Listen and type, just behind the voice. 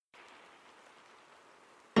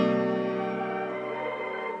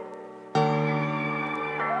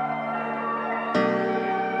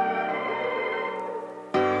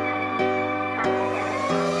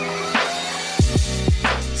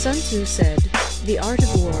Sun Tzu said, "The art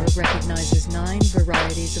of war recognizes 9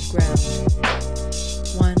 varieties of ground.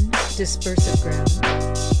 1. Dispersive ground.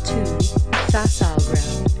 2. Facile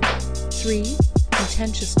ground. 3.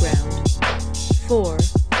 Contentious ground. 4.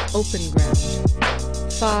 Open ground.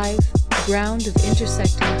 5. Ground of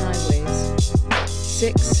intersecting highways.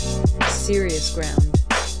 6. Serious ground.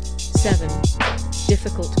 7.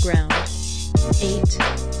 Difficult ground. 8.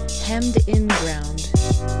 Hemmed-in ground.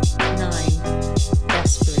 9.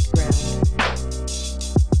 Desperate ground."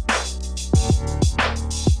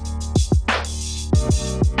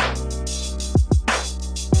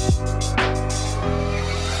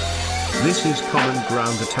 This is Common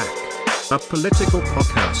Ground Attack, a political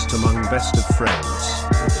podcast among best of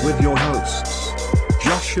friends, with your hosts,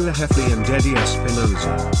 Joshua Heffley and Eddie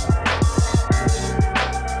Espinoza.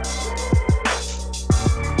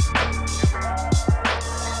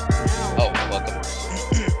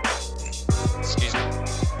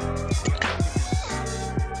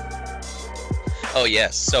 Oh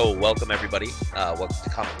yes, so welcome everybody. Welcome to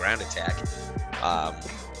Common Ground Attack.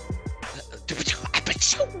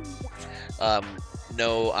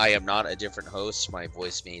 No, I am not a different host. My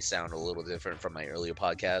voice may sound a little different from my earlier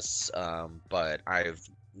podcasts, but I've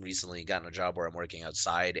recently gotten a job where I'm working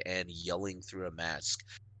outside and yelling through a mask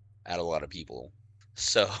at a lot of people.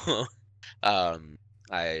 So,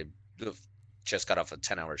 I just got off a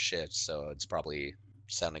 10-hour shift, so it's probably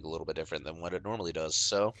sounding a little bit different than what it normally does.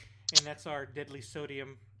 So. And that's our deadly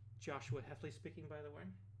sodium Joshua Heffley speaking, by the way.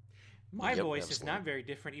 My voice absolutely. is not very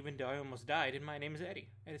different, even though I almost died, and my name is Eddie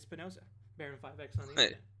Espinoza, Baron 5X on the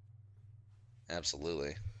internet.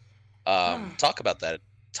 Absolutely. Talk about that.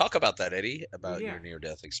 Talk about that, Eddie, about your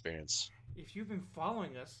near-death experience. If you've been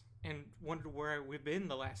following us and wondered where we've been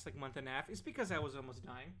the last month and a half, it's because I was almost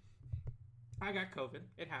dying. I got COVID.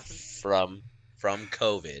 It happened. From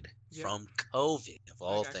COVID. Yep. From COVID, of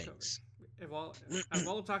all things. COVID. Of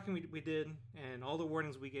all the talking we did and all the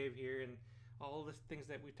warnings we gave here and all the things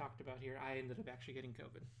that we talked about here, I ended up actually getting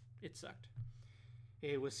COVID. It sucked.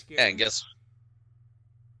 It was scary. And guess...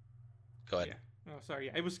 Go ahead. Yeah. Oh, sorry.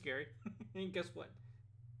 Yeah, it was scary. And guess what?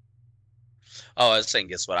 Oh, I was saying,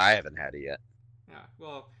 guess what? I haven't had it yet. Yeah.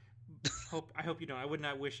 Well, I hope you don't. I would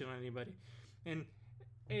not wish it on anybody. And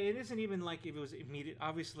it isn't even like if it was immediate.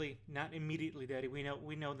 Obviously, not immediately, Daddy. We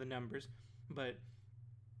know the numbers, but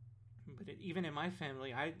even in my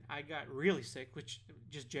family, I got really sick, which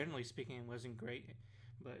just generally speaking wasn't great.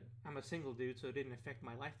 But I'm a single dude, so it didn't affect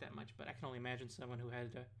my life that much. But I can only imagine someone who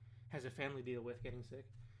has a family deal with getting sick.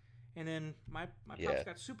 And then my pops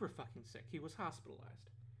got super fucking sick. He was hospitalized.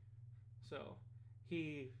 So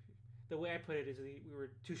the way I put it is we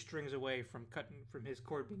were 2 strings away from his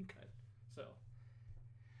cord being cut.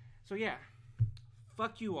 So yeah.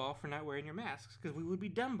 Fuck you all for not wearing your masks, because we would be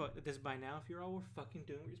done at this by now if you all were fucking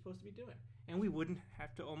doing what you're supposed to be doing. And we wouldn't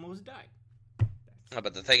have to almost die.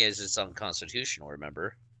 But the thing is, it's unconstitutional,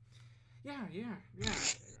 remember? Yeah.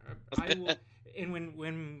 I will, and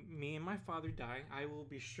when me and my father die, I will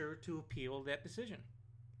be sure to appeal that decision.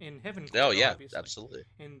 In heaven court, obviously. Absolutely.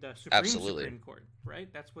 In the Supreme Court,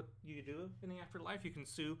 right? That's what you do in the afterlife. You can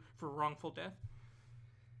sue for wrongful death.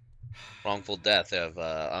 Wrongful death of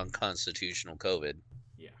unconstitutional COVID.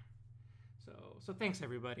 Yeah. So thanks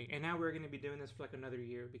everybody. And now we're going to be doing this for like another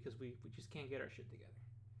year because we just can't get our shit together.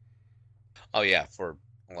 Oh yeah, for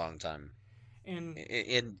a long time. And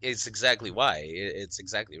it's exactly why. It's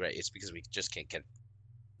exactly right. It's because we just can't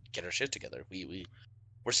get our shit together.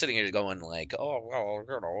 We're sitting here going like, oh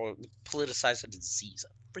well, politicize a disease,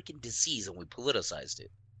 a freaking disease, and we politicized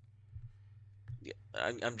it. Yeah,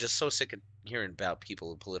 I'm just so sick of hearing about people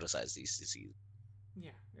who politicize these diseases.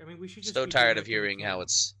 Yeah, I mean, we should just so tired of hearing how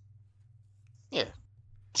it's. Yeah,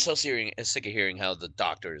 so sick of hearing how the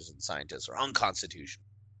doctors and scientists are unconstitutional.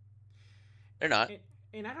 They're not.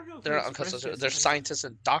 And I don't know if they're not unconstitutional. They're scientists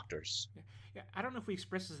and doctors. Yeah, I don't know if we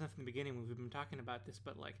expressed this enough in the beginning when we've been talking about this,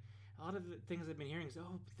 but like a lot of the things I've been hearing is,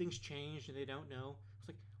 oh, things changed and they don't know. It's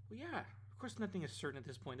like, well, yeah, of course nothing is certain at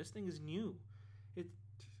this point. This thing is new.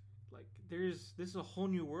 This is a whole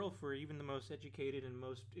new world for even the most educated and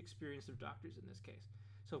most experienced of doctors in this case.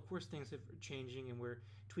 So of course things are changing and we're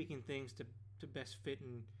tweaking things to best fit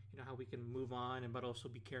and how we can move on but also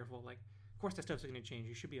be careful. Like, of course that stuff's going to change.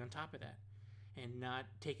 You should be on top of that and not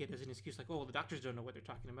take it as an excuse like, oh, well, the doctors don't know what they're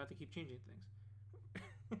talking about. They keep changing things.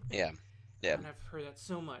 Yeah. And I've heard that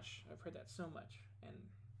so much.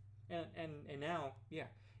 And now,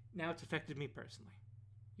 now it's affected me personally.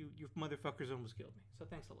 You motherfuckers almost killed me. So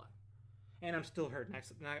thanks a lot. And I'm still hurting.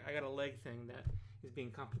 I got a leg thing that is being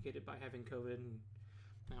complicated by having COVID, and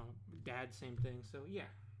Dad, same thing. So yeah,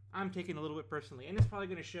 I'm taking a little bit personally, and it's probably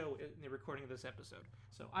going to show in the recording of this episode.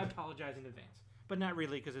 So I apologize in advance, but not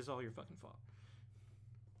really because it's all your fucking fault.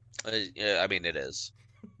 Yeah, I mean, it is.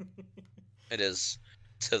 It is.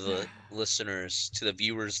 To the listeners, to the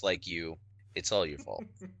viewers like you, it's all your fault.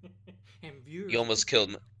 And viewers, You almost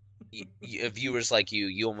killed. Viewers like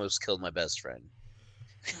you almost killed my best friend.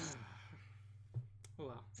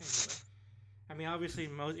 Well, anyway. I mean, obviously,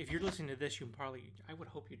 if you're listening to this, I would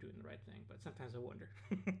hope you're doing the right thing, but sometimes I wonder.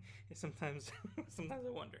 sometimes I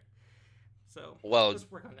wonder. So, Well, let's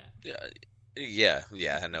work on that. yeah,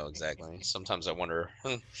 I know exactly. Sometimes I wonder.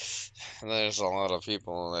 There's a lot of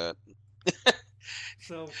people that.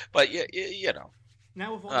 So, but yeah, you know.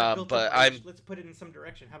 Now with all that built but up rage, let's put it in some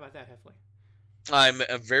direction. How about that, Heffley? I'm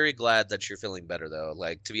very glad that you're feeling better, though.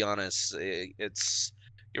 Like, to be honest,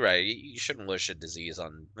 you're right. You shouldn't wish a disease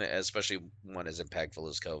on, especially one as impactful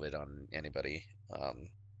as COVID, on anybody.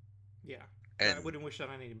 Yeah, I And wouldn't wish that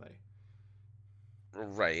on anybody.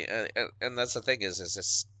 right, and that's the thing is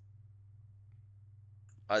this.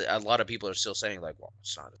 A lot of people are still saying like, well,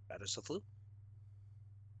 it's not as bad as the flu.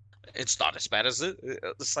 It's not as bad as it.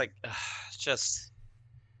 It's like, just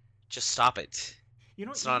stop it. You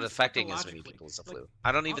know, It's even not affecting as many psychologically, people as the like, flu.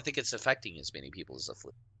 I don't even think it's affecting as many people as the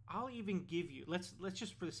flu. I'll even give you. Let's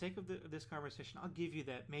just for the sake of this conversation, I'll give you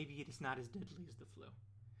that maybe it is not as deadly as the flu.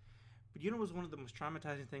 But you know, what was one of the most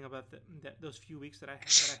traumatizing thing about those few weeks that I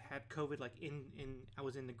had COVID, like I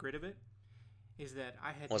was in the grit of it, is that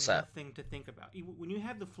I had What's that? nothing to think about. When you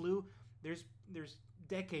have the flu, there's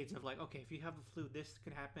decades of like, okay, if you have the flu, this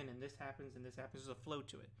could happen, and this happens, and this happens. There's a flow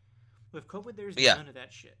to it. With COVID, there's Yeah. none of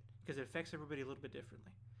that shit because it affects everybody a little bit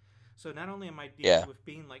differently. So not only am I dealing with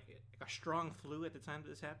being like a strong flu at the time that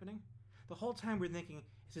this is happening, the whole time we're thinking,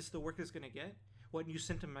 is this the work it's going to get? What new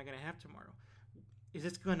symptom am I going to have tomorrow? Is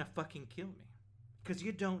this going to fucking kill me? Because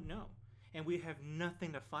you don't know. And we have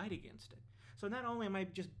nothing to fight against it. So not only am I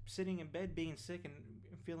just sitting in bed being sick and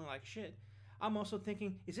feeling like shit, I'm also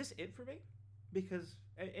thinking, is this it for me? Because,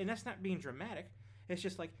 and that's not being dramatic, it's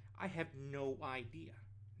just like, I have no idea.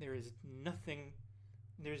 There's nothing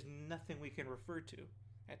we can refer to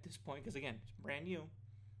at this point, because again, it's brand new.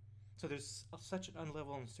 So there's such an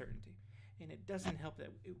unlevel uncertainty. And it doesn't help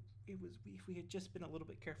that it was, if we had just been a little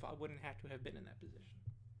bit careful, I wouldn't have to have been in that position.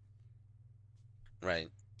 Right.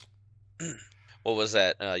 What was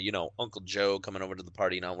that? Uncle Joe coming over to the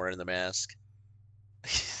party not wearing the mask.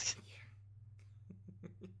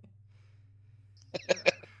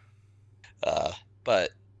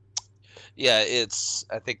 But yeah,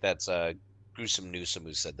 I think that's Gruesome Newsom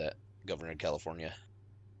who said that, governor of California.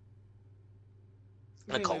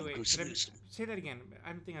 I call him Gruesome Newsom. Say that again.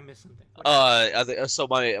 I think I missed something. So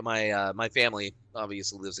my family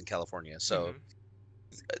obviously lives in California, so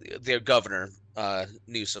their governor,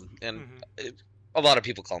 Newsom, and a lot of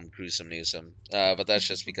people call him Gruesome Newsom, but that's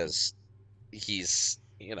just because he's,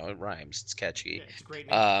 it rhymes, it's catchy. Yeah, it's a great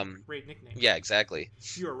name. Great nickname. Yeah, exactly.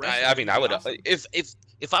 If you're a wrestler, I mean, I would awesome.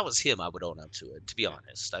 if I was him, I would own up to it. To be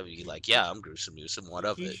honest, I would be like, yeah, I'm Gruesome Newsom. What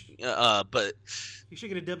of it? But you should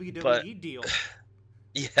get a WWE deal.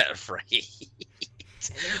 Yeah, right.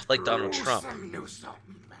 Like Donald Trump.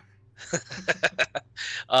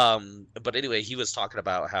 But anyway, he was talking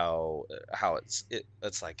about how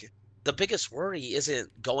it's like the biggest worry isn't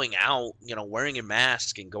going out, wearing a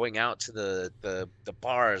mask and going out to the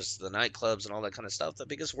bars, the nightclubs, and all that kind of stuff. The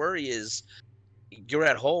biggest worry is you're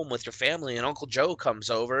at home with your family, and Uncle Joe comes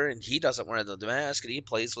over, and he doesn't wear the mask, and he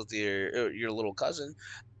plays with your little cousin,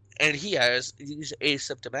 and he's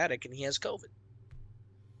asymptomatic, and he has COVID.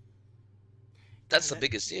 That's the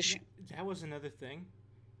biggest issue. That was another thing.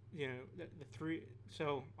 The three.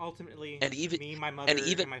 So ultimately, and even me, my mother,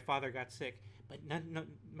 and my father got sick, but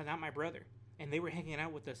not my brother. And they were hanging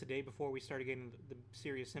out with us the day before we started getting the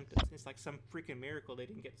serious symptoms. It's like some freaking miracle they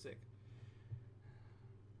didn't get sick.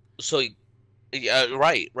 So, yeah,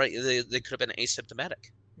 right. They could have been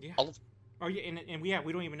asymptomatic. Yeah. All of them. Oh yeah, and we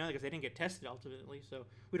don't even know because they didn't get tested ultimately, so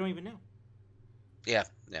we don't even know. Yeah.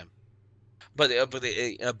 But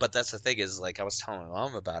that's the thing is, like, I was telling my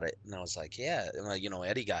mom about it, and I was like, yeah,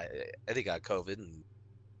 Eddie got COVID, and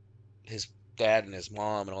his dad and his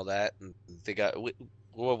mom and all that, and they got,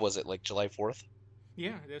 what was it, like July 4th?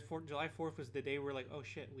 Yeah, July 4th was the day we're like, oh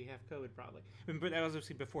shit, we have COVID probably. But that was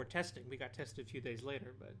obviously before testing. We got tested a few days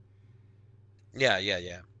later, but. Yeah.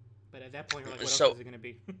 But at that point, we're like, what else is it going to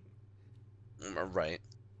be? Right.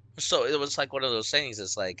 So it was like one of those things.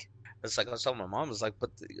 It's like I was telling my mom, it's like, but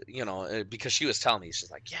because she was telling me, she's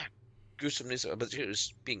like, yeah, Gruesome Newsom, but she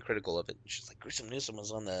was being critical of it. She's like, Gruesome Newsom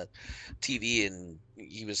was on the TV and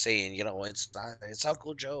he was saying, it's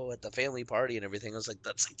Uncle Joe at the family party and everything. I was like,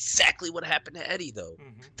 that's exactly what happened to Eddie, though.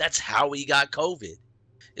 Mm-hmm. That's how he got COVID.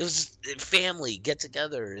 It was family get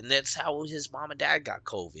together, and that's how his mom and dad got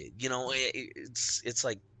COVID. It's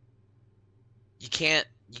like you can't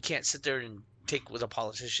sit there and take what a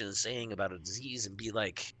politician is saying about a disease and be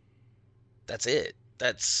like, that's it.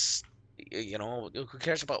 That's who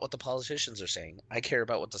cares about what the politicians are saying? I care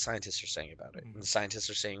about what the scientists are saying about it. Mm-hmm. And the scientists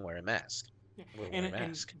are saying wear a mask. Yeah. Wear a And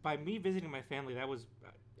mask. by me visiting my family, that was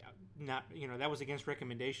not, that was against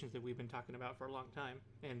recommendations that we've been talking about for a long time.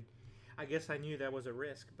 And I guess I knew that was a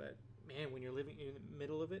risk, but man, when you're living in the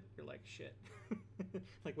middle of it, you're like, shit.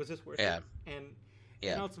 Like, was this worth it? And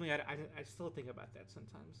ultimately, I still think about that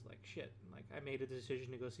sometimes. Like, shit. Like, I made a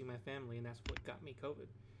decision to go see my family, and that's what got me COVID.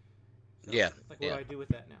 So, Yeah. Like, what do I do with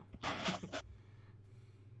that now?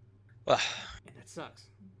 Well, and that sucks.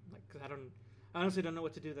 Like, because I honestly don't know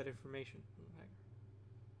what to do with that information. Like,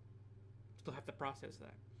 still have to process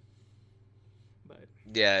that. But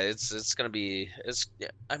yeah, it's gonna be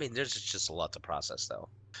I mean, there's just a lot to process though.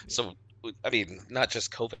 So I mean, not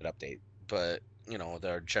just COVID update, but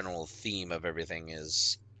their general theme of everything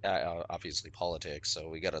is obviously politics. So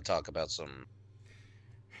we got to talk about some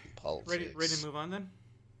politics. ready to move on then?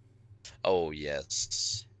 Oh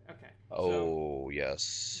yes. Okay. Oh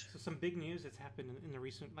yes. So some big news that's happened in the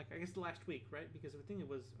recent, like I guess the last week, right? Because I think it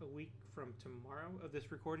was a week from tomorrow of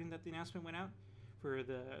this recording that the announcement went out for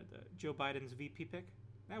the Joe Biden's VP pick.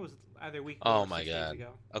 That was either a week Oh or my 6 days God. ago.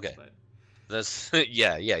 Okay. But That's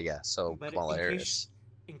yeah. So But Kamala Harris.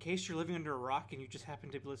 in case you're living under a rock and you just happen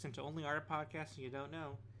to listen to only our podcast and you don't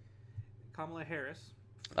know, Kamala Harris,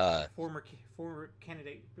 former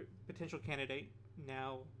candidate, potential candidate,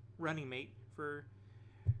 now running mate for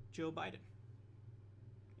Joe Biden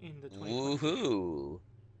in the 2020. Woohoo!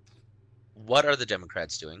 What are the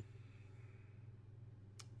Democrats doing?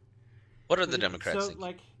 What are the Democrats So, thinking?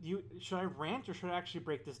 like, should I rant or should I actually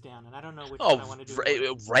break this down? And I don't know which one I want to do.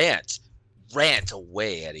 Rant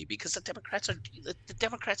away, Eddie, because the Democrats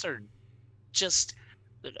are just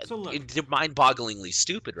So look, they're mind-bogglingly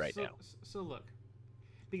stupid right now. So look,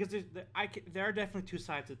 because there are definitely two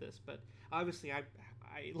sides of this, but obviously I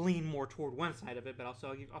lean more toward one side of it, but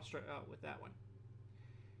also I'll start out with that one.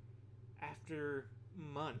 After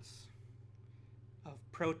months of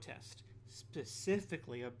protest,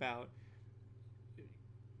 specifically about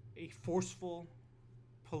a forceful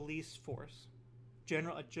police force,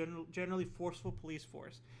 generally forceful police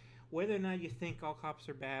force, whether or not you think all cops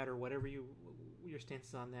are bad or whatever your stance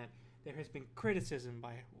is on that, there has been criticism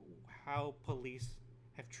by how police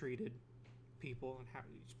have treated people and how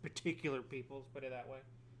particular people, let's put it that way.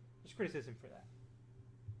 There's criticism for that.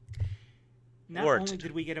 Not only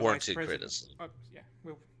did we get a vice president,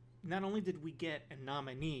 not only did we get a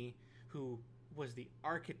nominee who was the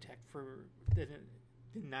architect for the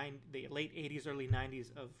late 80s, early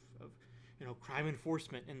 90s of crime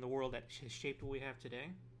enforcement in the world that has shaped what we have today.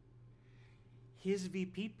 His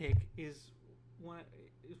VP pick is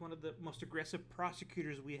one of the most aggressive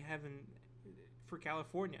prosecutors we have for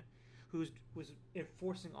California, who was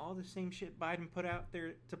enforcing all the same shit Biden put out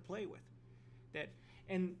there to play with.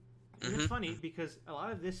 It's funny because a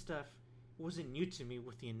lot of this stuff wasn't new to me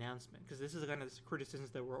with the announcement, because this is the kind of criticisms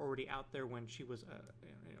that were already out there when she was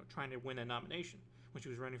trying to win a nomination, when she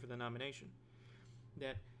was running for the nomination.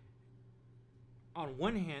 That on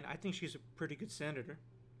one hand, I think she's a pretty good senator.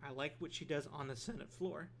 I like what she does on the Senate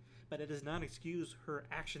floor, but it does not excuse her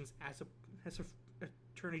actions as a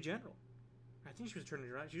attorney general. I think she was attorney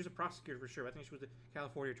general. She was a prosecutor for sure. I think she was the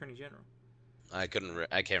California attorney general. I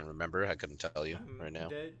can't remember. I couldn't tell you right now.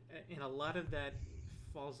 And a lot of that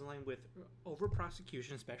falls in line with over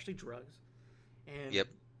prosecution, especially drugs. And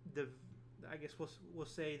I guess we'll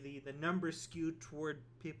say the numbers skewed toward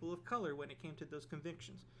people of color when it came to those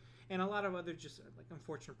convictions, and a lot of other just like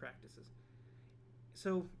unfortunate practices.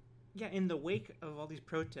 So, yeah, in the wake of all these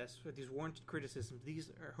protests or these warranted criticisms, these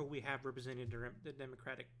are who we have representing the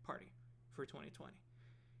Democratic Party for 2020,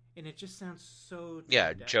 and it just sounds so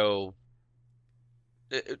Joe.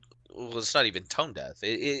 Well, it's not even tone deaf.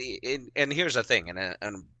 And here's the thing, and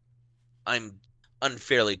I'm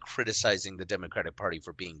unfairly criticizing the Democratic Party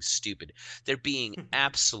for being stupid. They're being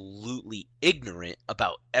absolutely ignorant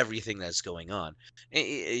about everything that's going on.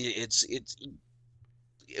 It's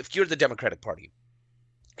if you're the Democratic Party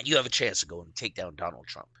and you have a chance to go and take down Donald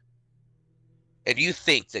Trump, and you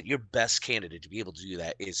think that your best candidate to be able to do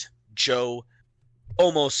that is Joe,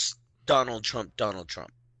 almost Donald Trump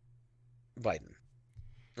Biden.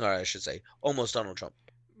 Or I should say, almost Donald Trump.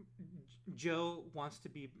 Joe wants to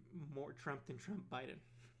be more Trump than Trump Biden.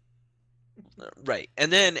 Right.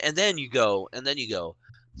 And then you go,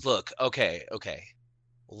 look, okay.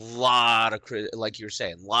 Lot of like you were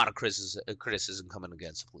saying, a lot of criticism coming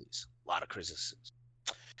against the police. A lot of criticism.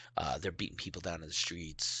 They're beating people down in the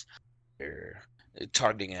streets. They're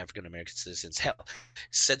targeting African American citizens. Hell,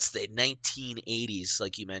 since the 1980s,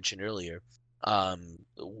 like you mentioned earlier,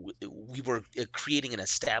 we were creating and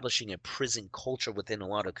establishing a prison culture within a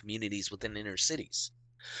lot of communities within inner cities.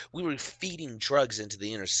 We were feeding drugs into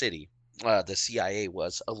the inner city. The CIA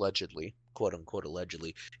was allegedly, quote unquote,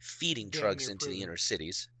 allegedly feeding drugs into the inner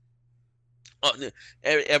cities.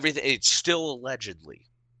 Everything, it's still allegedly.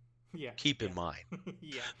 Yeah. Keep in mind.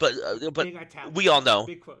 Yeah. But we all know.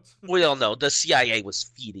 Big quotes. We all know the CIA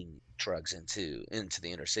was feeding drugs into the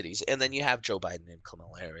inner cities, and then you have Joe Biden and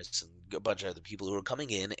Kamala Harris and a bunch of other people who are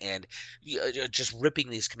coming in and just ripping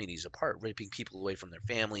these communities apart, ripping people away from their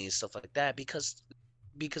families, stuff like that, because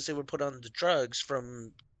they were put on the drugs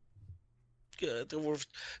from that were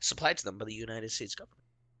supplied to them by the United States government.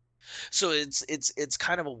 So it's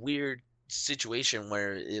kind of a weird situation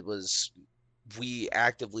where we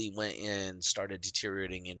actively went and started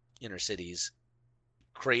deteriorating in inner cities,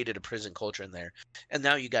 created a prison culture in there, and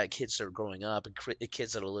now you got kids that are growing up and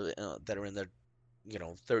kids that are in their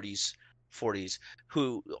 30s, 40s,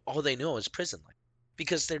 who all they know is prison life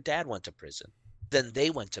because their dad went to prison, then they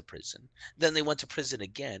went to prison, then they went to prison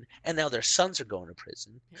again, and now their sons are going to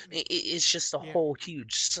prison. It's just a whole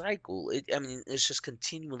huge cycle. It's just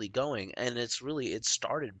continually going, and it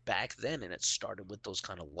started back then, and it started with those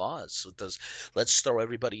kind of laws, with those, let's throw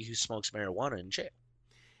everybody who smokes marijuana in jail.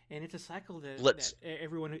 And it's a cycle that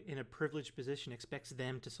everyone in a privileged position expects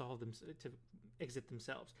them to to exit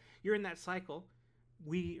themselves. You're in that cycle.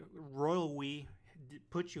 We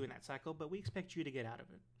put you in that cycle, but we expect you to get out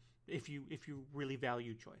of it. If you really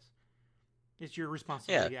value choice, it's your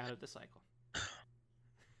responsibility to get out of the cycle.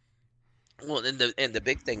 Well, and the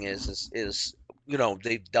big thing is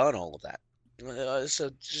they've done all of that. So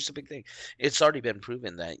it's just a big thing. It's already been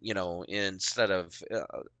proven that instead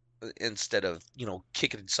of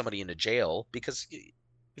kicking somebody into jail, because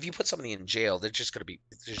if you put somebody in jail, they're just going to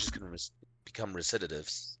become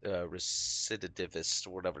recidivist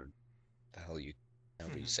or whatever the hell you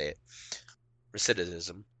say it,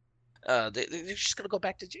 recidivism. They're just going to go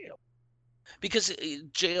back to jail, because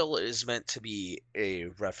jail is meant to be a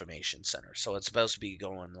reformation center. So it's supposed to be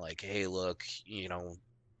going like, hey, look, you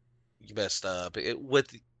messed up,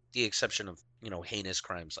 with the exception of heinous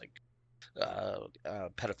crimes like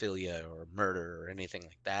pedophilia or murder or anything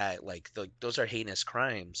like that. Like those are heinous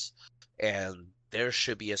crimes, and there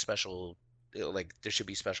should be special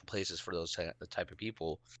places for those type of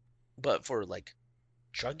people. But for like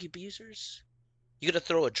drug abusers, you gonna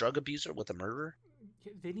throw a drug abuser with a murderer?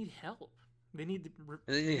 They need help. They need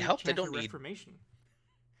help. They don't need reformation.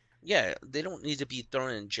 Yeah, they don't need to be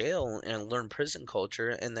thrown in jail and learn prison culture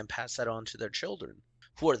and then pass that on to their children,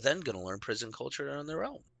 who are then going to learn prison culture on their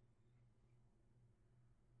own.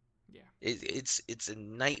 Yeah, it's a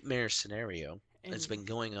nightmare scenario. And it's been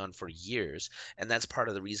going on for years, and that's part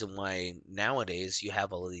of the reason why nowadays you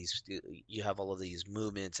have all of these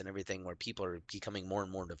movements and everything where people are becoming more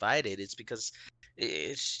and more divided. It's because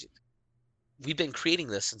we've been creating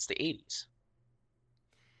this since the 80s.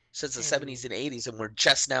 Since the 70s and 80s, and we're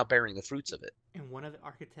just now bearing the fruits of it. And one of the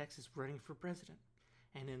architects is running for president,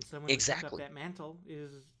 and then someone who took up that mantle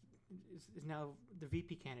is now the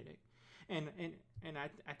VP candidate. And I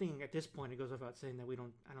think at this point it goes without saying that I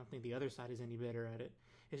don't think the other side is any better at it.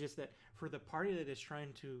 It's just that for the party that is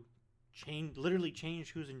trying to literally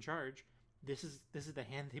change who's in charge, this is the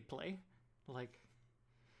hand they play. Like,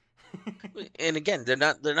 and again, they're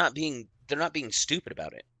not being stupid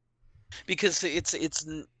about it, because it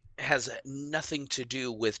has nothing to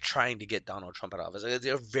do with trying to get Donald Trump out of office.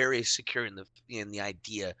 They're very secure in the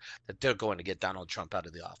idea that they're going to get Donald Trump out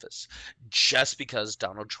of the office, just because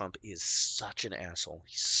Donald Trump is such an asshole.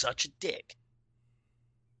 He's such a dick.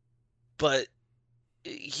 But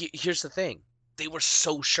here's the thing. They were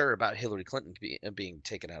so sure about Hillary Clinton being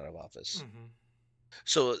taken out of office. Mm-hmm.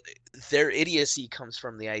 So their idiocy comes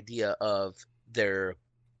from the idea of their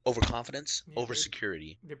overconfidence,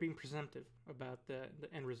 over-security. They're being presumptive about the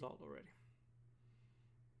end result already.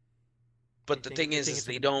 But the thing is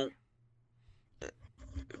they don't.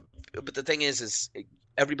 But the thing is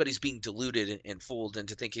everybody's being deluded and fooled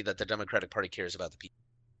into thinking that the Democratic Party cares about the people.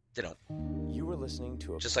 They don't. You were listening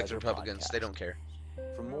to just like the Republicans, podcast. They don't care.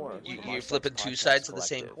 For more, you're flipping two sides of the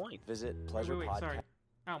same coin. Visit Pleasure Wait, Podcast. sorry.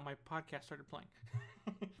 Oh, my podcast started playing.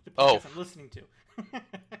 The podcast Oh. I'm listening to.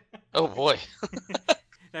 Oh boy.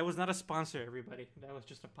 That was not a sponsor, everybody. That was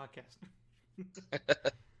just a podcast.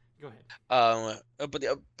 Go ahead.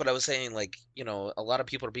 But I was saying, like, a lot of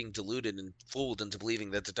people are being deluded and fooled into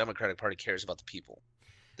believing that the Democratic Party cares about the people.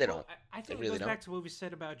 They Well, don't. I They think it really goes don't. back to what we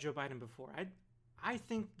said about Joe Biden before. I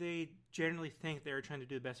think they generally think they're trying to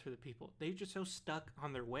do the best for the people. They're just so stuck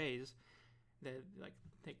on their ways that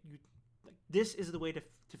this is the way to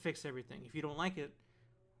fix everything. If you don't like it,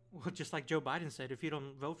 well, just like Joe Biden said, if you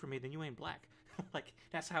don't vote for me, then you ain't black. Like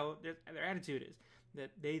that's how their attitude is.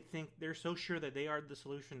 That they think they're so sure that they are the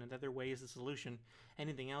solution and that their way is the solution.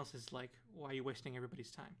 Anything else is like, why are you wasting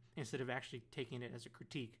everybody's time? Instead of actually taking it as a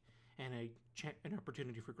critique and an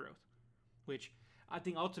opportunity for growth, which I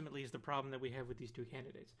think ultimately is the problem that we have with these two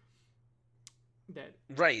candidates. That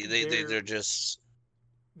Right. They're- They're just.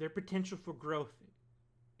 their potential for growth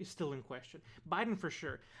is still in question. Biden for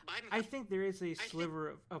sure. I think there is a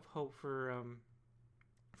sliver of hope for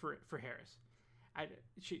Harris.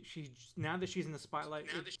 She now that she's in the spotlight,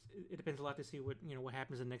 it depends a lot to see what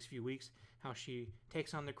happens in the next few weeks. How she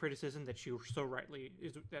takes on the criticism that she so rightly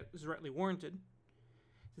is rightly warranted.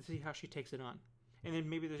 To see how she takes it on, and then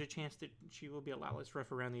maybe there's a chance that she will be a lot less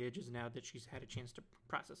rough around the edges now that she's had a chance to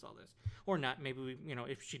process all this, or not. Maybe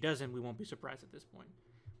if she doesn't, we won't be surprised at this point.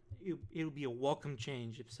 It'll be a welcome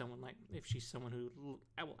change if she's someone who will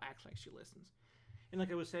act like she listens. And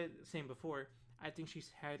like I was saying before, I think she's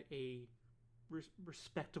had a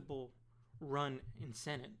respectable run in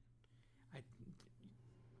Senate. I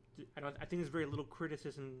think there's very little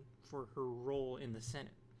criticism for her role in the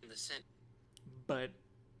Senate. But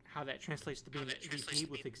how that translates to being a VP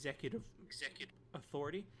with executive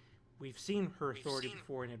authority, we've seen her authority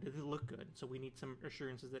before and it didn't look good. So we need some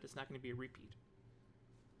assurances that it's not going to be a repeat.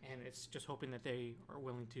 And it's just hoping that they are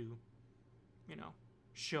willing to,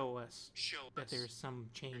 show us that there's some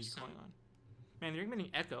change going on. Man, you're getting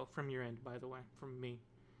echo from your end, by the way, from me.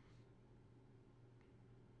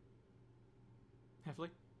 Heffley?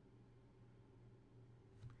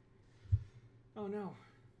 Oh no,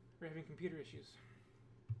 we're having computer issues.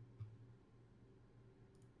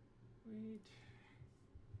 Wait.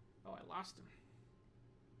 Oh, I lost him.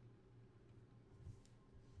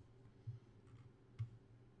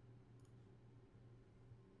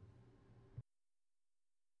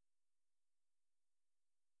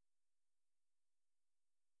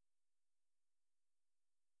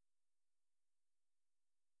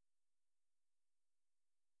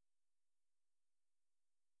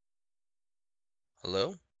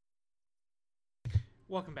 Hello?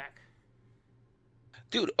 Welcome back.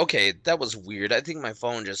 Dude, okay, that was weird. I think my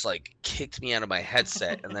phone just like kicked me out of my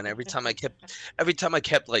headset, and then every time I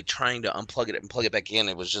kept like trying to unplug it and plug it back in,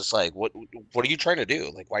 it was just like, what are you trying to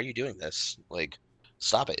do? Like, why are you doing this? Like,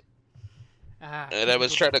 stop it. And I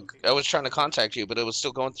was trying to contact you, but it was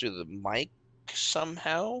still going through the mic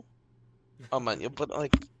somehow. But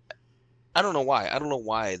like, I don't know why. I don't know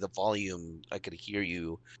why the volume, I could hear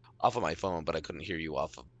you off of my phone, but I couldn't hear you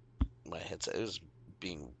off of my headset. It was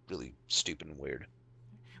being really stupid and weird.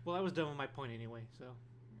 Well, I was done with my point anyway, so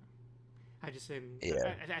I just said.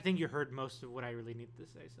 Yeah. I think you heard most of what I really needed to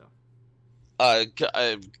say. So.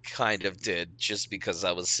 I kind of did, just because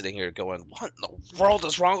I was sitting here going, "What in the world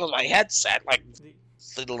is wrong with my headset?" Like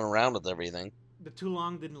fiddling around with everything. The too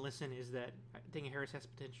long didn't listen is that I think Harris has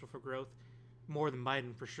potential for growth more than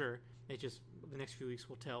Biden for sure. It just the next few weeks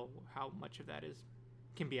will tell how much of that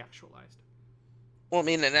can be actualized. Well, I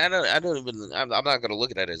mean, and I'm not going to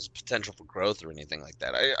look at it as potential for growth or anything like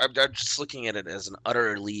that. I'm just looking at it as an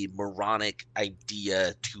utterly moronic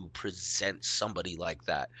idea to present somebody like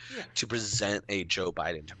that, Yeah. to present a Joe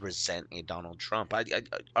Biden, to present a Donald Trump.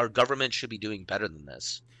 Our government should be doing better than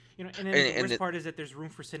this. And then the worst part is that there's room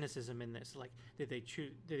for cynicism in this. Like, did they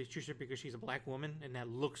choose her because she's a black woman and that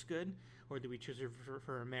looks good, or did we choose her for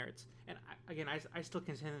her merits? And I still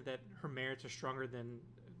contend that her merits are stronger than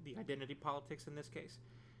the identity politics in this case.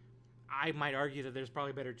 I might argue that there's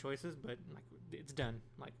probably better choices, but like it's done.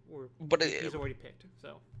 Like he's already picked.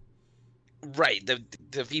 So right,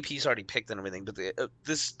 the VP's already picked and everything, but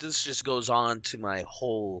this just goes on to my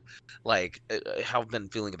whole how I've been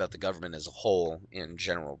feeling about the government as a whole in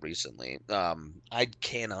general recently. I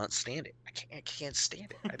cannot stand it. I can't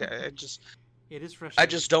stand it. I just it is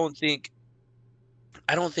frustrating.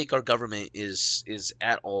 I don't think our government is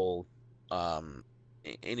at all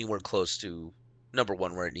anywhere close to number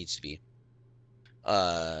one where it needs to be.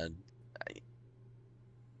 I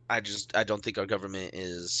don't think our government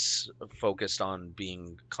is focused on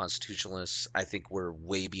being constitutionalist. I think we're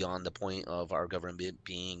way beyond the point of our government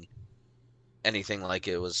being anything like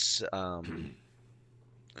it was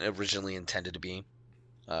originally intended to be.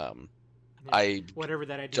 I whatever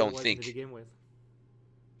that idea don't was think to begin with.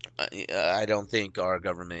 I don't think our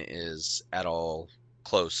government is at all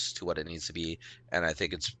close to what it needs to be, and I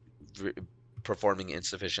think it's v- performing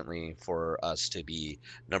insufficiently for us to be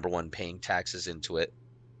number one, paying taxes into it,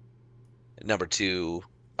 number two,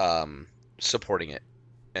 supporting it,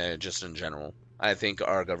 just in general. I think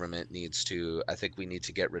our government needs to. I think we need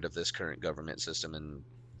to get rid of this current government system and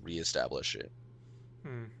reestablish it.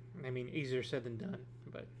 Hmm. I mean, easier said than done,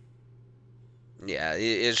 but Yeah,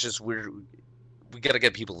 it's just we got to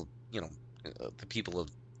get people, the people of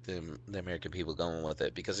the American people going with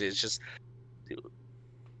it because it's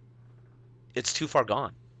too far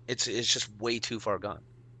gone. It's just way too far gone.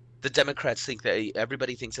 The Democrats think that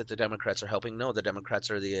everybody thinks that the Democrats are helping. No, the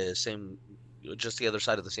Democrats are the same, just the other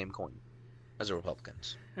side of the same coin as the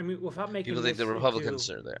Republicans. I mean, People think the Republicans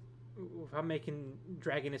are there. without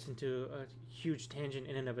dragging us into a huge tangent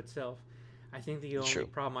in and of itself, I think the It's only true.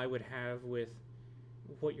 problem I would have with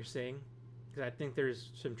what you're saying, because I think there's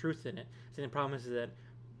some truth in it. So the problem is that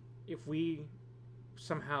if we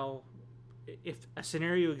somehow, if a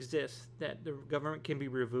scenario exists that the government can be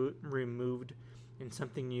removed and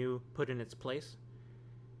something new put in its place,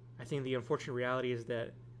 I think the unfortunate reality is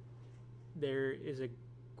that there is a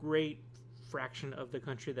great fraction of the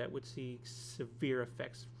country that would see severe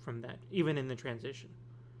effects from that, even in the transition.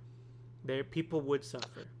 There, people would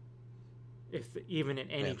suffer, if even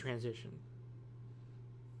in any Yeah. transition.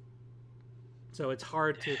 So it's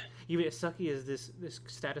hard to, even as sucky as this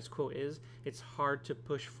status quo is, it's hard to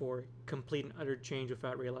push for complete and utter change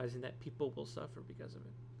without realizing that people will suffer because of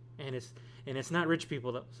it, and it's not rich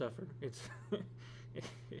people that will suffer. It's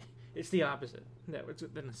it's the opposite that would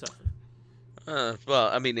then suffer. Well,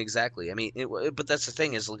 I mean, exactly. I mean, but that's the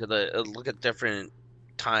thing is look at different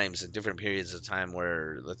times and different periods of time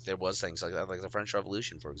where there was things like that, like the French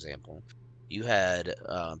Revolution, for example. You had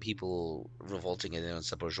people revolting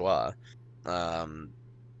against the bourgeois, um,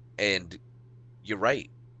 and you're right,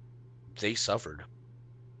 they suffered.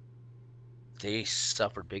 They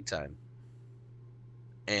suffered big time,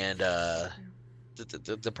 and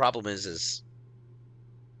the problem is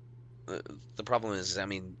uh, the problem is, I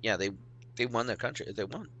mean, yeah, they won their country.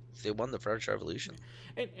 They won the French Revolution.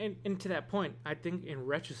 And to that point, I think in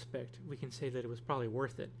retrospect we can say that it was probably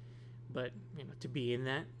worth it. But to be in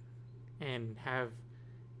that and have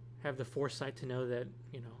the foresight to know that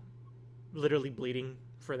literally bleeding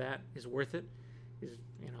for that is worth it is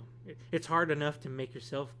it's hard enough to make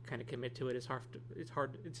yourself kind of commit to it. It's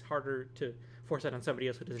harder to force that on somebody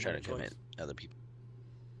else who doesn't Trying have a to choice. commit other people.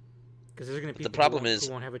 Because there's going to be The people problem who is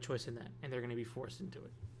won't have a choice in that, and they're going to be forced into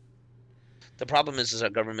it. the problem is our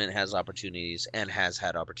government has opportunities and has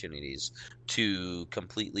had opportunities to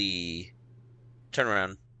completely turn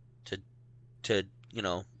around to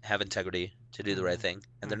have integrity, to do the right thing,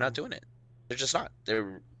 and they're not doing it. They're just not.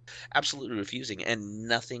 They're absolutely refusing, and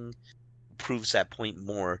nothing proves that point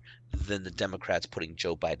more than the Democrats putting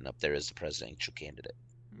Joe Biden up there as the presidential candidate.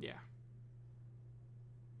 Yeah.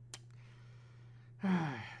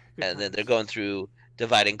 And then they're going through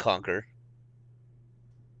divide and conquer.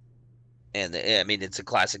 And I mean, it's a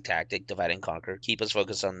classic tactic: divide and conquer, keep us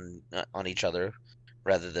focused on each other,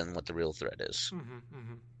 rather than what the real threat is.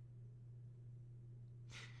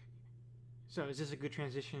 So is this a good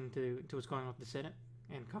transition to what's going on with the Senate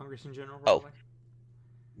and Congress in general? Oh, Probably?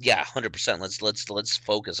 yeah, 100%. Let's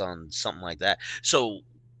focus on something like that. So,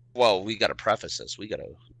 well, we got to preface this. We got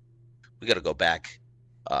to go back.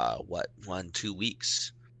 What 2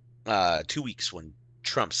 weeks? 2 weeks when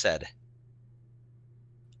Trump said.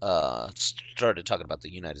 Started talking about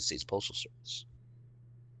the United States Postal Service.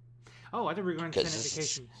 Oh, I thought we were going to Senate 'Cause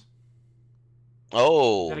vacations.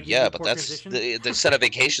 Oh, That'll give yeah, you but poor that's transition? the set of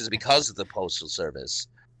vacations because of the Postal Service.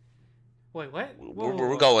 Wait, what?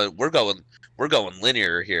 We're going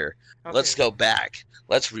linear here. Okay, Let's okay. go back.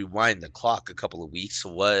 Let's rewind the clock a couple of weeks.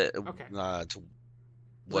 Okay. To Let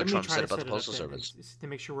what me Trump try said to about set the it up Postal then, Service. to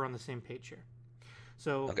make sure we're on the same page here.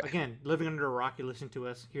 So, Okay. again, living under a rock, you listen to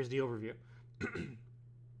us. Here's the overview.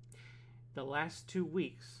 The last 2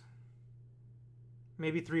 weeks,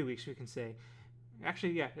 maybe 3 weeks, we can say.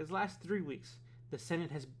 Actually, yeah, his last 3 weeks, the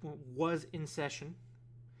Senate was in session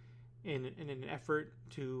in an effort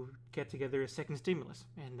to get together a second stimulus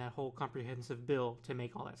and that whole comprehensive bill to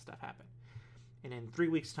make all that stuff happen. And in 3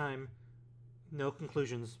 weeks' time, no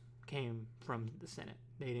conclusions came from the Senate.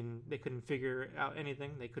 They couldn't figure out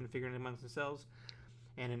anything. They couldn't figure it amongst themselves.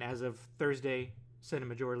 And then as of Thursday, Senate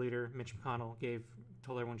Majority Leader Mitch McConnell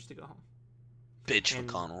told everyone just to go home. Bitch And-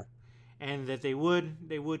 McConnell. And that they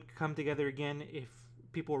would come together again if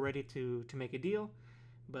people were ready to make a deal.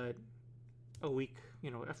 But a week,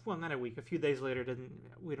 well, not a week, a few days later,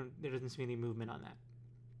 there doesn't seem any movement on that.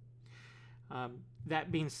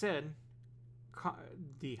 That being said,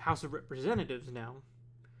 the House of Representatives now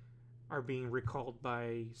are being recalled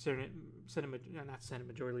by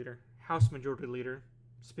House Majority Leader,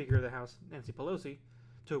 Speaker of the House, Nancy Pelosi,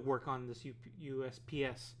 to work on this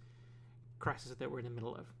USPS crisis that we're in the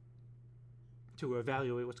middle of, to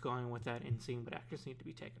evaluate what's going on with that and seeing what actions need to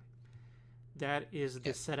be taken. That is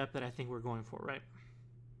the setup that I think we're going for, right?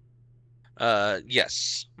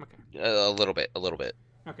 Yes. Okay. A little bit.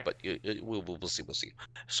 Okay. But we'll see.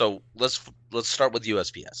 So let's start with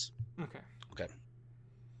USPS. Okay.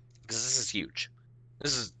 Because this is huge.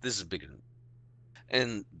 This is big.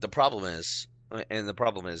 And the problem is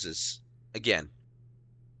again,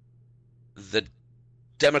 the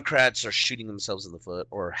Democrats are shooting themselves in the foot,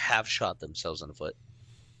 or have shot themselves in the foot,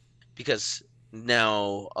 because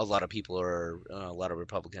now a lot of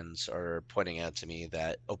Republicans are pointing out to me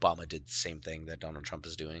that Obama did the same thing that Donald Trump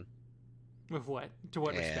is doing. With what? To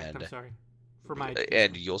what respect? I'm sorry. For my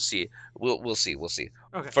and you'll see. We'll see.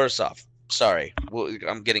 Okay. First off, sorry,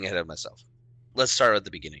 I'm getting ahead of myself. Let's start at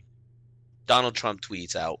the beginning. Donald Trump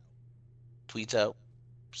tweets out,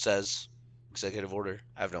 says, executive order.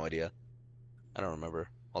 I have no idea. I don't remember.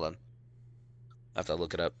 Hold on. I have to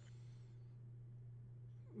look it up.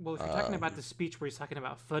 Well, if you're talking about the speech where he's talking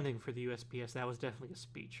about funding for the USPS, that was definitely a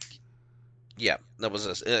speech. Yeah, it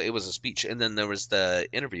was a speech, and then there was the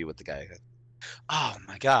interview with the guy. Oh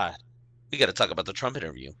my God, we got to talk about the Trump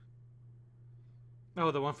interview.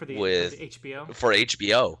 Oh, the one for the HBO. For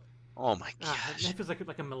HBO. Oh my God, that feels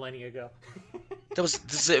like a millennia ago. This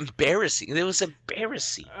is embarrassing. It was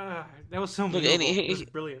embarrassing. That was so it was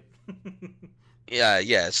brilliant.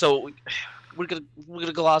 Yeah. So we're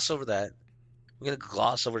gonna gloss over that. We're gonna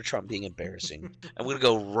gloss over Trump being embarrassing, and we're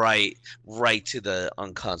gonna go right to the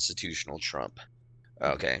unconstitutional Trump.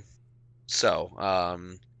 Okay. So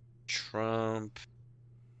Trump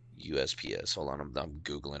USPS. Hold on, I'm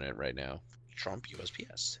googling it right now. Trump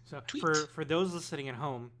USPS. So Tweet. for those listening at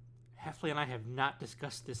home, Heffley and I have not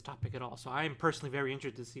discussed this topic at all. So I am personally very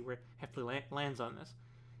interested to see where Heffley lands on this.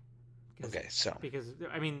 Because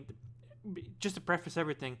I mean, just to preface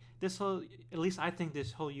everything, at least I think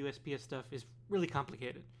this whole USPS stuff is really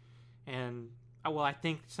complicated, and I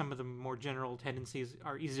think some of the more general tendencies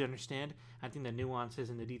are easy to understand. I think the nuances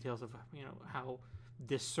and the details of how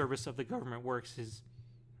this service of the government works it's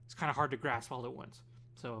kind of hard to grasp all at once.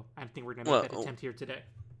 So I think we're gonna make that attempt here today.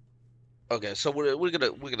 Okay, so we're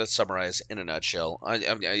gonna summarize in a nutshell. I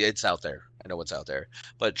mean, it's out there. I know it's out there.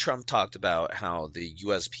 But Trump talked about how the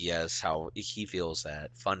USPS, how he feels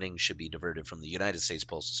that funding should be diverted from the United States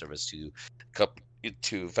Postal Service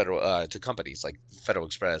to federal to companies like Federal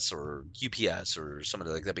Express or UPS or something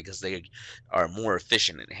like that, because they are more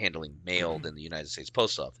efficient in handling mail than the United States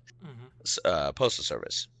Postal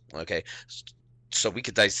Service. Okay, so we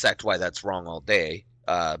could dissect why that's wrong all day.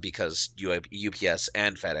 Because UPS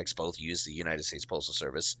and FedEx both use the United States Postal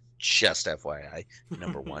Service. Just FYI,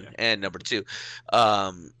 number one. Yeah. And number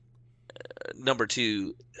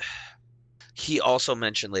two, he also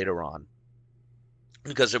mentioned later on,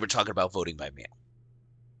 because they were talking about voting by mail.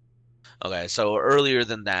 Okay, so earlier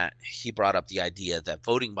than that, he brought up the idea that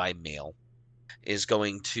voting by mail is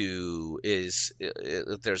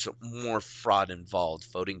there's more fraud involved.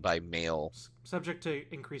 Voting by mail, subject to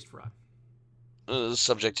increased fraud.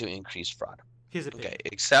 Subject to increased fraud. His opinion. Okay,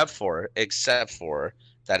 except for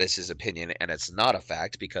that is his opinion, and it's not a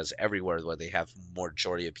fact, because everywhere where they have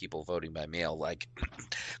majority of people voting by mail, like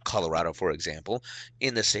Colorado, for example,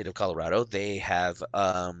 in the state of Colorado, they have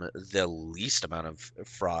the least amount of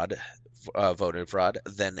voter fraud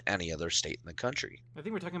than any other state in the country. I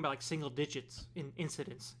think we're talking about like single digits in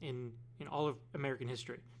incidents in all of American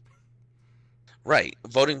history. Right.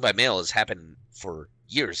 Voting by mail has happened for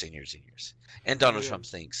years and years and years. And Donald Trump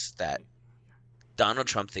thinks that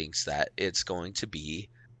it's going to be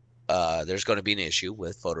there's going to be an issue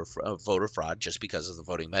with voter fraud just because of the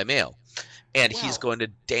voting by mail. And he's going to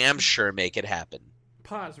damn sure make it happen.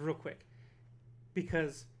 Pause real quick.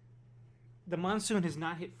 Because the monsoon has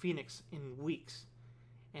not hit Phoenix in weeks.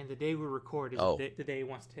 And the day we record is the day it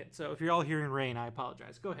wants to hit. So if you're all hearing rain, I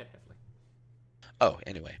apologize. Go ahead, Heffley. Oh,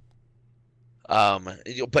 anyway.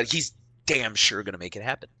 But he's damn sure going to make it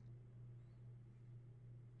happen.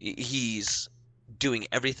 He's doing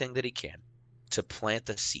everything that he can to plant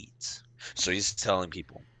the seeds. So he's telling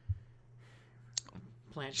people,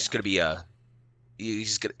 he's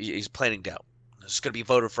planting doubt. There's going to be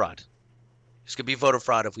voter fraud. There's going to be voter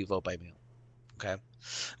fraud if we vote by mail. Okay.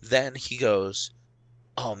 Then he goes,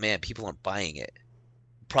 oh man, people aren't buying it.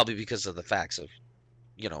 Probably because of the facts of,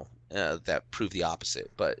 that prove the opposite.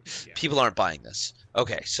 But people aren't buying this.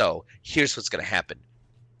 Okay, so here's what's going to happen.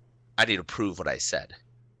 I need to prove what I said.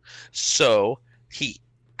 So he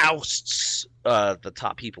ousts the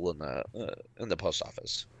top people in the post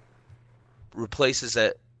office, replaces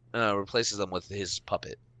them with his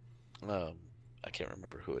puppet. I can't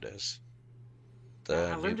remember who it is. I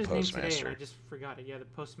The learned new his name today, and postmaster. I just forgot it. Yeah, the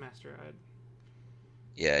postmaster.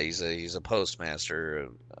 Yeah, he's a postmaster.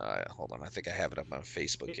 Hold on, I think I have it on my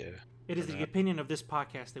Facebook. It is or the not. opinion of this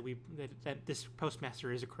podcast that this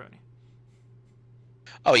postmaster is a crony.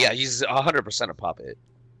 Oh yeah, he's 100% a puppet,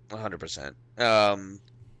 100%.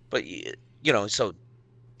 But so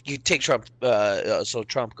you take Trump. So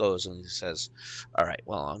Trump goes and he says, "All right,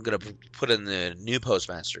 well, I'm gonna put in the new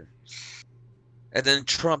postmaster," and then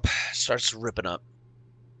Trump starts ripping up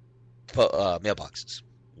mailboxes.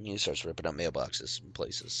 He starts ripping up mailboxes in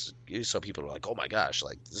places. So people are like, "Oh my gosh,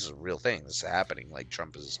 like this is a real thing. This is happening. Like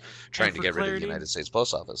Trump is trying to for get rid of the clarity- United States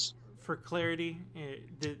Post Office." For clarity,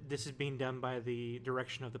 this is being done by the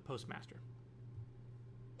direction of the postmaster.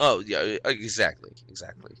 Oh yeah, exactly.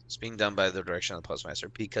 It's being done by the direction of the postmaster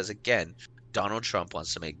because again, Donald Trump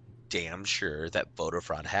wants to make damn sure that voter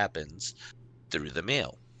fraud happens through the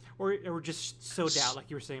mail. Or just sow doubt, like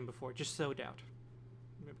you were saying before. Just sow doubt.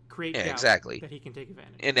 Create Yeah, doubt exactly. that he can take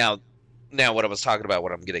advantage. And now what I was talking about,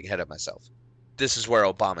 what I'm getting ahead of myself. This is where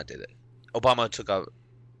Obama did it. Obama took out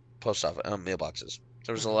post office mailboxes.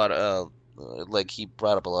 There was a lot of like he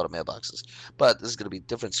brought up a lot of mailboxes, but this is gonna be a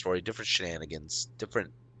different story, different shenanigans,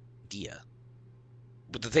 different idea.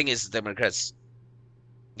 But the thing is, the Democrats,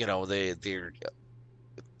 they're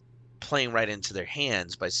playing right into their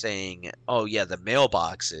hands by saying, "Oh yeah, the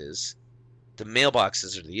mailboxes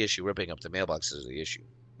are the issue. Ripping up the mailboxes are the issue."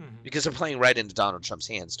 Because they're playing right into Donald Trump's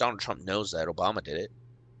hands. Donald Trump knows that Obama did it.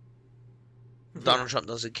 Donald Trump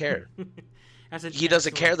doesn't care. He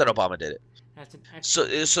doesn't care that Obama did it. That's an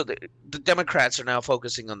So the Democrats are now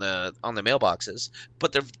focusing on the mailboxes,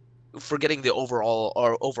 but they're forgetting the overall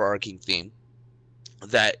or overarching theme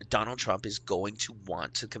that Donald Trump is going to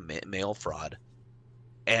want to commit mail fraud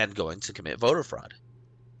and going to commit voter fraud.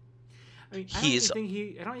 I mean, I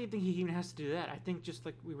don't even think he even has to do that. I think just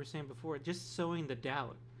like we were saying before, just sowing the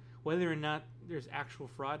doubt, whether or not there's actual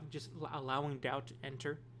fraud, just allowing doubt to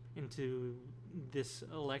enter into this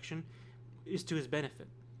election is to his benefit.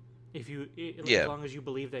 As long as you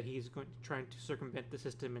believe that he's trying to circumvent the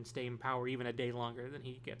system and stay in power even a day longer than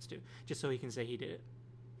he gets to, just so he can say he did it.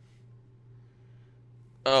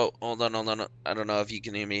 Oh, hold on. I don't know if you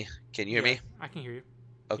can hear me. Can you hear me? I can hear you.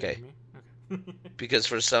 Okay. Can you hear me? Okay. Because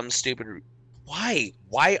for some stupid why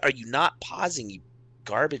are you not pausing, you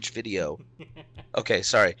garbage video? Okay,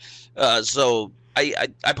 sorry. So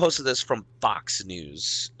I posted this from Fox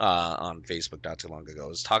News on Facebook not too long ago. I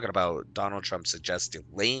was talking about Donald Trump suggesting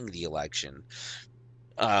delaying the election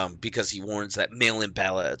because he warns that mail-in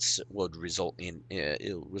ballots would result in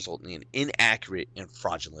an inaccurate and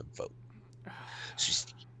fraudulent vote.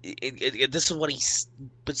 So this is what he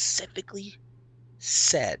specifically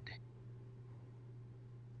said.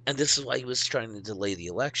 And this is why he was trying to delay the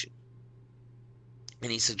election.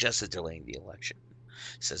 And he suggested delaying the election.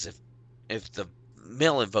 He says if the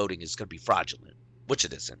mail-in voting is going to be fraudulent, which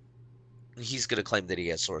it isn't, he's going to claim that he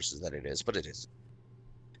has sources that it is, but it isn't.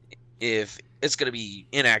 If it's going to be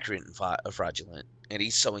inaccurate and fraudulent, and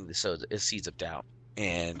he's sowing the seeds of doubt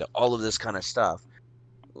and all of this kind of stuff,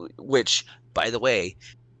 which, by the way,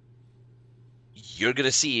 you're going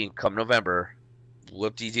to see come November,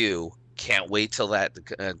 whoop-de-doo. Can't wait until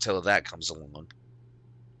that comes along.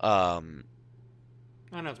 I know,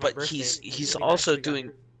 it's my But birthday. he's We also actually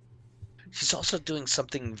got doing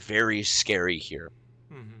something very scary here.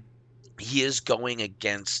 Mhm. He is going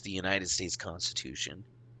against the United States Constitution,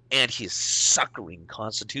 and he is suckering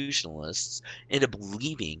constitutionalists into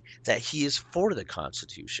believing that he is for the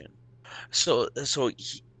Constitution. So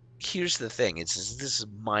here's the thing: this is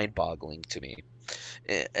mind-boggling to me.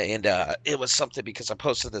 And it was something because I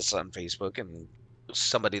posted this on Facebook, and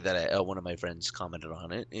somebody that one of my friends commented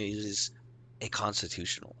on it is a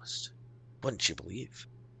constitutionalist. Wouldn't you believe?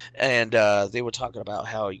 And they were talking about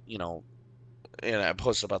how and I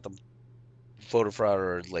posted about the voter fraud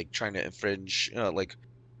or like trying to infringe, oh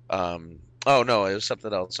no, it was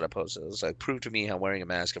something else that I posted. It was like, prove to me how wearing a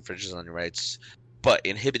mask infringes on your rights, but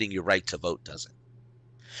inhibiting your right to vote doesn't.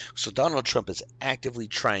 So Donald Trump is actively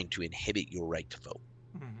trying to inhibit your right to vote.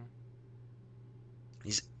 Mhm.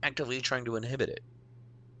 He's actively trying to inhibit it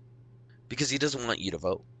because he doesn't want you to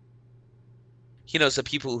vote. He knows the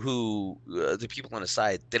people on his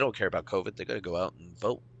side, they don't care about COVID. They're going to go out and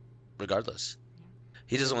vote regardless.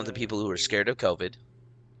 He doesn't want the people who are scared of COVID,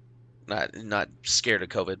 not scared of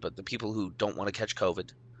COVID, but the people who don't want to catch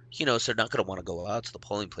COVID. He knows they're not going to want to go out to the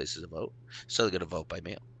polling places to vote, so they're going to vote by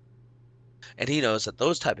mail. And he knows that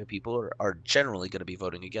those type of people are generally going to be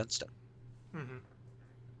voting against him. Mm-hmm.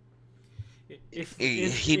 He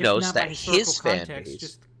If knows not by that historical his fan context, base,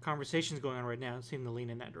 just conversations going on right now seem to lean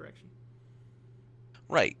in that direction.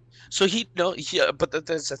 right? So but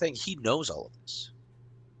that's the thing. He knows all of this.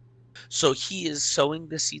 So he is sowing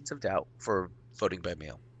the seeds of doubt for voting by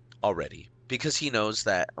mail already because he knows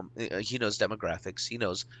that he knows demographics. He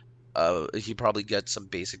knows he probably gets some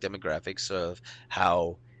basic demographics of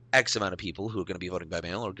how X amount of people who are going to be voting by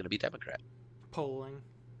mail are going to be Democrat. Polling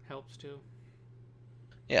helps too.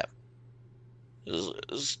 Yeah.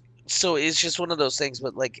 So it's just one of those things,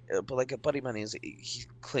 but like a buddy of mine he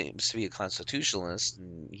claims to be a constitutionalist,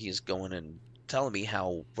 and he's going and telling me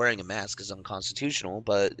how wearing a mask is unconstitutional,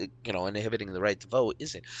 but inhibiting the right to vote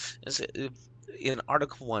isn't. In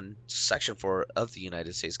Article 1, Section 4 of the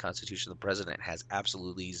United States Constitution, the president has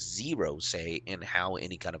absolutely zero say in how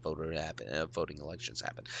any kind of voting elections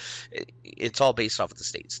happen. It's all based off of the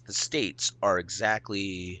states. The states are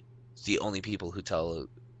exactly the only people who tell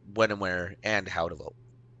when and where and how to vote,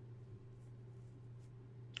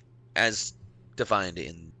 as defined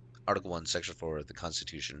in Article 1, Section 4 of the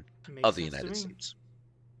Constitution of the United States.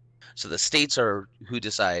 So the states are who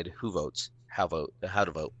decide who votes, how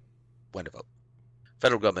to vote, when to vote.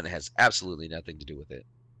 Federal government has absolutely nothing to do with it.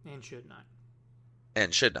 And should not.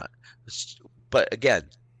 And should not. But again,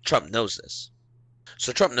 Trump knows this.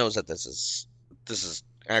 So Trump knows that this is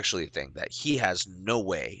actually a thing, that he has no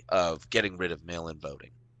way of getting rid of mail-in voting.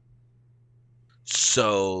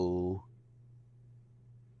 So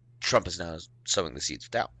Trump is now sowing the seeds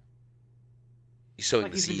of doubt. He's sowing the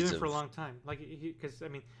he's been seeds doing of... for a long time. Because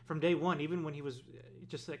from day one, even when he was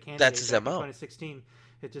just a candidate That's his back in MO. 2016,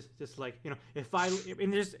 it just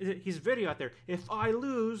and there's his video out there. If I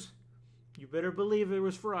lose, you better believe it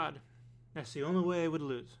was fraud. That's the only way I would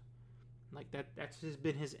lose. Like that's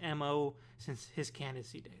been his MO since his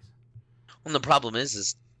candidacy days. Well, the problem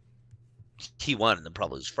is he won, and the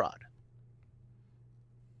problem is fraud.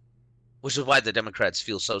 Which is why the Democrats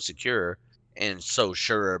feel so secure and so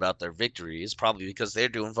sure about their victory, is probably because they're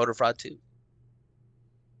doing voter fraud too.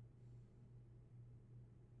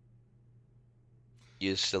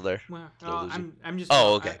 You still there? Well, Still I'm just.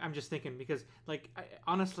 Oh, okay. I'm just thinking because,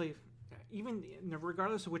 honestly, even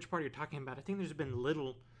regardless of which party you're talking about, I think there's been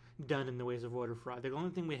little done in the ways of voter fraud. The only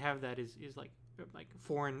thing we have that is like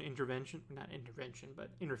foreign intervention, not intervention, but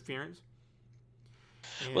interference.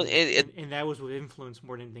 And, and that was with influence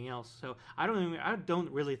more than anything else. So I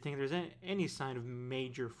don't really think there's any sign of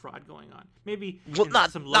major fraud going on. Maybe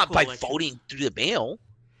not by elections. voting through the mail.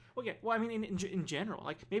 Well, yeah. Well, I mean, in general,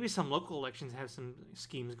 like maybe some local elections have some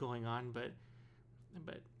schemes going on, but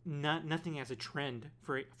nothing as a trend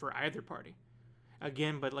for either party.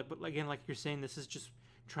 Again, but like you're saying, this is just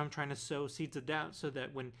Trump trying to sow seeds of doubt, so that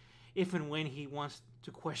if and when he wants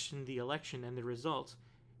to question the election and the results,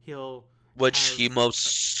 which he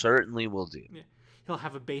most certainly will do. Yeah, he'll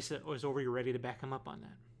have a base that was already ready to back him up on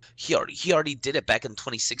that. He already did it back in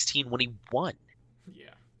 2016 when he won. Yeah.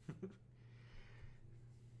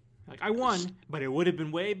 Like I won, but it would have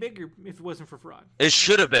been way bigger if it wasn't for fraud. It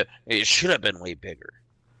should have been. It should have been way bigger.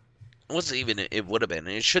 It wasn't even. It would have been.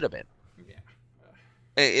 It should have been. Yeah.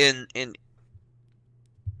 And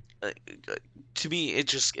to me,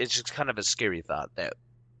 it's just kind of a scary thought that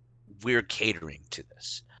we're catering to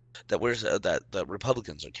this. That the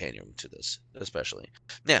Republicans are catering to this, especially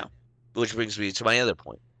now, which brings me to my other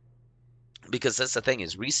point. Because that's the thing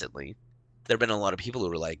is, recently there have been a lot of people who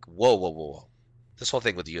were like, whoa. This whole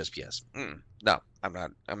thing with the USPS. No, I'm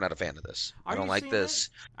not a fan of this. I don't like this.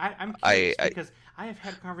 I'm curious because I have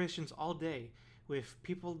had conversations all day with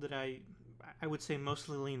people that I would say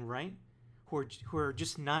mostly lean right, who are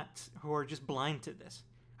just blind to this.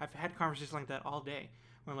 I've had conversations like that all day.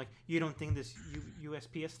 Where I'm like, you don't think this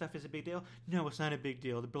USPS stuff is a big deal? No, it's not a big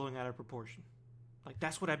deal. They're blowing out of proportion. Like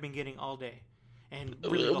that's what I've been getting all day, and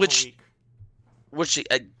really the whole week.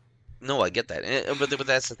 I get that, but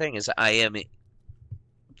that's the thing is,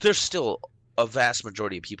 there's still a vast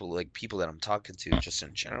majority of people that I'm talking to, just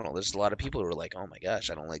in general. There's a lot of people who are like, oh my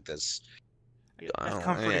gosh, I don't like this.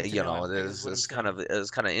 It's kind of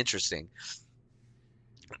interesting.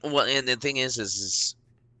 Well, and the thing is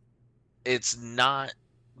it's not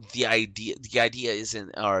the idea. The idea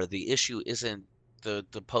isn't, or the issue isn't the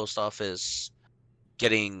post office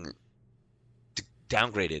getting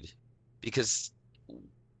downgraded, because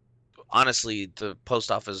honestly, the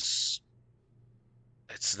post office,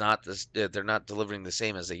 it's not this. They're not delivering the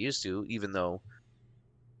same as they used to, even though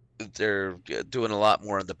they're doing a lot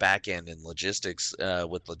more on the back end and logistics,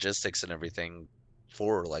 with logistics and everything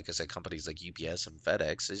for, like I said, companies like UPS and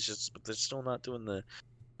FedEx. It's just they're still not doing the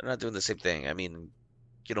They're not doing the same thing. I mean,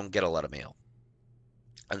 you don't get a lot of mail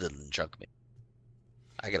other than junk mail.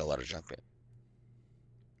 I get a lot of junk mail.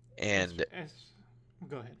 And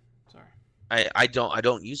go ahead. Sorry. I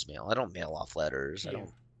don't use mail. I don't mail off letters. I Yeah.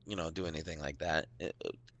 don't, do anything like that.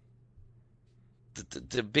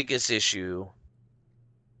 The biggest issue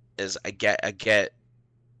is I get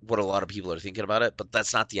what a lot of people are thinking about it, but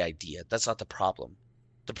that's not the idea. That's not the problem.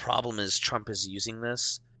 The problem is Trump is using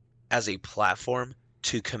this as a platform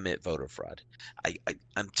to commit voter fraud.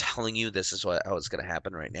 I'm telling you, this is how it's going to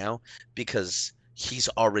happen right now because he's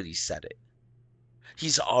already said it.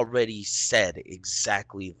 He's already said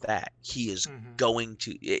exactly that. He is going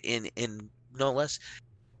to, in no less,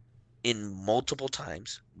 in multiple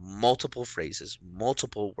times, multiple phrases,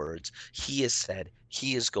 multiple words, he has said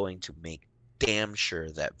he is going to make damn sure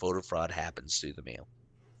that voter fraud happens through the mail.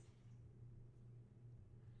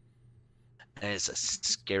 And it's a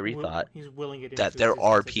scary thought He's willing it that into there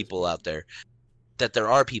are existence at this people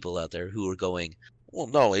point. out there who are going, well,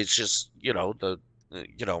 no, it's just, he not a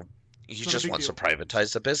just big wants to deal.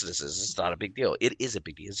 privatize the businesses. It's not a big deal. It is a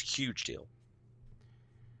big deal. It's a huge deal.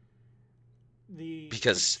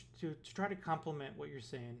 Because- to try to complement what you're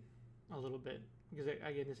saying a little bit, because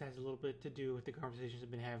again, this has a little bit to do with the conversations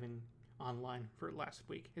I've been having online for last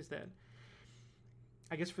week, is that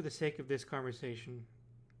I guess for the sake of this conversation,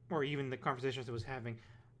 or even the conversations I was having,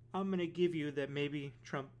 I'm going to give you that maybe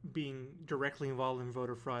Trump being directly involved in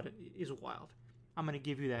voter fraud is wild. I'm going to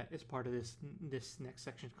give you that as part of this next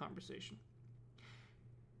section's conversation.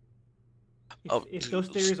 If those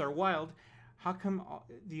theories are wild, how come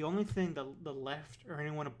the only thing the left or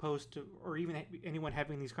anyone opposed to, or even anyone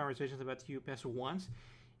having these conversations about the UPS wants,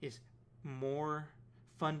 is more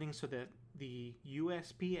funding so that the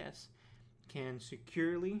USPS can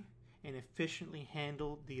securely and efficiently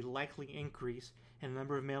handle the likely increase in the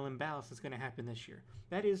number of mail-in ballots that's going to happen this year?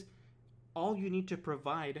 That is all you need to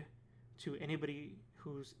provide to anybody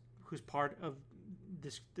who's part of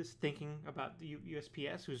this thinking about the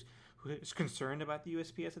USPS, who's concerned about the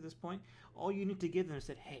USPS at this point. All you need to give them is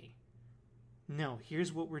that, hey, no,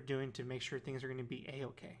 here's what we're doing to make sure things are going to be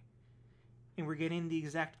A-okay. And we're getting the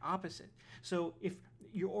exact opposite. So if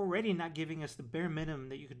you're already not giving us the bare minimum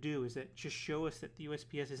that you could do, is that just show us that the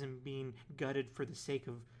USPS isn't being gutted for the sake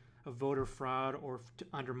of voter fraud or to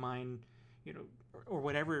undermine, or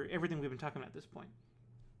whatever, everything we've been talking about at this point.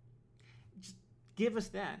 Just give us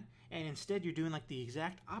that. And instead you're doing like the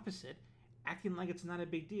exact opposite, acting like it's not a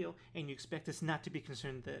big deal, and you expect us not to be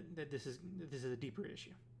concerned that this is a deeper issue.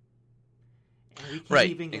 And we can't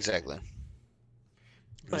even get exactly.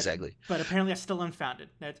 But, Exactly. But apparently that's still unfounded.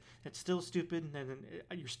 That's still stupid,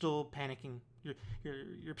 and you're still panicking.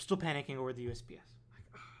 You're still panicking over the USPS.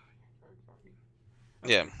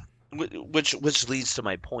 Yeah, which leads to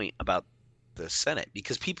my point about the Senate,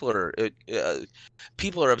 because people are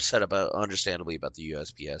upset about, understandably, about the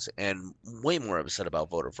USPS, and way more upset about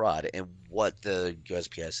voter fraud and what the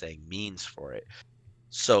USPS saying means for it.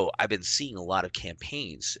 So I've been seeing a lot of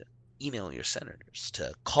campaigns email your senators,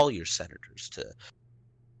 to call your senators,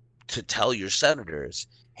 to tell your senators,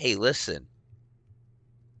 hey, listen,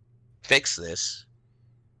 fix this,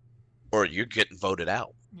 or you're getting voted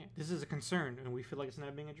out. Yeah, this is a concern, and we feel like it's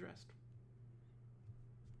not being addressed.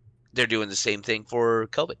 They're doing the same thing for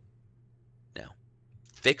COVID now.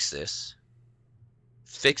 Fix this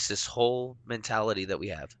whole mentality that we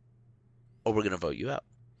have, or we're going to vote you out.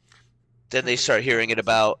 Then they start hearing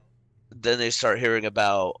about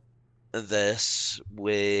this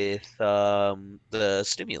with the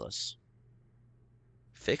stimulus.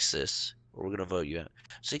 Fix this, or we're going to vote you out.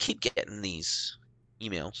 So you keep getting these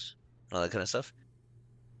emails and all that kind of stuff,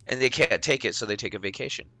 and they can't take it, so they take a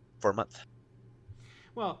vacation for a month.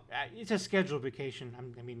 Well, it's a scheduled vacation.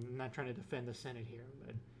 I'm not trying to defend the Senate here,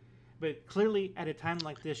 but clearly at a time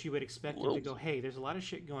like this, you would expect them to go, hey, there's a lot of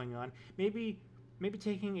shit going on. Maybe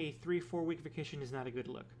taking a 3-4 week vacation is not a good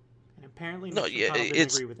look. And apparently Mitch McConnell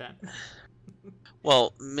didn't agree with that.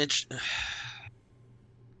 Well, Mitch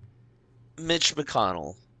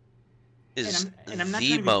McConnell is and I'm not the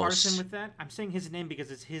trying to be most. partisan with that. I'm saying his name because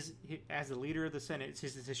it's as the leader of the Senate, it's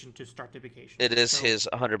his decision to start the vacation. It is his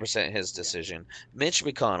 100% his decision. Mitch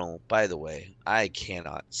McConnell, by the way, I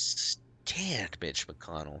cannot stand Mitch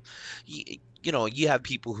McConnell. You have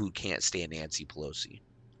people who can't stand Nancy Pelosi.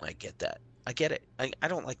 I get that. I get it. I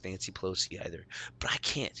don't like Nancy Pelosi either, but I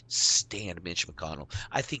can't stand Mitch McConnell.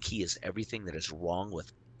 I think he is everything that is wrong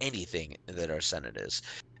with anything that our Senate is.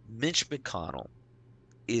 Mitch McConnell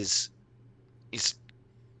is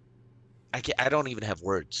I don't even have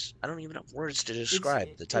words. I don't even have words to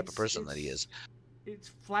describe the type of person that he is. It's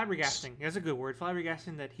flabbergasting. That's a good word.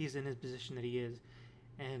 Flabbergasting that he's in his position that he is.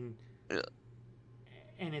 and Yeah.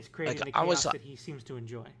 and it's creating Like the I was chaos that he seems to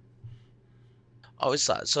enjoy. I always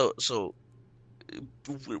thought so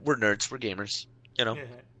we're nerds, we're gamers, you know. Yeah.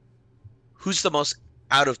 Who's the most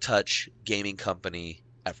out of touch gaming company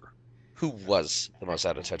ever? Who was the most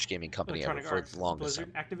out of touch gaming company ever Electronic for Arts, the longest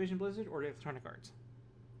Blizzard, time? Activision Blizzard, or Electronic Arts?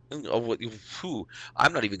 Oh, who?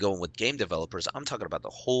 I'm not even going with game developers. I'm talking about the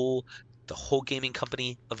whole gaming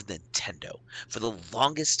company of Nintendo. For the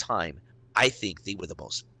longest time, I think they were the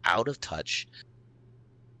most out of touch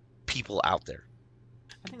people out there.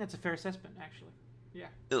 I think that's a fair assessment, actually. Yeah.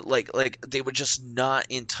 Like they were just not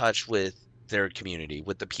in touch with their community,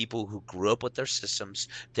 with the people who grew up with their systems.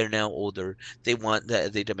 They're now older. They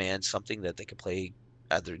demand something that they can play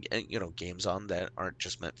other games on that aren't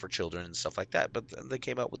just meant for children and stuff like that. But then they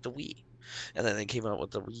came out with the Wii, and then they came out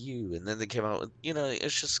with the Wii U, and then they came out with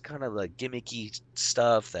it's just kind of like gimmicky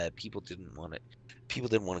stuff that people didn't want to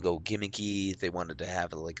go gimmicky. They wanted to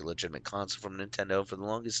have like a legitimate console from Nintendo. For the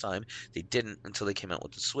longest time they didn't, until they came out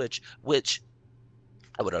with the Switch, which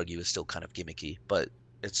I would argue is still kind of gimmicky, but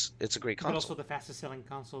it's a great But also console. the fastest selling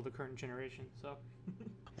console of the current generation. So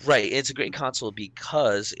Right, it's a great console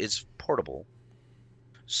because it's portable.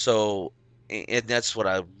 So, and that's what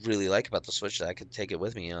I really like about the Switch, that I could take it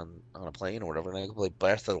with me on a plane or whatever, and I could play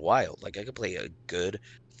Breath of the Wild. Like I could play a good,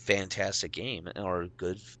 fantastic game or a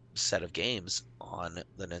good set of games on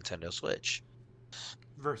the Nintendo Switch.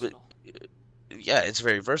 But versatile. yeah, it's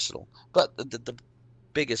very versatile. But the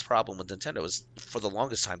biggest problem with Nintendo is for the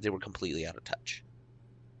longest time they were completely out of touch.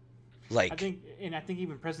 I Like think,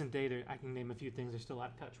 even present day, I can name a few things they're still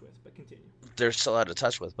out of touch with. But continue. they're still out of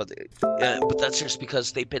touch with, but that's just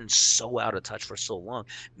because they've been so out of touch for so long.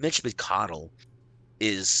 Mitch McConnell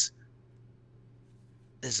is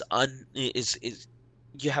is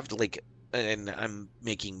you have to like, and I'm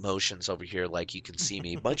making motions over here like you can see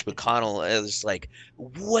me. Mitch McConnell is like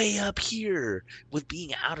way up here with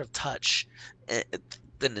being out of touch the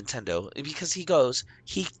Nintendo, because he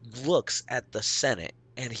looks at the Senate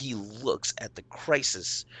and he looks at the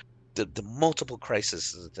crisis, the multiple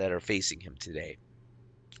crises that are facing him today,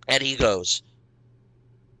 and he goes,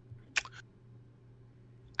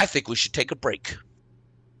 I think we should take a break.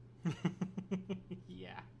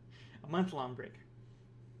 Yeah, a month-long break.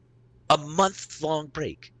 A month-long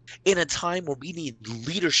break in a time where we need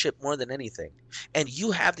leadership more than anything. And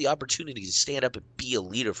you have the opportunity to stand up and be a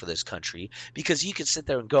leader for this country, because you can sit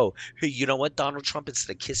there and go, hey, you know what, Donald Trump,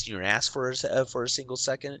 instead of kissing your ass for a single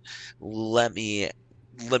second, let me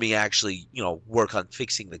actually, work on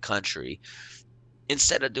fixing the country.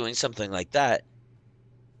 Instead of doing something like that,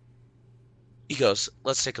 he goes,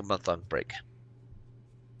 let's take a month-long break.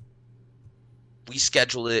 We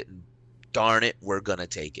scheduled it, and darn it, we're going to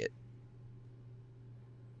take it.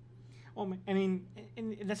 Well, I mean,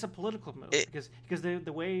 and that's a political move, because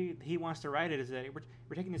the way he wants to write it is that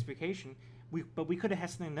we're taking this vacation. But we could have had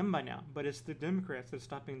something done by now. But it's the Democrats that are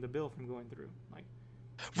stopping the bill from going through. Like,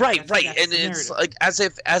 right, that's and the it's narrative. like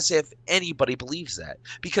as if anybody believes that.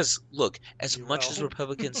 Because look, as much as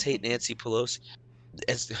Republicans hate Nancy Pelosi,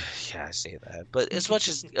 yeah, I say that, but as much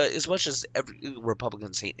as every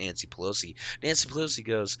Republicans hate Nancy Pelosi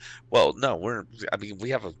goes, well, no, we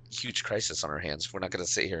have a huge crisis on our hands. We're not going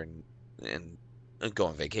to sit here and go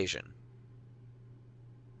on vacation.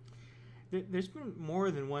 There's been more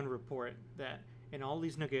than one report that in all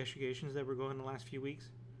these negotiations that were going the last few weeks,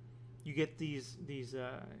 you get these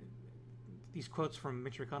quotes from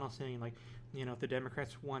Mitch McConnell saying, like, if the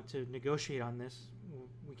Democrats want to negotiate on this,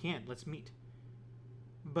 we can. Let's meet.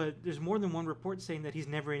 But there's more than one report saying that he's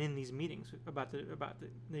never in these meetings about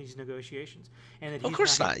these negotiations, and that Of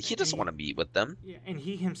course not. He doesn't want to meet with them. Yeah, and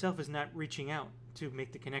he himself is not reaching out to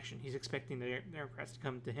make the connection. He's expecting the Democrats to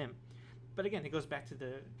come to him. But again, it goes back to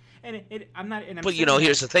the I'm not. And I'm But saying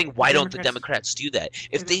here's that the thing: why don't the Democrats Democrats do that?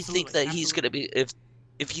 If they think absolutely, that he's going to absolutely. be,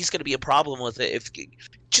 if he's going to be a problem with it,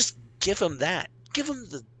 just give him that. Give him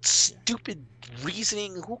the stupid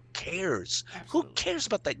reasoning. Who cares? Who Absolutely. cares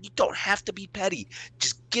about that? You don't have to be petty.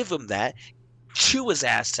 Just give him that. Chew his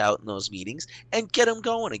ass out in those meetings and get him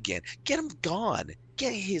going again. Get him gone.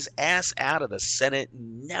 Get his ass out of the Senate.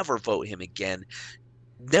 Never vote him again.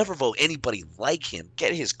 Never vote anybody like him.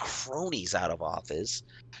 Get his cronies out of office.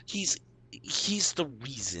 He's the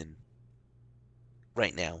reason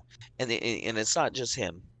right now, and it's not just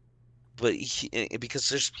him, but because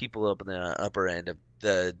there's people up in the upper end of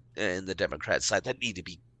the Democrat side that need to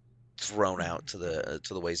be thrown out to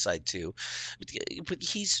the wayside too. But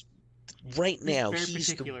he's right He's now. very He's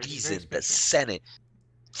the particular. He's very reason the special. Senate.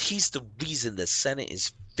 He's the reason the Senate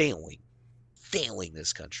is failing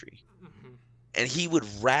this country. Mhm. And he would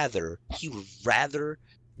rather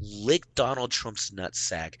lick Donald Trump's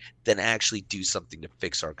nutsack than actually do something to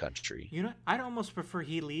fix our country. You know, I'd almost prefer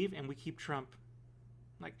he leave and we keep Trump.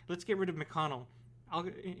 Like, let's get rid of McConnell.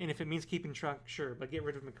 And if it means keeping Trump, sure, but get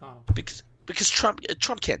rid of McConnell. Because Trump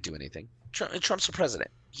can't do anything. Trump's the president.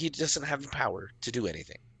 He doesn't have the power to do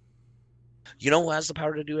anything. You know who has the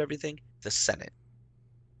power to do everything? The Senate,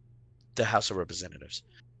 the House of Representatives.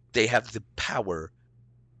 They have the power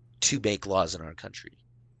to make laws in our country,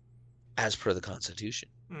 as per the Constitution.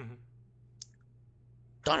 Mm-hmm.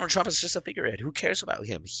 Donald Trump is just a figurehead. Who cares about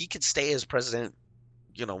him? He could stay as president.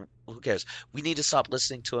 You know, who cares? We need to stop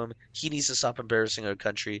listening to him. He needs to stop embarrassing our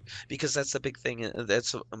country, because that's the big thing.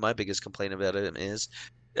 That's my biggest complaint about him is,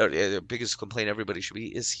 or the biggest complaint everybody should be,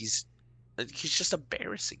 is he's just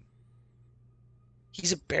embarrassing.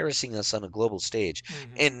 He's embarrassing us on a global stage.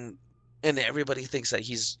 Mm-hmm. And everybody thinks that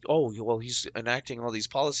he's enacting all these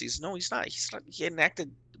policies. No, he's not. He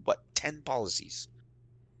enacted what, 10 policies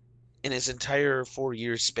in his entire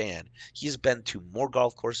 4-year span. He's been to more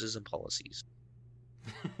golf courses and policies.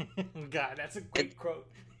 God, that's a great quote.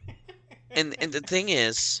 and the thing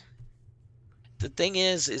is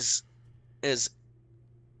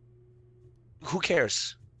who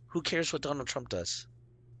cares? Who cares what Donald Trump does?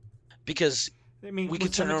 Because I mean, we with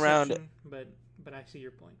can turn some around. exception, but I see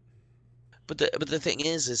your point. But the thing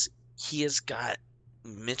is he has got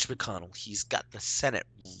Mitch McConnell. He's got the Senate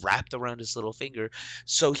wrapped around his little finger,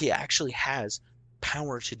 so he actually has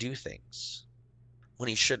power to do things when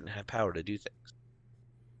he shouldn't have power to do things.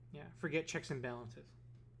 Yeah, forget checks and balances.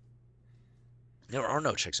 There are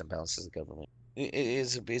no checks and balances in government.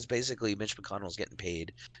 It's basically Mitch McConnell's getting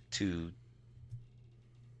paid to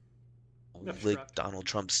lick Obstruct. Donald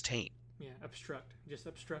Trump's taint. Yeah, just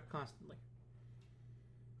obstruct constantly.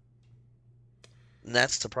 And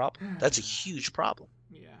that's the problem. That's a huge problem.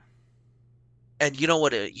 Yeah. And you know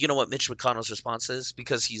what Mitch McConnell's response is?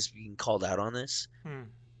 Because he's being called out on this.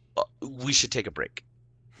 We should take a break.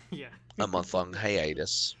 Yeah. A month-long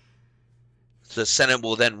hiatus. The Senate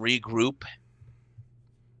will then regroup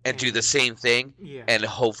and do the same thing. Yeah. And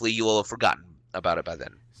hopefully you will have forgotten about it by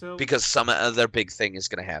then. So Because some other big thing is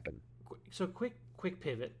going to happen. So quick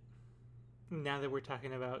pivot. Now that we're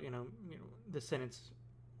talking about the Senate's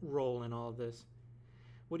role in all of this,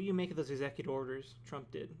 what do you make of those executive orders Trump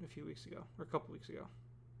did a few weeks ago or a couple weeks ago?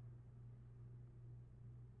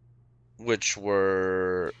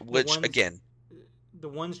 The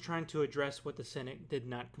ones trying to address what the Senate did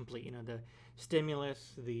not complete. The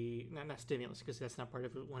stimulus, not stimulus because that's not part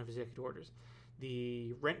of one of his executive orders.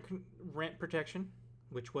 The rent protection,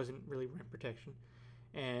 which wasn't really rent protection,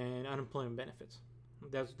 and unemployment benefits.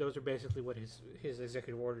 Those are basically what his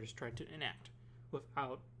executive orders tried to enact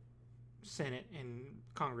without Senate and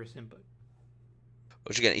Congress input.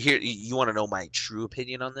 Which again, here you want to know my true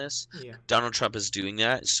opinion on this? Yeah. Donald Trump is doing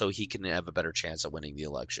that so he can have a better chance at winning the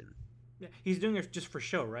election. Yeah, he's doing it just for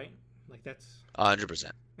show, right? Like that's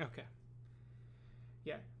 100%. Okay.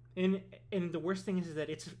 Yeah, and the worst thing is that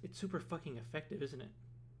it's super fucking effective, isn't it?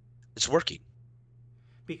 It's working.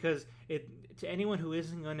 Because to anyone who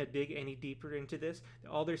isn't going to dig any deeper into this,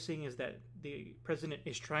 all they're seeing is that the president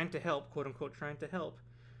is trying to help, quote unquote, trying to help,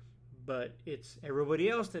 but it's everybody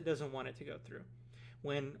else that doesn't want it to go through.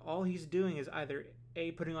 When all he's doing is either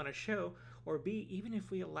A, putting on a show, or B, even if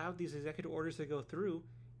we allowed these executive orders to go through,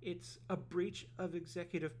 it's a breach of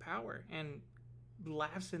executive power and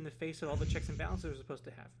laughs in the face of all the checks and balances we're supposed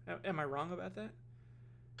to have. Am I wrong about that?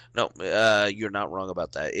 No, you're not wrong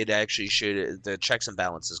about that. It actually should. The checks and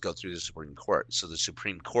balances go through the Supreme Court, so the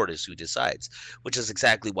Supreme Court is who decides, which is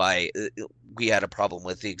exactly why we had a problem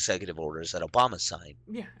with the executive orders that Obama signed.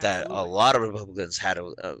 Yeah, that absolutely. a lot of Republicans had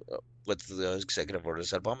with the executive orders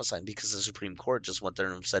that Obama signed, because the Supreme Court just went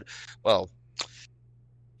there and said, "Well,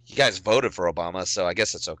 you guys voted for Obama, so I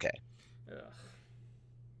guess it's okay."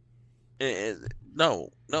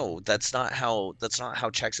 No, that's not how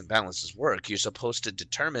checks and balances work. You're supposed to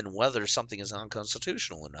determine whether something is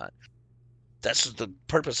unconstitutional or not. That's the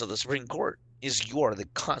purpose of the Supreme Court. Is you are the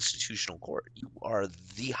constitutional court. You are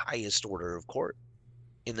the highest order of court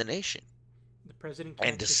in the nation. The president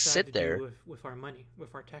can't decide sit to there do with our money,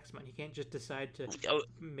 with our tax money. He can't just decide to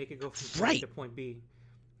make it go from right point to point B.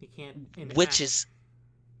 He can't enact which is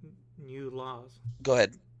new laws. go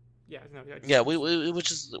ahead. Yeah, no, Yeah,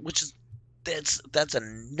 which is that's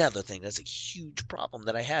another thing. That's a huge problem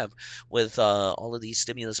that I have with all of these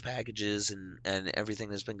stimulus packages and everything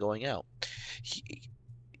that's been going out.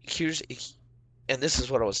 And this is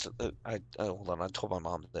what I was. Hold on. I told my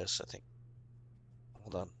mom this. I think.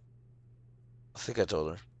 Hold on. I think I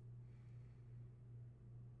told her.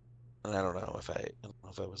 And I don't know if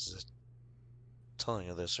I was telling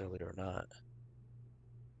her this earlier or not.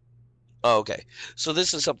 Oh, okay. So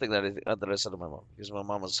this is something that I said to my mom because my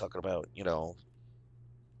mom was talking about, we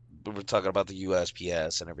were talking about the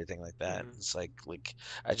USPS and everything like that. Mhm. It's like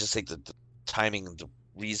I just think that the timing and the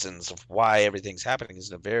reasons of why everything's happening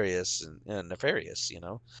is nefarious and nefarious,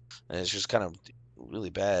 and it's just kind of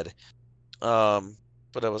really bad. Um,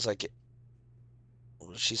 but I was like,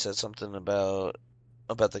 she said something about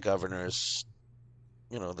the governors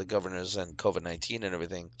and COVID-19 and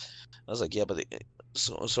everything. I was like, yeah, but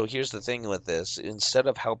so here's the thing with this: instead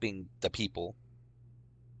of helping the people,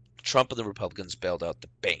 Trump and the Republicans bailed out the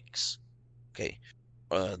banks, okay,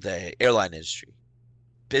 the airline industry,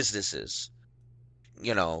 businesses,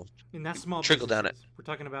 you know, And not small trickle down it. businesses. We're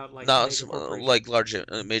talking about like Not mega like corporations.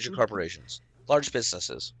 large major corporations, large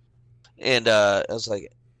businesses, and I was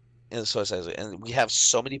like, and so I said, and we have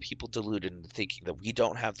so many people deluded into thinking that we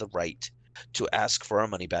don't have the right to ask for our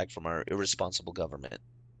money back from our irresponsible government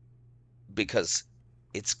because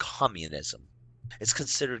it's communism. It's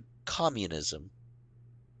considered communism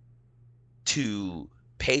to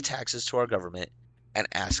pay taxes to our government and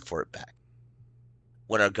ask for it back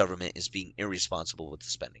when our government is being irresponsible with the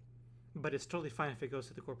spending. But it's totally fine if it goes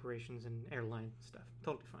to the corporations and airline stuff.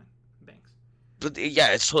 Totally fine. Banks. But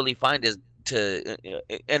yeah, it's totally fine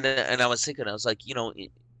and I was thinking, I was like,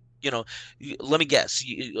 let me guess.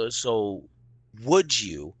 So would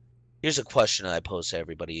you? Here's a question I pose to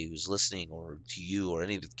everybody who's listening, or to you, or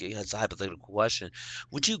any. It's a hypothetical question.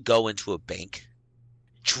 Would you go into a bank,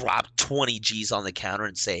 drop 20 G's on the counter,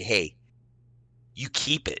 and say, "Hey, you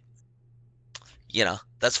keep it.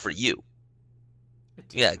 That's for you."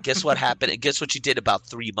 Yeah. Guess what happened? Guess what you did about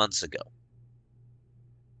 3 months ago?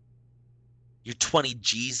 Your 20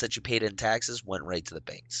 G's that you paid in taxes went right to the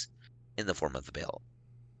banks in the form of the bail.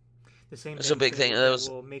 The same That's a banks big thing. That that was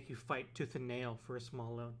will make you fight tooth and nail for a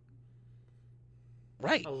small loan.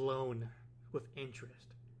 right. A loan with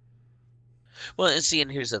interest. Well, and see,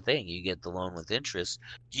 and here's the thing: you get the loan with interest.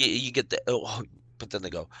 You get but then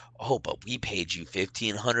they go, oh, but we paid you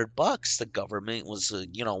 $1,500. The government was,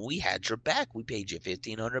 we had your back. We paid you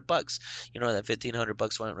 $1,500. You know where that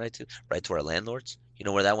 $1,500 went right to our landlords. You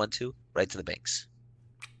know where that went to? Right to the banks.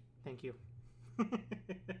 Thank you.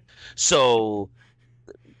 So,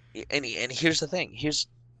 and here's the thing: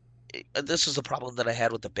 this was the problem that I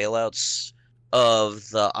had with the bailouts of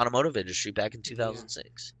the automotive industry back in Yeah.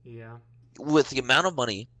 2006. Yeah. With the amount of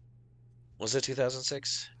money, was it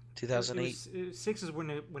 2006? It 2008? was six is when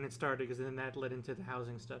it started because then that led into the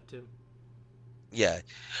housing stuff too. Yeah.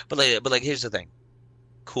 But here's the thing.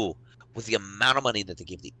 Cool. With the amount of money that they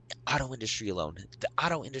gave the auto industry alone,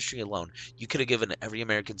 you could have given every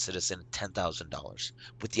American citizen $10,000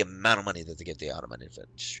 with the amount of money that they give the automotive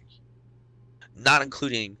industry. Not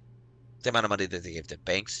including the amount of money that they give to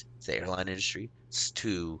banks, to the airline industry,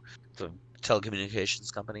 to the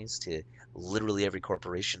telecommunications companies, to literally every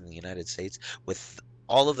corporation in the United States. With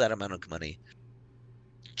all of that amount of money,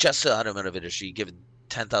 just the automotive industry giving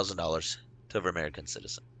 $10,000 to every American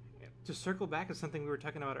citizen. To circle back to something we were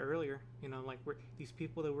talking about earlier, like these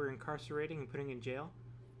people that we're incarcerating and putting in jail,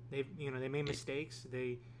 they made mistakes.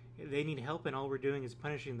 They need help, and all we're doing is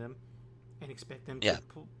punishing them, and expect them to Yeah.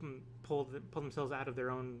 pull themselves out of their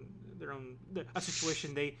own a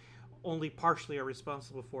situation they only partially are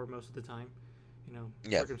responsible for most of the time.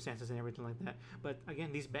 Yeah. Circumstances and everything like that. But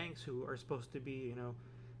again, these banks who are supposed to be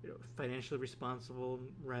financially responsible,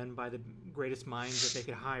 run by the greatest minds that they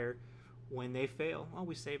could hire, when they fail, well,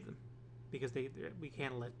 we save them because we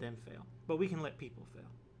can't let them fail, but we can let people fail.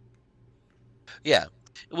 Yeah.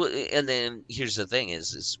 Well, and then here's the thing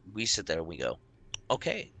is we sit there and we go,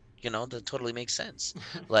 okay, that totally makes sense.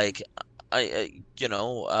 Like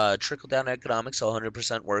trickle down economics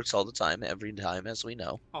 100% works all the time, every time, as we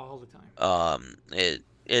know. All the time.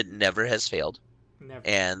 It never has failed. Never.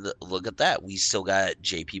 And look at that. We still got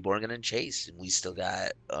JP Morgan and Chase, and we still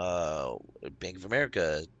got Bank of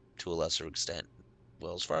America to a lesser extent,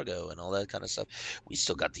 Wells Fargo and all that kind of stuff. We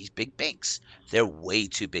still got these big banks. They're way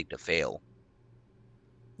too big to fail.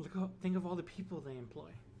 Think of all the people they employ.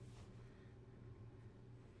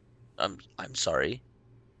 I'm sorry,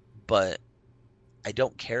 but I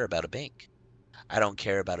don't care about a bank. I don't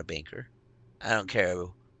care about a banker. I don't care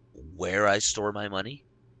where I store my money.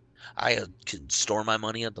 I can store my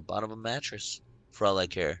money at the bottom of a mattress for all I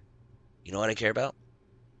care. You know what I care about?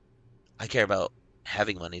 I care about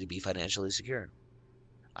having money to be financially secure.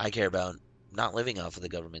 I care about not living off of the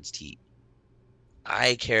government's teat.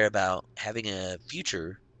 I care about having a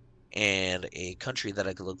future and a country that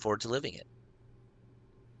I can look forward to living in.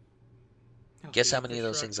 Guess how many of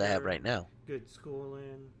those things I have right now? Good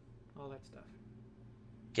schooling, all that stuff.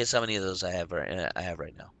 Guess how many of those I have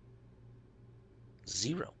right now?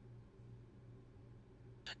 Zero.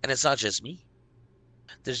 And it's not just me.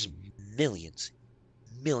 There's millions,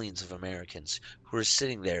 millions of Americans who are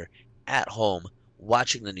sitting there at home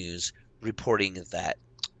watching the news, reporting that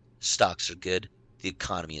stocks are good, the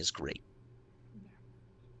economy is great.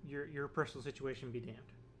 Your personal situation be damned.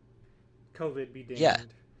 COVID be Yeah,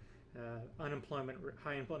 damned. High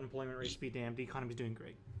unemployment rates be damned. The economy's doing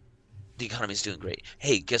great. the economy's doing great.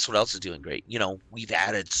 Hey, guess what else is doing great? We've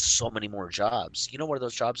added so many more jobs. You know where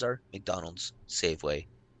those jobs are? McDonald's, Safeway,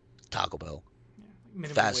 Taco Bell, Yeah,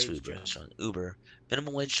 minimum fast wage food jobs. restaurant, Uber,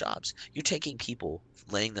 minimum wage jobs. You're taking people,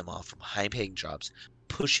 laying them off from high-paying jobs,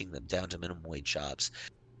 pushing them down to minimum wage jobs,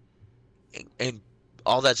 and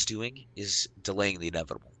all that's doing is delaying the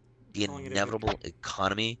inevitable. The Calling it a inevitable victory.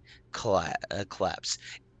 economy collapse,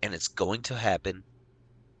 and it's going to happen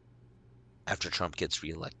after Trump gets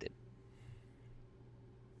reelected,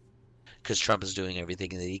 because Trump is doing everything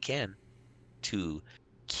that he can to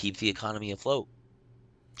keep the economy afloat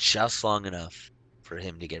just long enough for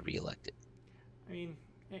him to get reelected. I mean,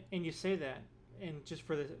 and you say that, and just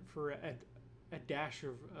for a dash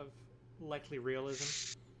of likely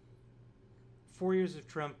realism, 4 years of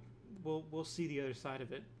Trump, we'll see the other side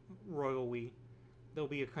of it. Royal we, there'll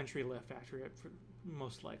be a country left after it,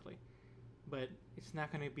 most likely, but it's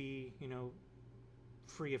not going to be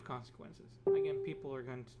free of consequences. Again, people are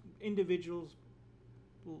going to, individuals,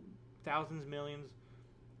 thousands, millions,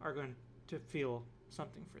 are going to feel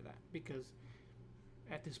something for that, because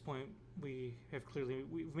at this point we've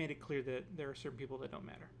made it clear that there are certain people that don't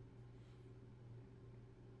matter.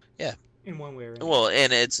 Yeah. In one way or another. Well,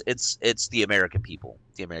 and it's the American people.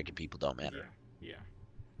 The American people don't matter. Yeah.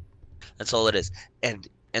 That's all it is. And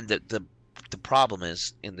the problem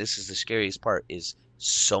is, and this is the scariest part, is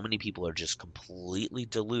so many people are just completely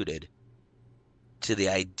deluded to the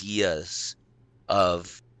ideas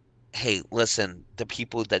of, hey, listen, the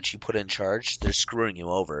people that you put in charge, they're screwing you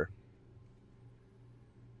over.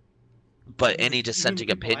 But any You mean dissenting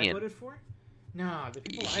the people I opinion, voted for? No, the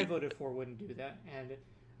people I voted for wouldn't do that, and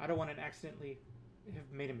I don't want to accidentally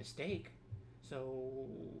have made a mistake. So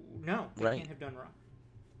no, they Right. can't have done wrong.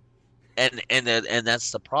 and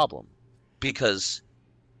that's the problem, because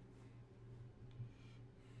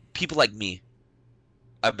people like me,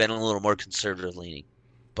 I've been a little more conservative leaning,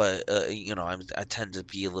 but I tend to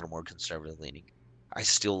be a little more conservative leaning. I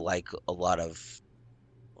still like a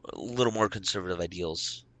little more conservative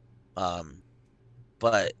ideals,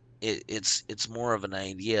 but it's more of an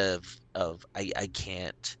idea of I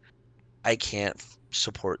can't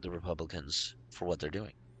support the Republicans for what they're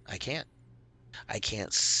doing. I can't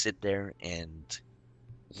sit there and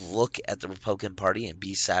look at the Republican Party and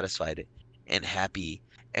be satisfied and happy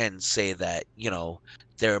and say that,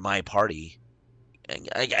 they're my party.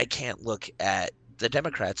 I can't look at the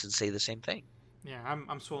Democrats and say the same thing. Yeah,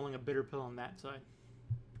 I'm swallowing a bitter pill on that side.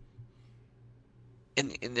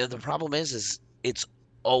 And the problem is it's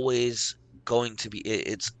always going to be,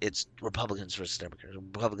 it's Republicans versus Democrats,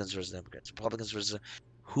 Republicans versus Democrats, Republicans versus,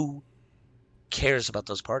 who cares about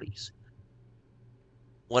those parties?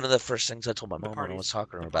 One of the first things I told my The mom when I was parties.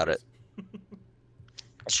 talking to her The about it, parties.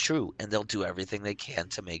 it's true, and they'll do everything they can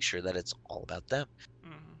to make sure that it's all about them.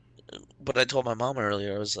 Mhm. But I told my mom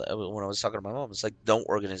earlier, when I was talking to my mom, it's like, no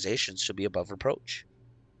organization should be above reproach.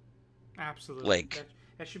 Absolutely. Like,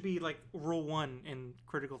 that should be like rule one in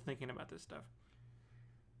critical thinking about this stuff.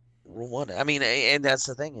 rule one. I mean, and that's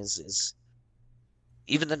the thing is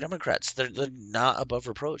even the Democrats, they're not above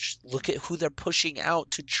reproach. Look at who they're pushing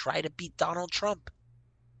out to try to beat Donald Trump.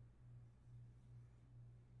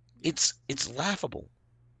 It's laughable.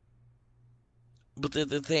 But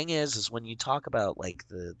the thing is when you talk about like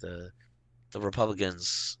the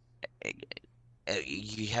Republicans,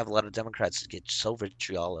 you have a lot of Democrats that get so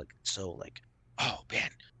vitriolic, so like, oh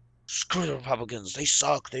man, screw the Republicans, they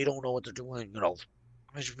suck, they don't know what they're doing,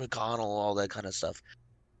 Mitch McConnell, all that kind of stuff.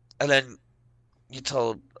 And then you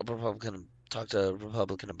talk to a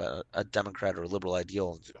Republican about a Democrat or a liberal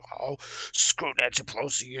ideal, and oh, screw Nancy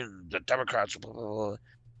Pelosi and the Democrats, blah, blah, blah.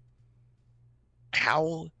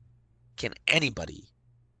 How can anybody,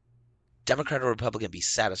 Democrat or Republican, be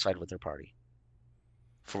satisfied with their party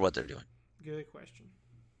for what they're doing? Good question.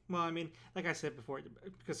 Well, I mean, like I said before,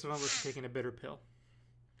 because some of us are taking a bitter pill.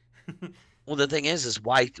 Well, the thing is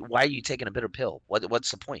why are you taking a bitter pill?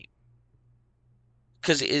 What's the point?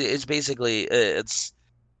 Because it's basically and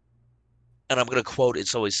I'm gonna quote,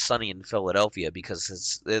 "It's always sunny in Philadelphia,"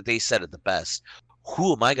 because they said it the best.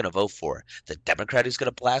 Who am I gonna vote for? The Democrat who's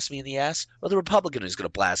gonna blast me in the ass, or the Republican who's gonna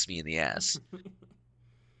blast me in the ass?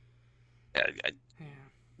 Yeah.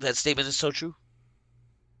 That statement is so true,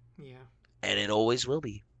 Yeah. and it always will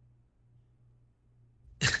be.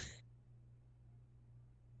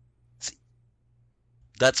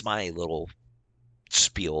 That's my little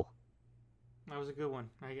spiel. That was a good one.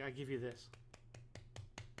 I give you this.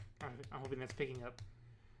 I'm hoping that's picking up.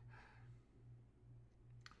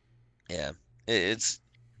 Yeah, it's.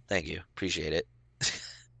 Thank you, appreciate it.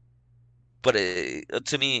 But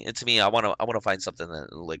to me, I wanna find something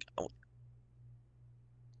that like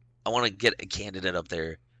I want to get a candidate up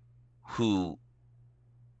there who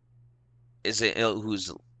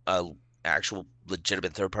who's a actual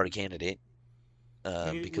legitimate third party candidate.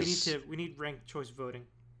 Because We need ranked choice voting.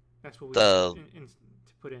 That's what we the need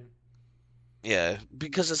to put in. yeah,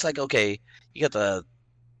 because it's like okay, you got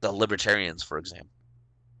the libertarians, for example,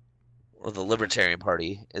 or the Libertarian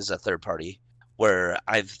Party is a third party where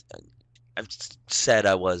I've said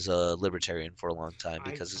I was a libertarian for a long time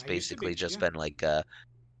because it's I used to basically be, just yeah. been like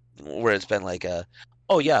where it's been like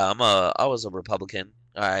oh yeah, I was a Republican.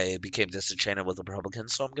 I became disenchanted with the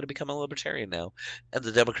Republicans, so I'm going to become a libertarian now. And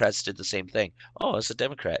the Democrats did the same thing. Oh, as a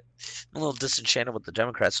Democrat, I'm a little disenchanted with the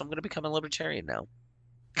Democrats, so I'm going to become a libertarian now.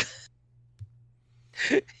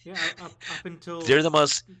 Yeah, up until They're the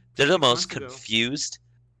most they're the 6 most months ago. confused.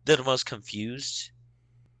 They're the most confused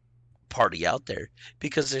party out there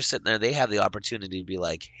because they're sitting there. They have the opportunity to be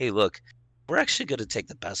like, "Hey, look, we're actually going to take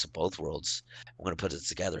the best of both worlds. We're going to put it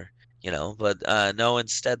together." But no,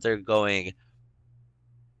 instead they're going,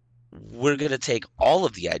 we're going to take all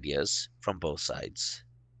of the ideas from both sides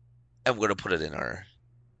and we're going to put it in our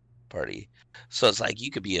party. So it's like you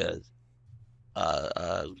could be a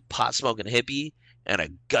pot smoking hippie and a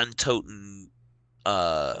gun toting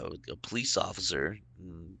a police officer.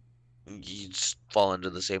 You just fall into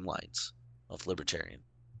the same lines of libertarian.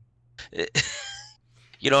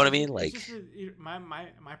 You know what I mean? It's Like, just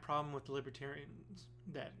my problem with the libertarians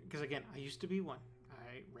that because again I used to be one.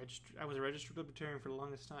 I was a registered libertarian for the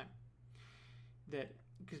longest time. That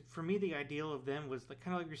because for me the ideal of them was like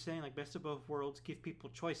kind of like you're saying like best of both worlds, give people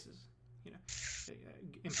choices, you know,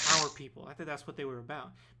 empower people. I think that's what they were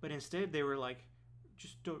about. But instead they were like,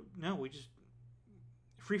 just don't no, we just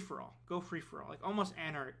free for all, go free for all, like almost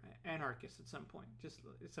anarchist at some point. Just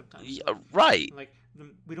sometimes. yeah, right. Like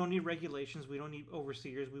we don't need regulations, we don't need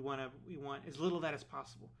overseers. We want as little of that as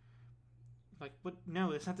possible. Like, but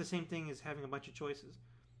no, it's not the same thing as having a bunch of choices,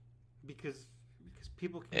 because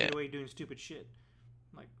people can Yeah. get away doing stupid shit.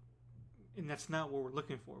 Like, and that's not what we're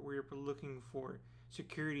looking for. We're looking for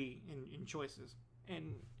security in choices,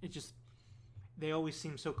 and it just they always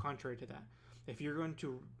seem so contrary to that. If you're going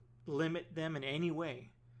to limit them in any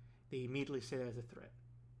way, they immediately say that as a threat,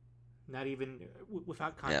 not even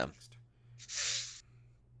without Yeah. context.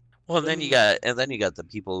 Well, and then you got the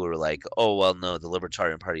people who are like, oh well, no, the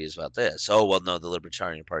Libertarian Party is about this. Oh well, no, the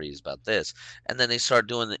Libertarian Party is about this. And then they start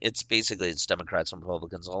doing it's Democrats and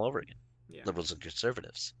Republicans all over again, Yeah. liberals and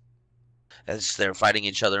conservatives. As they're fighting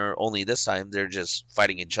each other. Only this time they're just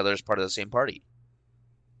fighting each other as part of the same party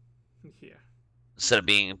Yeah. instead of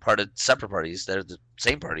being part of separate parties. They're the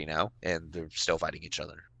same party now, and they're still fighting each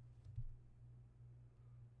other.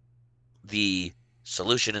 The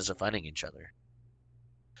solution isn't fighting each other.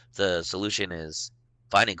 The solution is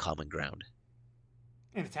finding common ground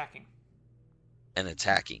And attacking. and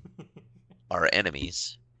attacking our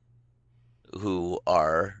enemies, who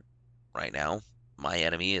are, right now, my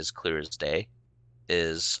enemy is clear as day,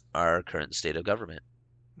 is our current state of government.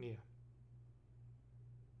 Yeah.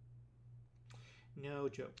 No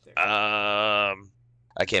joke there.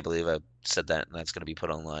 I can't believe I said that, and that's going to be put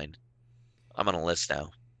online. I'm on a list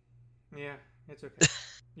now. Yeah, it's okay.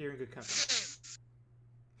 You're in good company.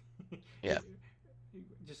 Yeah.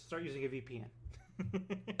 Just start using a VPN.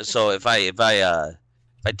 So if I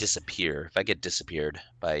disappear, if I get disappeared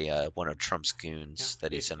by one of Trump's goons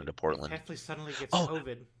that he sent into Portland. Heffley suddenly gets Oh.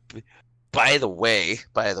 COVID. By the way,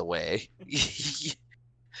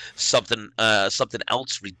 something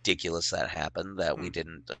else ridiculous that happened that we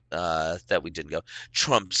didn't go.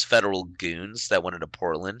 Trump's federal goons that went into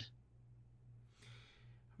Portland.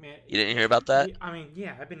 Man, You didn't hear about that? I mean,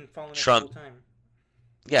 yeah, I've been following it the Trump- whole time.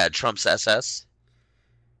 Yeah, Trump's SS.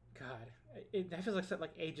 God, that feels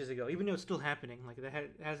like ages ago. Even though it's still happening, like that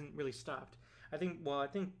hasn't really stopped. I think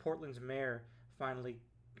Portland's mayor finally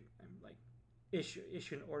like issue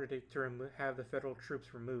an order to have the federal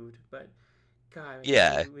troops removed. But God,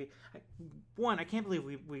 Yeah. I can't believe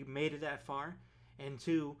we made it that far, and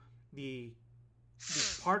two, the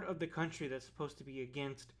part of the country that's supposed to be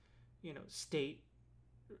against, state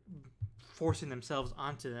forcing themselves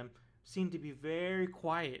onto them seemed to be very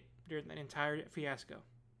quiet during that entire fiasco.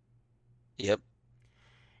 Yep.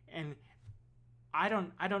 And I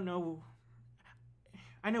don't know.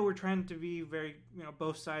 I know we're trying to be very,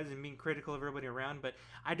 both sides and being critical of everybody around, but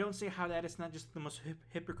I don't see how that is not just the most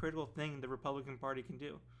hypocritical thing the Republican Party can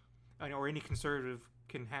do, or any conservative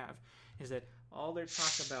can have, is that all their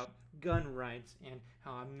talk about gun rights and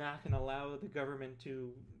how I'm not going to allow the government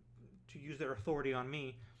to use their authority on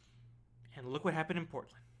me, and look what happened in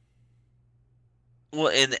Portland. Well,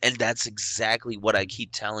 and that's exactly what I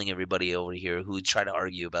keep telling everybody over here who try to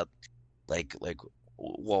argue about, like,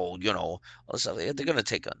 well, they're gonna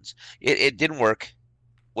take guns. It didn't work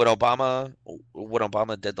when Obama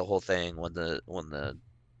did the whole thing when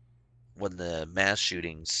the mass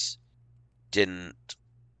shootings didn't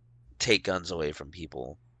take guns away from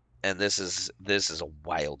people, and this is a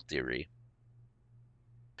wild theory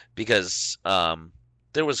because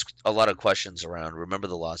there was a lot of questions around. Remember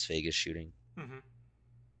the Las Vegas shooting? Mm-hmm.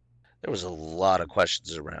 There was a lot of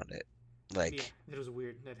questions around it. Like, yeah, it was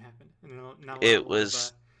weird that happened. And not it a lot was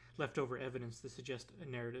of, leftover evidence to suggest a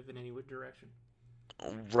narrative in any direction.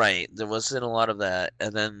 right. There wasn't a lot of that,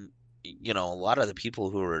 and then a lot of the people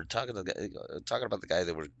who were talking about the guy,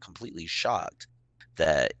 they were completely shocked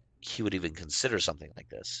that he would even consider something like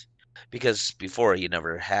this, because before he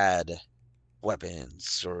never had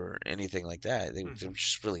weapons or anything like that. They were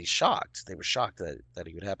just really shocked. They were shocked that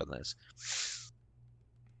he would happen this.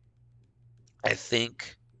 I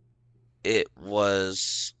think it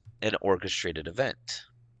was an orchestrated event.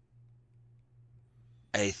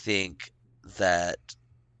 I think that,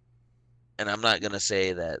 and I'm not going to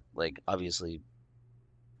say that, like, obviously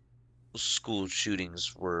school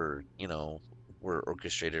shootings were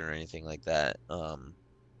orchestrated or anything like that.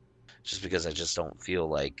 Just because I just don't feel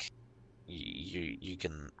like you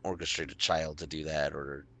can orchestrate a child to do that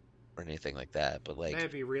or anything like that. But like,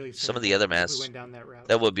 that'd be really some of the other mass, if we went down that route.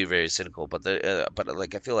 that would be very cynical. But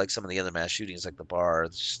like, I feel like some of the other mass shootings, like the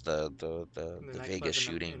bars, the Vegas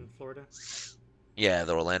shooting in Florida. Yeah,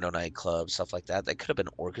 the Orlando nightclub, stuff like that. That could have been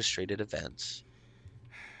orchestrated events.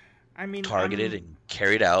 I mean, targeted and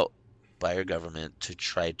carried out by our government to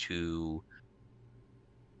try to,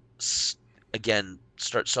 again,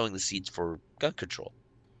 start sowing the seeds for gun control.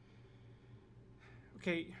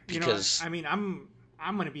 Okay, because I mean, I'm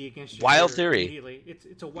going to be against you. Wild theory. Immediately.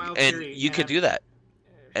 It's a wild and theory. You could do that.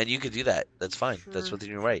 And you could do that. That's fine. Sure, That's within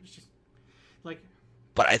your right. Like,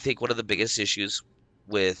 but I think one of the biggest issues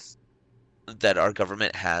that our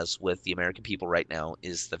government has with the American people right now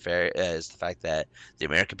is the fact that the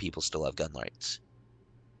American people still have gun rights.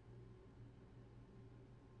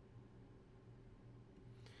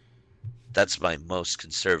 That's my most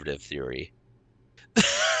conservative theory.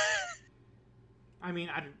 I mean,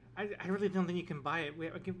 I really don't think you can buy it. We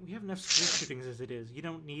have enough school shootings as it is. You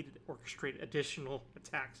don't need to orchestrate additional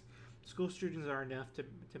attacks. School shootings are enough to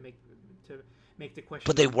make the question.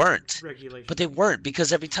 But they weren't. Regulation. But they weren't,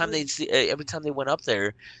 because every time they went up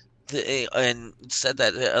there, and said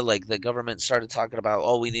that like the government started talking about,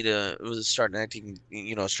 oh, we need to start enacting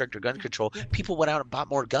stricter gun control. Yeah. People went out and bought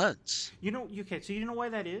more guns. So you know why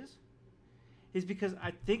that is? Is because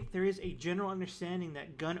I think there is a general understanding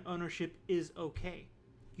that gun ownership is okay.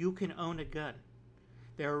 You can own a gun.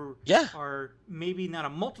 There are maybe not a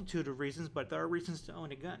multitude of reasons, but there are reasons to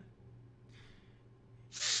own a gun.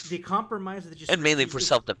 The compromise that just and mainly for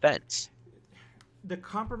self-defense. The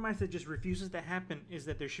compromise that just refuses to happen is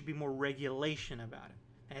that there should be more regulation about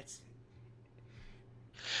it.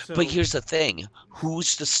 But here's the thing: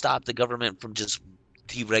 who's to stop the government from just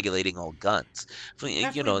deregulating all guns? What's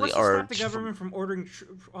to stop the government from ordering?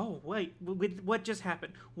 What just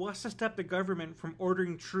happened? What's to stop the government from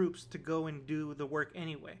ordering troops to go and do the work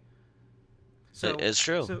anyway? So it's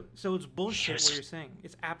true. So it's bullshit. What you're saying?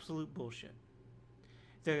 It's absolute bullshit.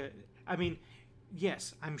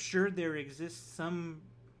 Yes, I'm sure there exists some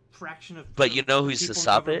fraction of. But you know who's to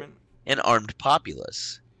stop it? An armed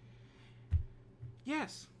populace.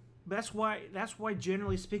 Yes. That's why,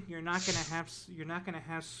 generally speaking, you're not going to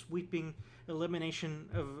have sweeping elimination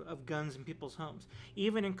of guns in people's homes.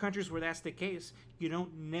 Even in countries where that's the case, you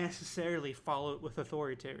don't necessarily follow it with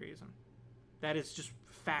authoritarianism. That is just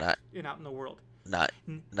fact out in the world. Not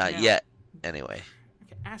yet, anyway.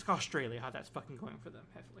 Okay, ask Australia how that's fucking going for them,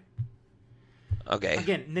 heavily. Okay.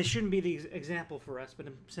 Again, this shouldn't be the example for us, but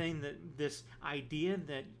I'm saying that this idea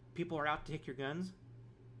that people are out to take your guns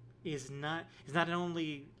is not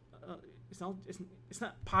only it's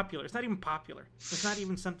not popular. It's not even popular. It's not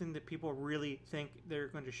even something that people really think they're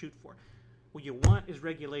going to shoot for. What you want is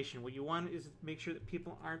regulation. What you want is make sure that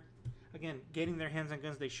people aren't, again, getting their hands on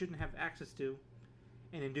guns they shouldn't have access to,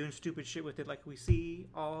 and then doing stupid shit with it like we see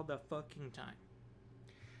all the fucking time.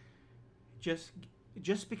 Just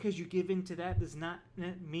just because you give in to that does not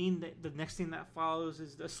mean that the next thing that follows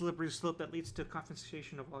is a slippery slope that leads to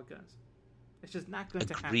confiscation of all guns. It's just not going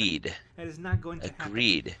to happen. Agreed. That is not going to happen.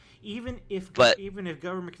 Agreed. Even if But-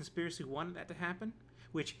 government conspiracy wanted that to happen,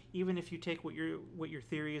 which even if you take what your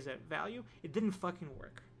theory is at value, it didn't fucking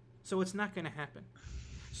work. So it's not going to happen.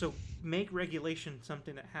 So make regulation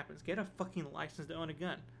something that happens. Get a fucking license to own a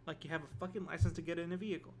gun, like you have a fucking license to get in a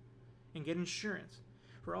vehicle, and get insurance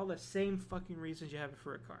for all the same fucking reasons you have it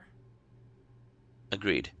for a car.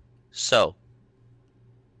 Agreed. So,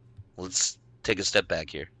 let's take a step back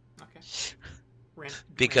here. Okay. Rant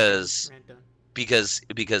Because- done. Because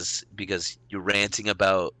you're ranting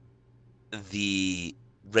about the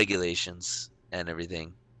regulations and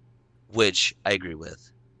everything, which I agree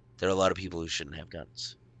with. There are a lot of people who shouldn't have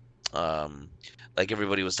guns. Like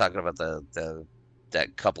everybody was talking about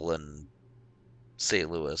that couple in St.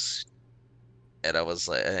 Louis, and I was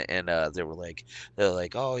like, and they're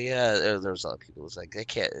like, oh yeah, there's a lot of people who's like, they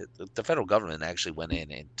can't. The federal government actually went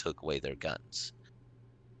in and took away their guns,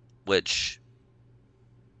 which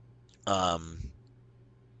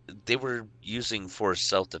they were using for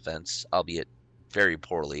self-defense, albeit very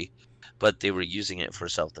poorly, but they were using it for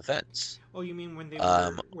self-defense. Oh, you mean when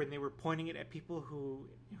they were pointing it at people who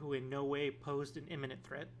in no way posed an imminent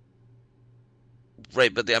threat?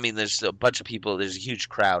 Right, but I mean, there's a bunch of people. There's a huge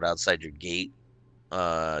crowd outside your gate,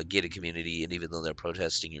 gated community, and even though they're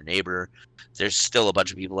protesting your neighbor, there's still a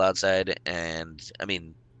bunch of people outside. And I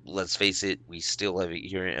mean, let's face it, we still have it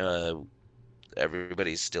here.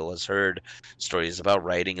 Everybody still has heard stories about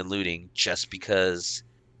rioting and looting. Just because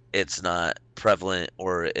it's not prevalent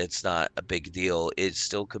or it's not a big deal, it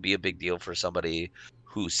still could be a big deal for somebody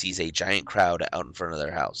who sees a giant crowd out in front of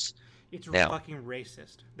their house. It's Now, fucking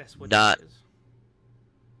racist. That's what not- it is.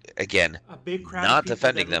 Again, A big crowd not of people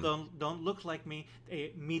defending that them. don't look like me.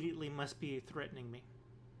 They immediately must be threatening me.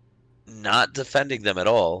 not defending them at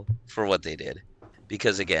all for what they did,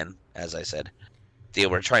 because again, as I said, they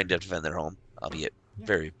were trying to defend their home, albeit Yeah.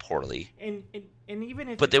 very poorly. And even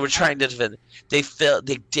if But they were trying to defend. They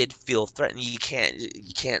did feel threatened. You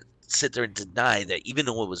can't sit there and deny that even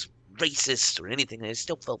though it was racist or anything, they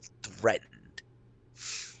still felt threatened.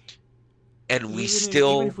 And we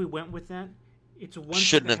even if we went with that, it's one thing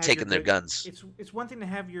shouldn't to have taken your their guns. It's one thing to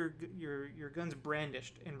have your guns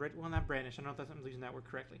brandished and well, not brandished. I don't know if I'm using that word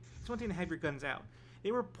correctly. It's one thing to have your guns out.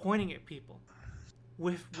 They were pointing at people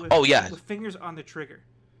with Oh, yeah. with fingers on the trigger.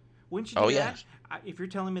 Wouldn't you Oh, do yeah. that? If you're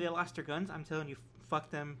telling me they lost their guns, I'm telling you, fuck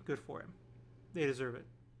them. Good for them. They deserve it.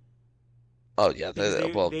 Oh yeah, Because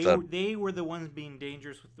they were the ones being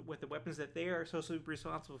dangerous with the weapons that they are socially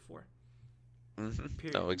responsible for.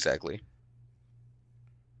 Period. no, exactly.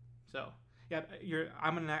 So yeah,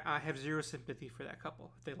 I have zero sympathy for that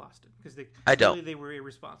couple if they lost it because I don't. Really, they were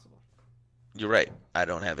irresponsible. You're right. I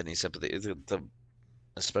don't have any sympathy.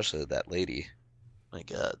 Especially that lady. My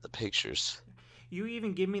God, the pictures. You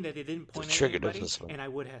even give me that they didn't point at triggered anybody, us. and I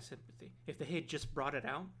would have sympathy. If they had just brought it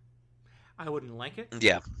out, I wouldn't like it.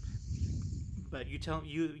 Yeah. But you tell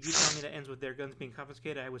me that ends with their guns being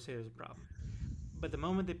confiscated, I would say there's a problem. But the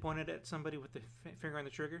moment they pointed at somebody with the finger on the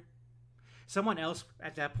trigger, someone else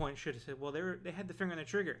at that point should have said, "Well, they had the finger on the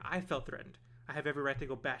trigger. I felt threatened. I have every right to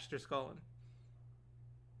go bash their skull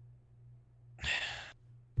in."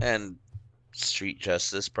 And street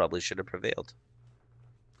justice probably should have prevailed.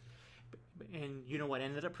 And you know what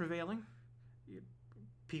ended up prevailing?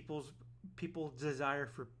 People's desire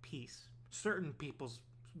for peace. Certain people's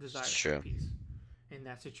desire True. for peace in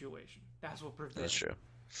that situation. That's what prevailed. That's true.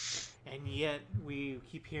 And yet we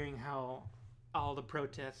keep hearing how all the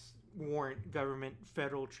protests warrant government,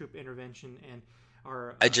 federal troop intervention, and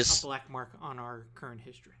are a black mark on our current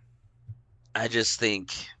history. I just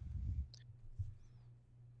think,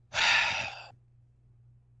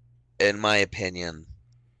 in my opinion,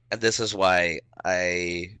 and this is why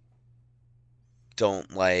I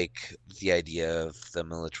don't like the idea of the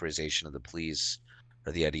militarization of the police,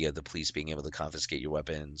 or the idea of the police being able to confiscate your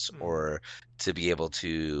weapons, or to be able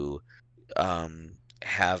to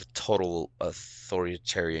have total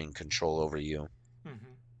authoritarian control over you,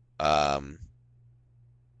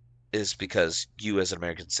 is because you, as an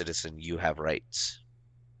American citizen, you have rights.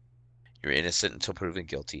 You're innocent until proven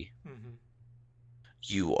guilty.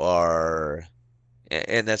 You are,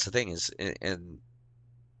 and that's the thing is, and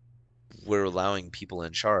we're allowing people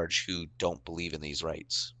in charge who don't believe in these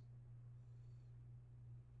rights.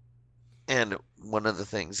 And one of the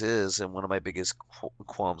things is, and one of my biggest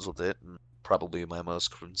qualms with it, and probably my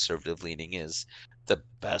most conservative leaning, is the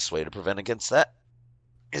best way to prevent against that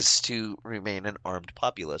is to remain an armed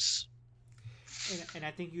populace. And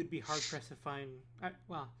I think you'd be hard pressed to find.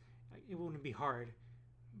 Well, it wouldn't be hard,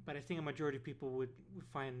 but I think a majority of people would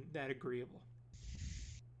find that agreeable.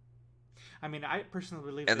 I mean, I personally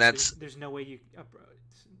believe And that that's there's no way you.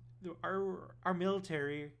 Our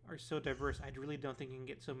military are so diverse. I really don't think you can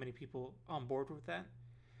get so many people on board with that.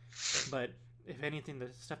 But if anything, the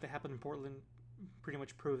stuff that happened in Portland pretty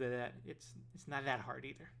much proved that it's not that hard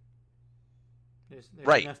either. There's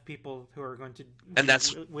Right. enough people who are going to And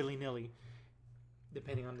that's- willy nilly,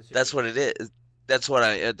 depending on the situation. that's what it is. That's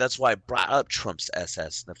why I brought up Trump's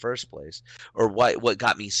SS in the first place, or what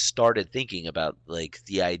got me started thinking about like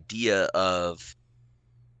the idea of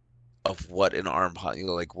what an armed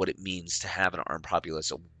like what it means to have an armed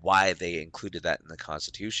populace, and why they included that in the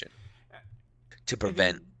Constitution to And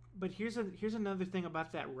prevent. then- but here's another thing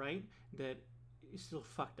about that right that is still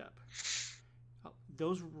fucked up.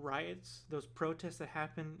 Those riots, those protests that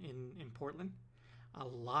happened in Portland, a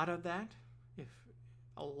lot of that,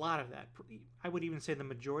 I would even say the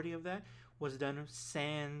majority of that was done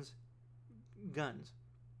sans guns.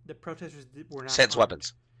 The protesters were not Sans armed.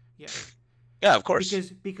 weapons. Yeah, Yeah, of course.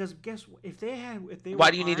 because guess what? If they Why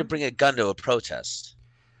were do you need to armed- bring a gun to a protest?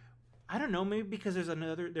 I don't know. Maybe because there's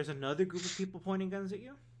another group of people pointing guns at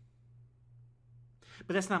you.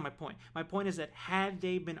 But that's not my point. My point is that had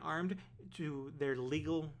they been armed to their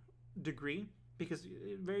legal degree, because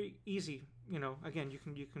very easy, again, you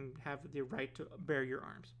can have the right to bear your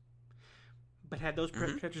arms. But had those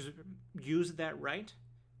protesters used that right,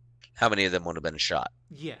 How many of them would have been shot?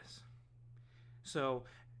 yes. So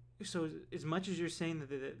as much as you're saying that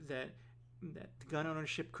the gun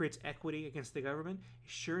ownership creates equity against the government, it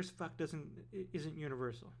sure as fuck isn't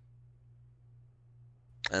universal.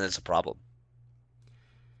 And it's a problem.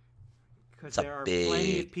 Because It's a there are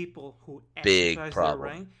plenty big, of people who big exercise problem.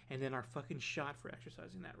 their right and then are fucking shot for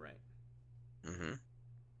exercising that right. Hmm.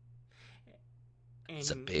 And It's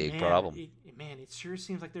a big problem. It sure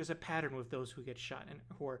seems like there's a pattern with those who get shot and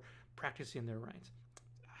who are practicing their rights.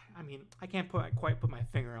 I mean, I can't quite put my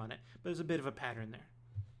finger on it, but there's a bit of a pattern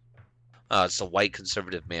there. It's a white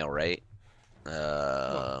conservative male, right?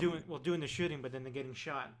 Doing the shooting, but then they're getting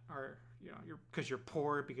shot, or you're because you're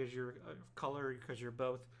poor, because you're of color, or because you're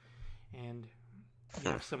both, and you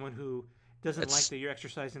have someone who doesn't like that you're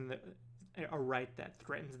exercising a right that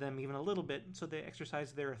threatens them even a little bit, so they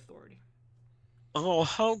exercise their authority. Oh,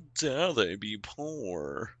 how dare they be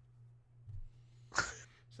poor?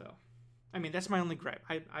 So, I mean, that's my only gripe.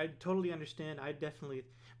 I totally understand. I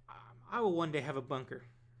will one day have a bunker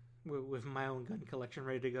with my own gun collection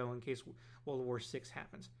ready to go in case World War VI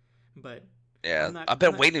happens. But Yeah, I'm I've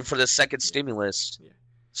been not- waiting for the second stimulus, Yeah.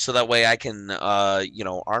 so that way I can,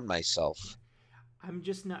 arm myself. I'm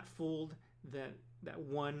just not fooled that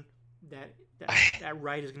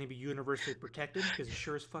right is going to be universally protected, because it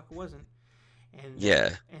sure as fuck wasn't. And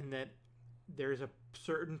Yeah. and that there's a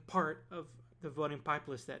certain part of the voting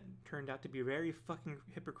populace that turned out to be very fucking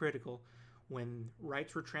hypocritical when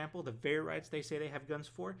rights were trampled, the very rights they say they have guns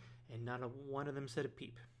for, and not one of them said a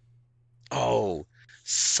peep. Oh,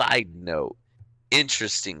 side note,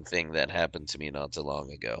 interesting thing that happened to me not too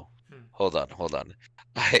long ago. Hold on.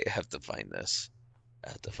 I have to find this.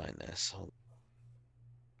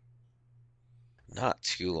 Not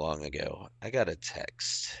too long ago, I got a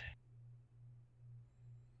text.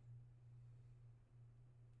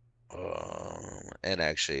 And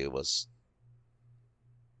actually, it was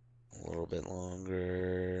a little bit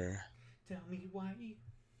longer. Tell me why.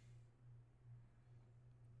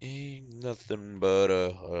 Ain't nothing but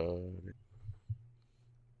a hug.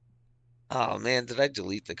 Oh man, did I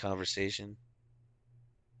delete the conversation?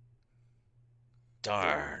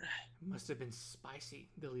 Darn. Must have been spicy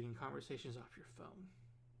deleting conversations off your phone.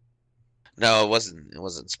 No, it wasn't. It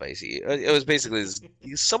wasn't spicy. It was basically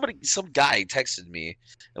some guy texted me.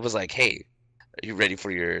 It was like, "Hey, are you ready for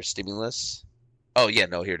your stimulus?" Oh yeah,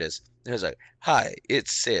 no, here it is. It was like, "Hi,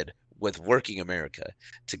 it's Sid with Working America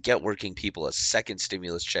to get working people a second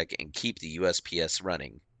stimulus check and keep the USPS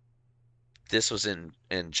running." This was in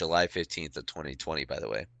July 15th of 2020, by the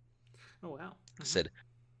way. Oh wow. It said,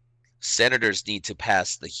 "Senators need to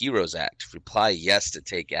pass the HEROES Act. Reply yes to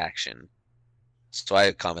take action." So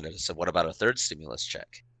I commented and said, "What about a third stimulus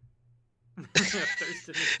check?"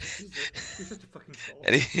 Thurston, you're such a fucking soul.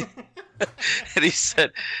 And he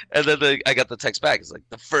said, and then I got the text back. It's like,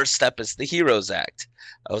 "The first step is the HEROES Act."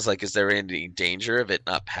 I was like, "Is there any danger of it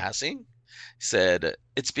not passing?" He said,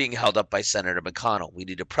 "It's being held up by Senator McConnell. We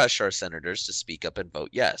need to pressure our senators to speak up and vote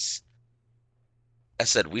yes." I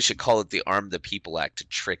said, "We should call it the Arm the People Act to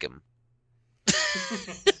trick him."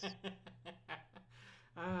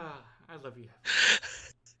 I love you.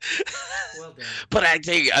 Well done. But I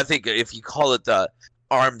think if you call it the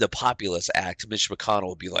Arm the Populace Act, Mitch McConnell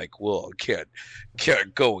will be like, well, can't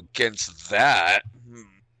go against that.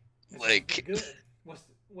 That Like, sounds good.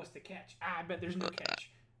 What's the catch? I bet there's no catch.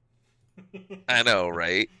 I know,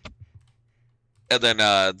 right? And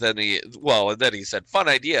then he said, "Fun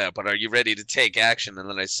idea, but are you ready to take action?" And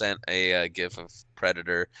then I sent a GIF of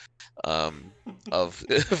Predator, from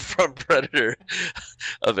Predator,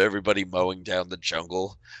 of everybody mowing down the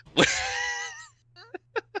jungle,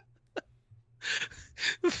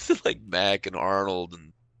 like Mac and Arnold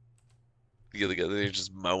and the other guy. They're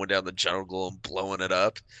just mowing down the jungle and blowing it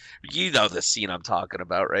up. You know the scene I'm talking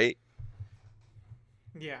about, right?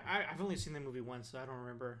 Yeah, I've only seen the movie once, so I don't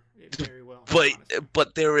remember it very well.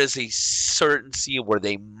 But there is a certain scene where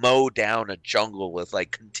they mow down a jungle with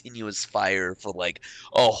like continuous fire for like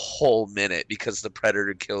a whole minute because the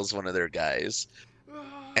Predator kills one of their guys,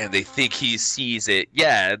 and they think he sees it.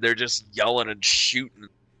 Yeah, they're just yelling and shooting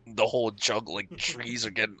the whole jungle, like trees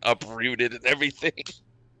are getting uprooted and everything.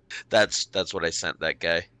 That's what I sent that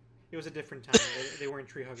guy. It was a different time. They weren't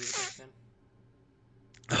tree huggers back then.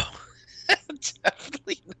 Oh.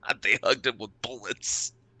 Definitely not. They hugged him with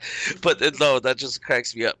bullets. But no, that just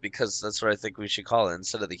cracks me up because that's what I think we should call it.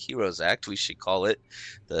 Instead of the Heroes Act, we should call it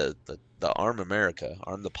the Arm America,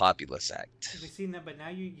 Arm the Populace Act. We've seen that, but now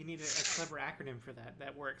you need a clever acronym for that.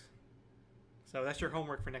 That works. So that's your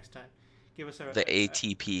homework for next time. Give us the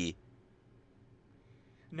ATP.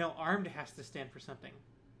 No, armed has to stand for something.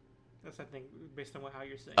 That's something based on how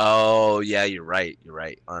you're saying. Oh yeah, you're right.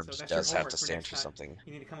 Armed So does have to stand for time. something.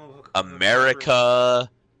 You need to come up with America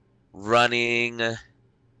running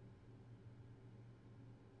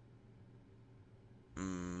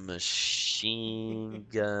machine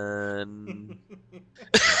gun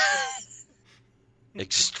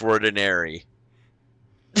extraordinary.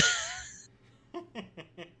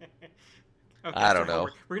 Okay, I don't know.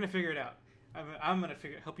 We're gonna figure it out. I'm gonna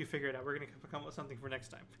help you figure it out. We're gonna come up with something for next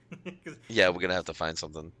time. Yeah, we're gonna have to find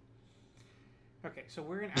something. Okay, so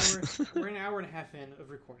we're an hour and a half in of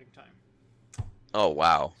recording time. Oh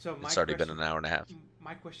wow! So it's already been an hour and a half.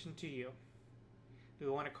 My question to you: do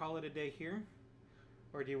we want to call it a day here,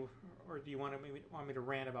 or do you want me to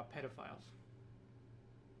rant about pedophiles?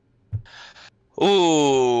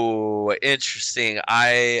 Ooh, interesting.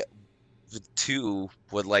 I too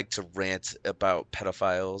would like to rant about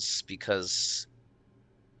pedophiles because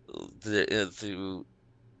through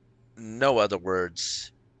no other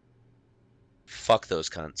words, fuck those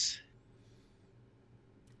cunts.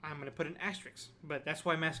 I'm gonna put an asterisk, but that's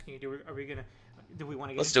why I'm asking you. Do we want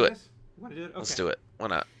to get Let's into do it. this? You want to do it? Okay. Let's do it. Why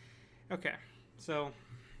not? Okay. So,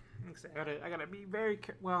 I gotta be very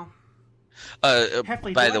well. By do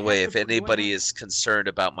I the way, have if to- do I anybody have- is concerned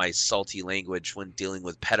about my salty language when dealing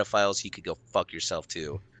with pedophiles, you could go fuck yourself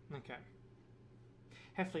too. Okay.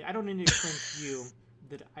 Heffley, I don't need to explain to you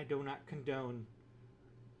that I do not condone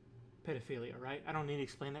pedophilia, right? I don't need to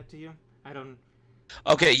explain that to you. I don't.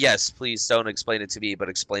 Okay, yes, please don't explain it to me, but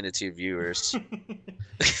explain it to your viewers.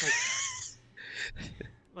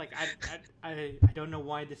 like I don't know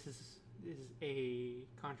why this is a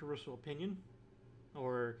controversial opinion,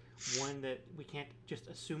 or one that we can't just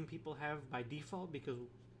assume people have by default, because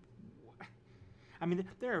I mean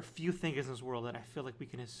there are a few things in this world that I feel like we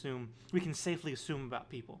can safely assume about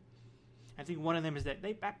people. I think one of them is that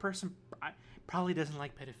that person probably doesn't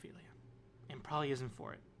like pedophilia and probably isn't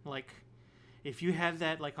for it. Like if you have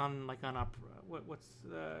that like on a what's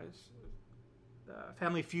the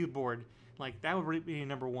Family Feud board, like that would be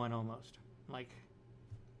number one almost. Like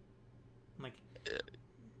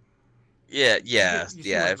Yeah. You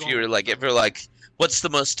see where I'm If going you're with like, this, if you're like, what's the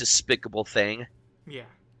most despicable thing? yeah.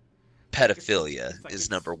 Pedophilia It's like is it's-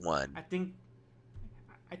 number one. I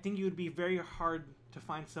think you would be very hard to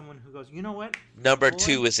find someone who goes, you know what? Number Boy,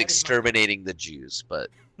 two is that is my- exterminating the Jews, but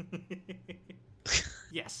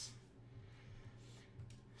Yes.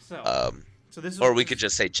 So, so this is or we could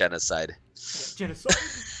just say genocide. genocide.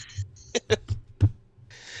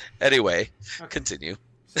 Anyway, Okay. continue.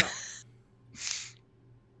 So,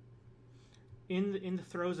 in the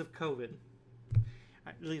throes of COVID,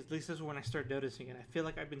 at least this is when I started noticing it. I feel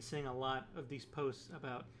like I've been seeing a lot of these posts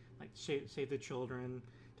about like save the children,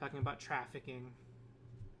 talking about trafficking,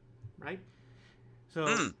 right?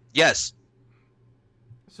 So, Yes.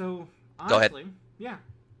 so Go ahead. honestly, yeah,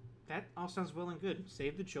 that all sounds well and good.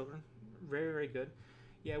 Save the children, very very good.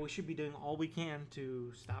 Yeah, we should be doing all we can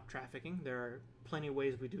to stop trafficking. There are plenty of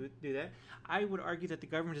ways we do that. I would argue that the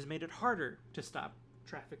government has made it harder to stop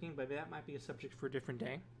trafficking, but that might be a subject for a different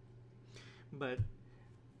day. But,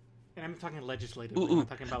 and I'm talking legislatively. I'm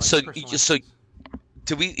talking about like personal So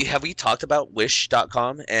actions. have we talked about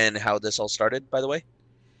Wish.com and how this all started, by the way?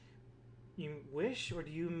 You Wish, or do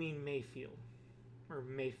you mean Mayfield or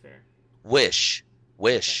Mayfair? Wish.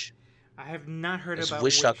 I have not heard It's about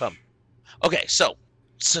wish.com. Wish. Okay, so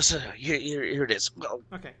here it is. Well,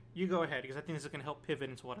 Okay, you go ahead because I think this is going to help pivot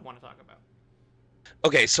into what I want to talk about.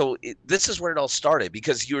 okay, so this is where it all started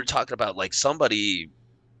because you were talking about like somebody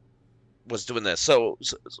was doing this. Where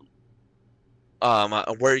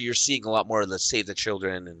you're seeing a lot more of the Save the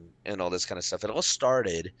Children and all this kind of stuff. It all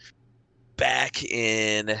started back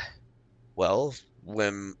in, well,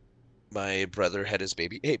 when my brother had his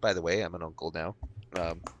baby. Hey, by the way, I'm an uncle now.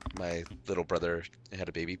 My little brother had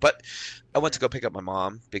a baby, but I went to go pick up my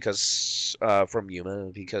mom because from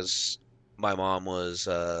Yuma because my mom was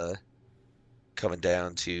coming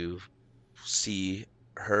down to see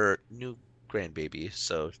her new grandbaby.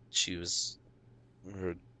 So she was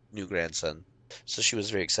her new grandson. So she was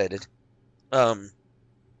very excited. The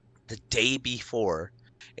day before,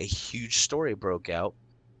 a huge story broke out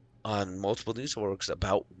on multiple news networks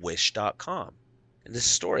about Wish.com. And this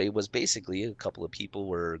story was basically a couple of people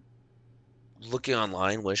were looking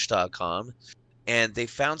online, Wish.com, and they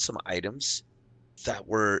found some items that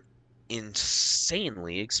were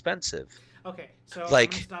insanely expensive. Okay, so I'm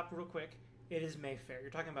Like- going to stop real quick. It is Mayfair.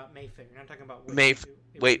 You're talking about Mayfair. You're not talking about Wish.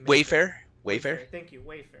 Wait, Wayfair? Wayfair. Thank you,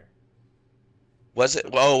 Wayfair. Was it?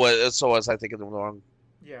 Oh, so was I thinking the wrong?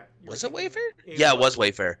 Yeah. you Was were it thinking- Wayfair? Yeah, it was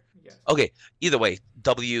Wayfair. Yes. Okay, either way,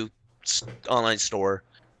 online store,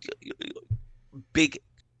 big.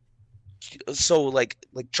 So like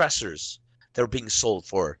dressers that were being sold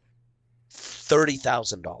for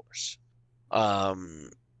 $30,000,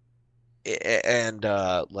 and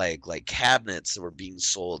like cabinets that were being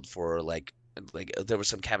sold for like there were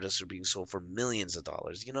some cabinets that were being sold for millions of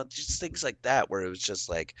dollars. You know, just things like that where it was just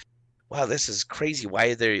like, wow, this is crazy. Why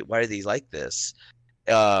are they like this?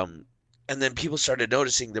 And then people started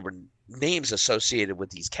noticing there were names associated with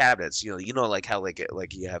these cabinets. You know, like how like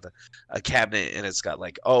you have a cabinet and it's got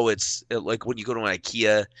like, like when you go to an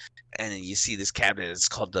IKEA and you see this cabinet, it's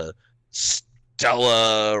called the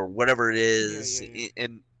Stella or whatever it is. Yeah.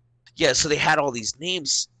 And yeah, so they had all these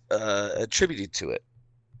names attributed to it,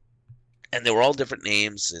 and they were all different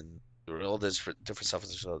names and there were all this different stuff.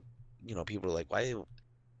 So people were like, why?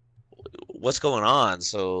 What's going on?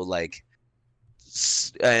 So like.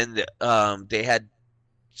 And they had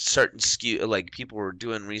certain SKU, like people were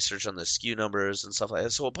doing research on the SKU numbers and stuff like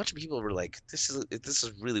that. So a bunch of people were like, "This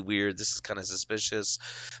is really weird. This is kind of suspicious.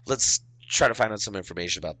 Let's try to find out some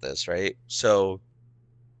information about this." Right? So,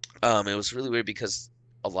 it was really weird because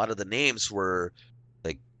a lot of the names were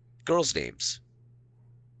like girls' names,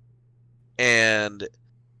 and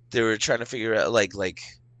they were trying to figure out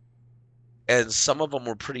and some of them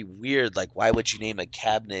were pretty weird. Like, why would you name a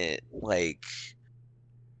cabinet like?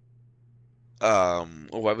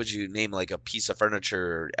 Why would you name like a piece of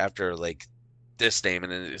furniture after like this name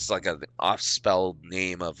and then it's like an off-spelled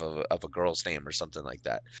name of a girl's name or something like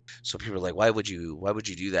that? So people are like, why would you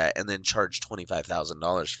do that and then charge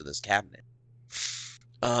 $25,000 for this cabinet?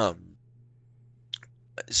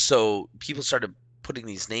 So people started putting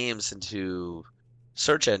these names into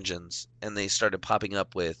search engines and they started popping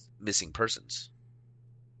up with missing persons.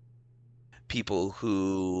 People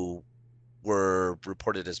who were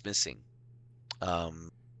reported as missing.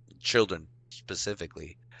 Children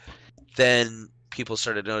specifically. Then people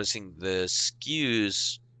started noticing the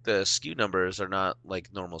SKU numbers are not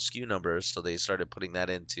like normal SKU numbers, so they started putting that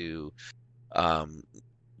into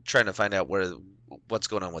trying to find out what's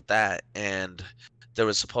going on with that. And there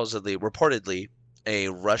was reportedly a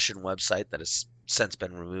Russian website that has since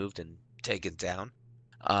been removed and taken down,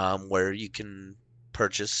 where you can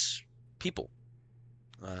purchase people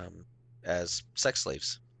as sex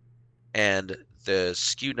slaves. And the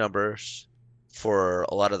SKU numbers for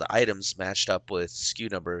a lot of the items matched up with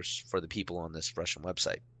SKU numbers for the people on this Russian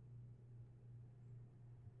website.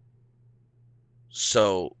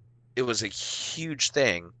 So it was a huge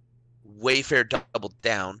thing. Wayfair doubled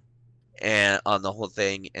down on the whole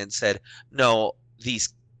thing and said, no, these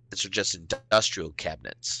cabinets are just industrial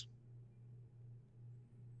cabinets.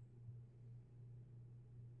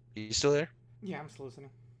 Are you still there? Yeah, I'm still listening.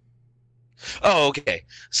 Oh, okay.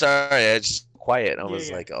 Sorry, I just quiet. I was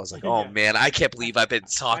Yeah. like, oh Yeah. man, I can't believe I've been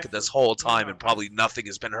talking this whole time and probably nothing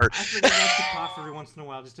has been heard. I figured I'd to cough every once in a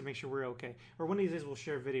while just to make sure we're okay. Or one of these days we'll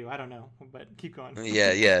share a video. I don't know, but keep going.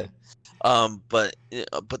 Yeah. But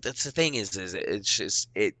that's the thing is it's just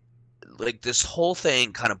like this whole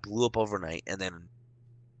thing kind of blew up overnight, and then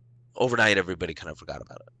overnight everybody kind of forgot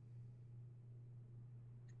about it.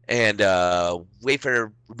 And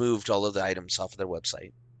Wayfair removed all of the items off of their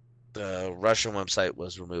website. The Russian website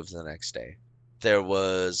was removed the next day. there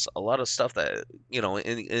was a lot of stuff that, and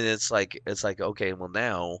it's like, okay, well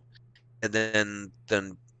now, and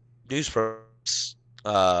then newspapers,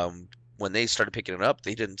 when they started picking it up,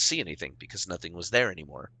 they didn't see anything because nothing was there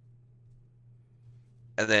anymore.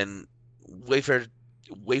 And then Wayfair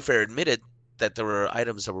admitted that there were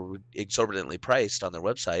items that were exorbitantly priced on their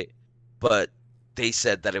website, but they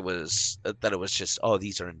said that it was just, oh,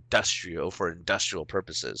 these are for industrial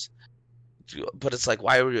purposes. But it's like,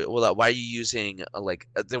 why are you using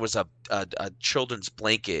there was a children's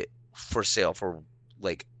blanket for sale for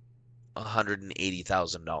like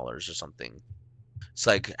 $180,000 or something. It's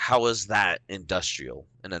like, how is that an industrial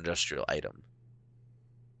item?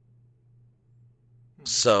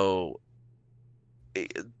 So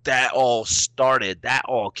that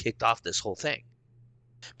all kicked off this whole thing,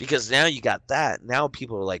 because now you got that. Now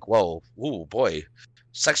people are like, whoa, ooh, boy,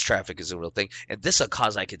 sex traffic is a real thing, and this is a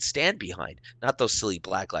cause I could stand behind. Not those silly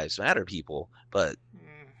Black Lives Matter people, but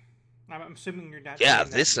I'm assuming you're not. Yeah,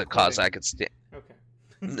 this is a cause I could stand. Okay.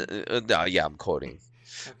 No, yeah, I'm quoting.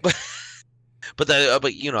 Okay.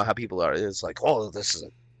 But you know how people are. It's like, oh, this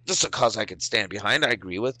is a cause I could stand behind. I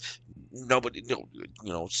agree with. Nobody,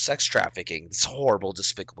 sex trafficking. It's a horrible,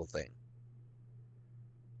 despicable thing.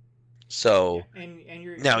 So and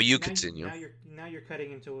you're now you continue. Now you're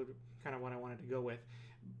cutting into kind of what I wanted to go with.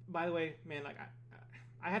 By the way, man, like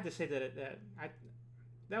I have to say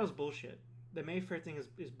that was bullshit. The Mayfair thing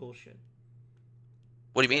is bullshit.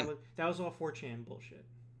 What do you mean? That was all 4chan bullshit.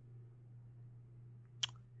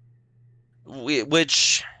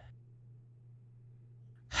 Which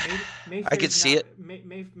I could see it.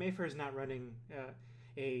 Mayfair is not running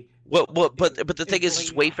a. Well, but the thing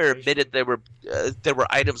is Wayfair admitted there were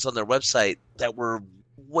items on their website that were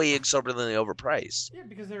way exorbitantly overpriced. Yeah,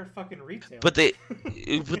 because they're a fucking retailer. But they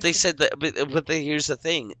said that. But here's the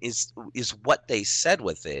thing: is what they said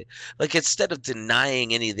with it. Like, instead of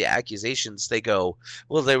denying any of the accusations, they go,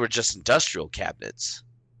 "Well, they were just industrial cabinets."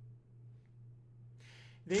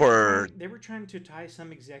 They were trying to tie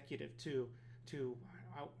some executive to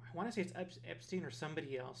I want to say it's Epstein or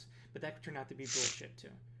somebody else, but that turned out to be bullshit too.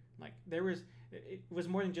 Like, it was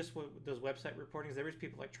more than just those website reportings. There was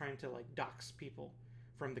people like trying to like dox people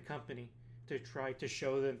from the company to try to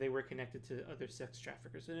show that they were connected to other sex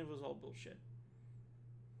traffickers, and it was all bullshit.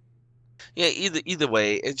 Yeah, either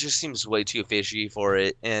way, it just seems way too fishy for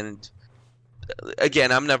it. And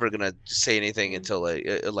again, I'm never gonna say anything until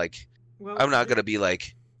I'm not gonna be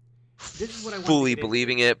like this is what I fully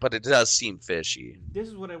believing it, but it does seem fishy. This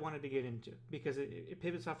is what I wanted to get into because it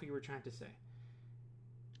pivots off what you were trying to say.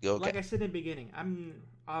 Okay. Like I said in the beginning, I'm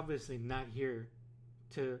obviously not here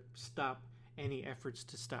to stop any efforts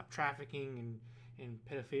to stop trafficking and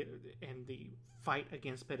pedophilia and the fight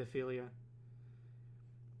against pedophilia.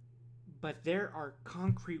 But there are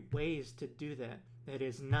concrete ways to do that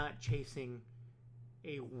is not chasing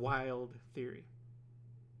a wild theory.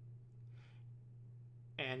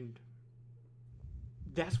 And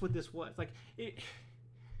that's what this was. Like,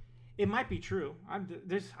 it might be true. I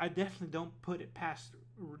definitely don't put it past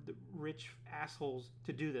the rich assholes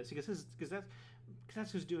to do this because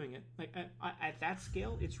that's who's doing it. Like, at that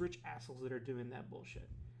scale, it's rich assholes that are doing that bullshit.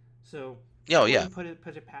 So yeah, put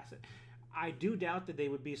it past it. I do doubt that they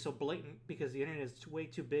would be so blatant because the internet is way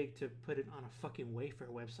too big to put it on a fucking Wayfair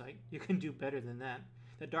website. You can do better than that.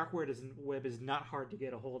 The dark web is not hard to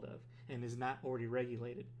get a hold of and is not already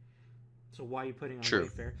regulated. So why are you putting on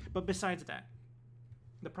Wayfair? But besides that,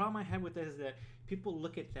 the problem I have with that is that people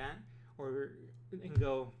look at that and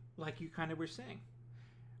go, like you kind of were saying,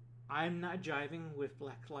 I'm not jiving with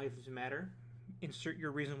Black Lives Matter. Insert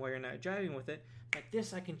your reason why you're not jiving with it. But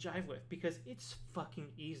this I can jive with because it's fucking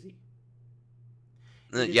easy.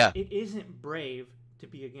 It isn't brave to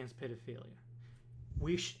be against pedophilia.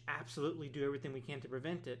 We should absolutely do everything we can to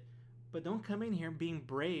prevent it. But don't come in here being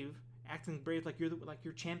brave, acting brave like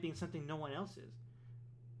you're championing something no one else is.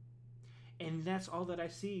 And that's all that I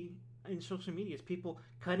see in social media is people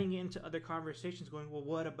cutting into other conversations going, well,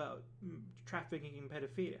 what about trafficking and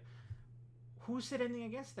pedophilia? Who said anything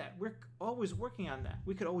against that? We're always working on that.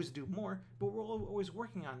 We could always do more, but we're always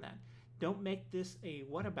working on that. Don't make this a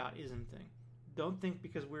whataboutism thing. Don't think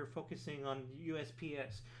because we're focusing on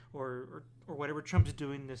USPS or whatever Trump's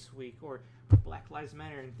doing this week or Black Lives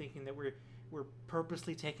Matter and thinking that we're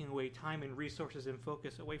purposely taking away time and resources and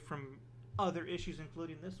focus away from other issues,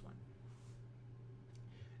 including this one.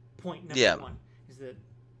 Point number one is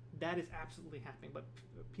that is absolutely happening, but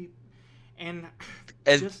people and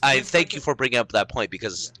I thank you for bringing up that point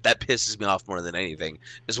because that pisses me off more than anything.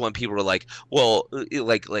 Is when people are like, well,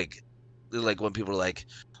 like when people are like,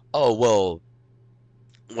 oh well,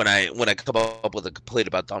 when I come up with a complaint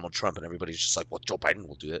about Donald Trump and everybody's just like, well, Joe Biden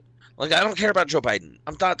will do it. Like, I don't care about Joe Biden.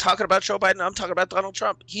 I'm not talking about Joe Biden. I'm talking about Donald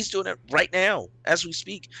Trump. He's doing it right now as we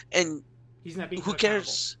speak. And He's not being who held accountable.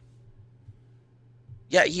 cares?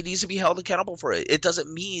 Yeah, he needs to be held accountable for it. It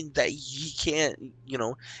doesn't mean that he can't,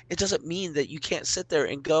 it doesn't mean that you can't sit there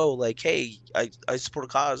and go like, hey, I support a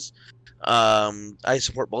cause. I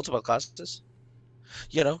support multiple causes.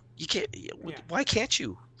 You can't. Yeah. Why can't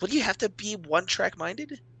you? What do you have to be one-track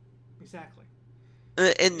minded? Exactly.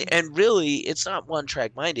 And really, it's not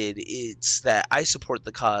one-track minded. It's that I support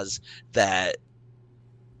the cause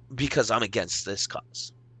because I'm against this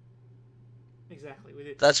cause. Exactly.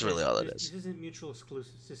 That's really all it is. This isn't mutual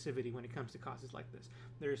exclusivity when it comes to causes like this.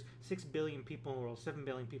 There's 6 billion people in the world, 7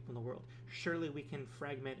 billion people in the world. Surely we can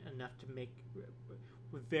fragment enough to make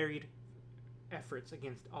varied efforts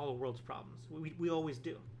against all the world's problems. We always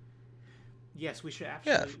do. Yes, we should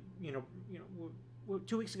absolutely.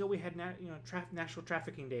 2 weeks ago we had National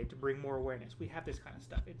Trafficking Day to bring more awareness. We have this kind of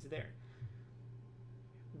stuff. It's there.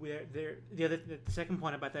 The second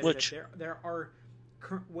point about that is that there are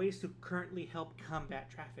ways to currently help combat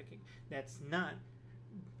trafficking. That's not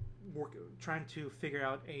trying to figure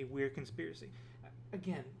out a weird conspiracy.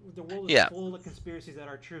 Again, the world is full of conspiracies that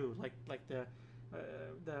are true, like the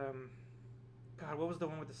God, what was the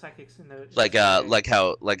one with the psychics in the like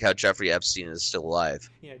how Jeffrey Epstein is still alive?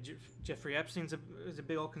 Yeah, Jeffrey Epstein's is a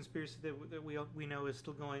big old conspiracy that we know is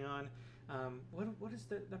still going on. What is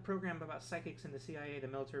the program about psychics in the CIA the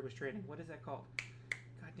military was training? What is that called?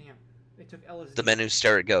 God damn. They took LSD. The Men Who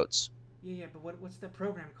Stare at Goats. Yeah, but what's that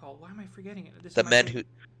program called? Why am I forgetting it?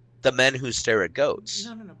 The Men Who Stare at Goats.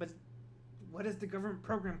 No. But what is the government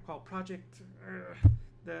program called? Project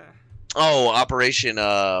Operation.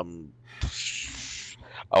 I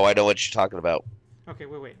know what you're talking about. Okay,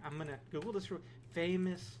 wait. I'm gonna Google this.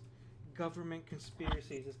 Famous government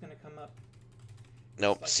conspiracies. It's gonna come up.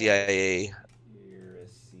 Nope. CIA.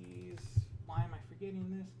 Conspiracies. Why am I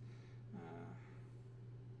forgetting this?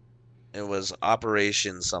 It was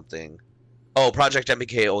Operation something. Oh, Project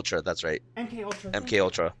MK Ultra. That's right. MK Ultra. MK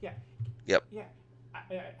Ultra. Yeah. Yep. Yeah.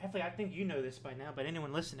 I think you know this by now, but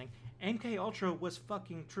anyone listening, MK Ultra was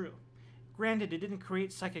fucking true. Granted, it didn't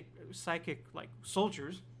create psychic like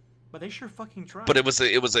soldiers, but they sure fucking tried. But it was a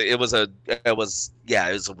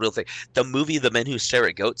real thing. The movie The Men Who Stare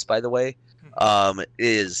at Goats, by the way,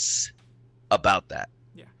 is about that.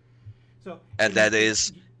 Yeah. So. And that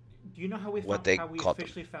is. Do you know how we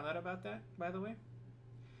officially found out about that? By the way,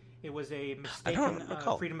 it was a mistaken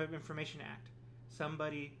Freedom of Information Act.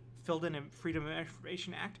 Somebody filled in a Freedom of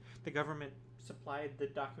Information Act. The government supplied the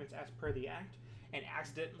documents as per the act, and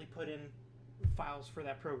accidentally put in files for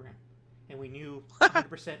that program. And we knew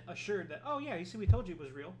 100% assured that, oh yeah, you see, we told you it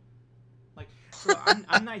was real. Like, so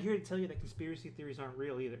I'm not here to tell you that conspiracy theories aren't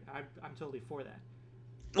real either. I'm totally for that.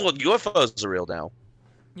 Well, UFOs are real now.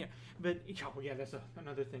 Yeah, but that's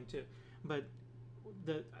another thing too. But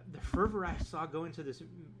the fervor I saw go into this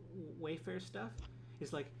Wayfair stuff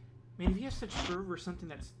is like, man, if you have such fervor, something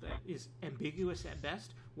that is ambiguous at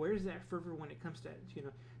best, where is that fervor when it comes to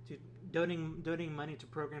donating money to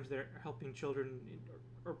programs that are helping children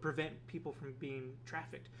or prevent people from being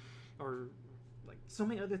trafficked, or like so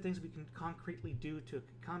many other things we can concretely do to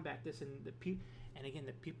combat this? And the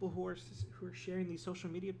people who are sharing these social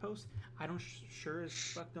media posts, I don't sure as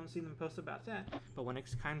fuck don't see them post about that. But when the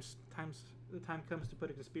time comes to put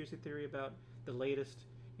a conspiracy theory about the latest,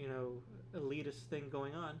 elitist thing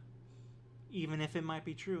going on, even if it might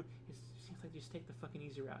be true, it seems like just take the fucking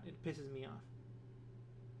easy route. It pisses me off.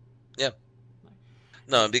 Yeah.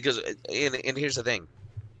 No, because and here's the thing.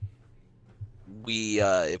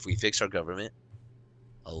 If we fix our government,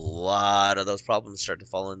 a lot of those problems start to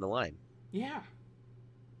fall into line. Yeah.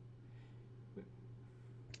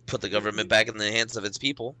 Put the government back in the hands of its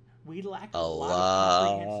people. We lack a lot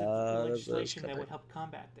of comprehensive legislation that would help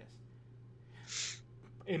combat this.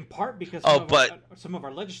 In part because some of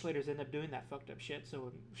our legislators end up doing that fucked up shit.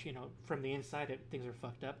 So from the inside, things are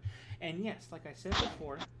fucked up. And yes, like I said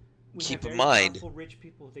before, we have very powerful, rich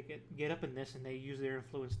people that get up in this, and they use their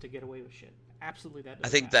influence to get away with shit. Absolutely, that. I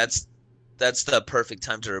think that's the perfect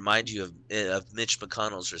time to remind you of Mitch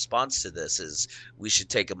McConnell's response to this: is we should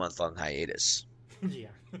take a month-long hiatus. Yeah.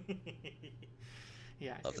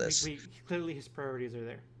 Yeah. Of this. Clearly, his priorities are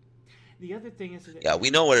there. The other thing is that, yeah, we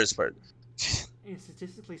know where his part. And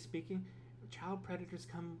statistically speaking, child predators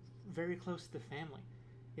come very close to the family.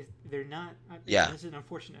 They're not. Yeah. This is an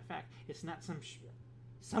unfortunate fact. It's not some.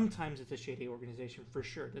 Sometimes it's a shady organization for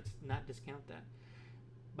sure. Let's not discount that.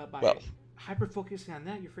 But by hyper focusing on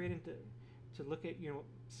that, you're forgetting to look at your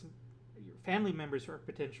family members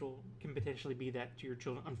can potentially be that to your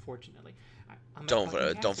children. Unfortunately, I'm a Don't fucking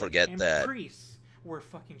don't Catholic, forget and that. priests were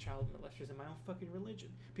fucking child molesters in my own fucking religion.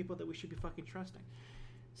 People that we should be fucking trusting.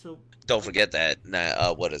 So Don't forget that.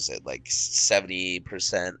 What is it? Like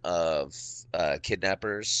 70% of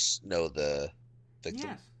kidnappers know the victim.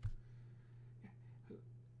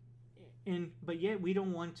 yes, but yet we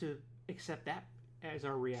don't want to accept that as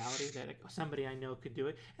our reality that somebody I know could do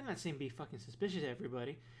it. I'm not saying be fucking suspicious of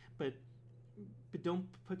everybody, but don't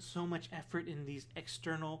put so much effort in these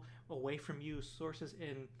external, away from you sources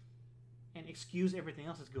and excuse everything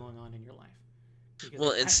else that's going on in your life. Because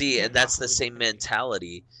Well, and see, can't and that's the possibly same happen to you.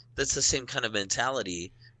 mentality. That's the same kind of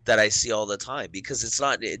mentality that I see all the time because it's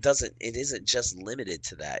not. It isn't just limited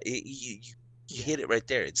to that. You Yeah. hit it right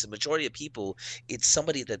there. It's the majority of people. It's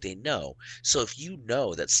somebody that they know. So if you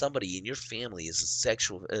know that somebody in your family is a sex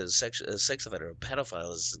offender, a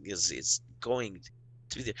pedophile is going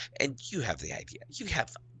to be there, and you have the idea, you have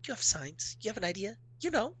signs, you have an idea,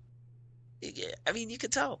 you know. I mean, you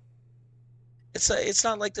can tell. It's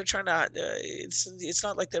not like they're trying to. It's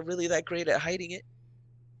not like they're really that great at hiding it.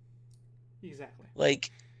 Exactly.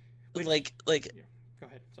 Like Which, like yeah. Go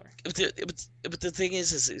ahead. Sorry. but the thing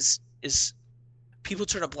is people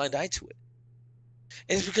turn a blind eye to it.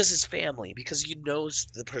 And it's because it's family, because you know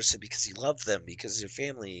the person, because you love them, because your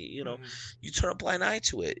family, Mhm. you turn a blind eye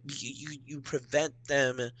to it. You prevent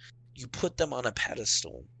them, you put them on a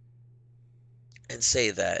pedestal and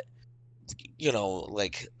say that,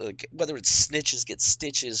 like whether it's snitches get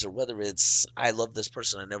stitches or whether it's I love this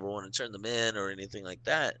person, I never want to turn them in or anything like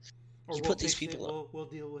that. Or You we'll put these fix it. people up. We'll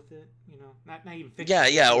deal with it. Not even fix Yeah,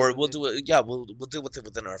 it. yeah, We'll deal or with we'll it. do it. Yeah, we'll deal with it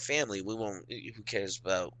within our family. We won't. Who cares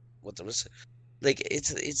about what the rest? Like it's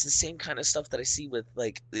the same kind of stuff that I see with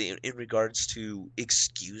like in regards to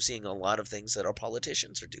excusing a lot of things that our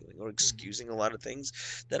politicians are doing, or excusing a lot of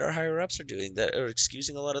things that our higher ups are doing, that or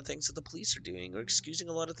excusing a lot of things that the police are doing, or excusing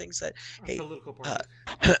a lot of things that Our hey, political uh,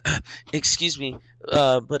 parties. excuse me,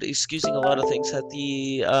 but excusing a lot of things that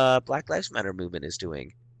the Black Lives Matter movement is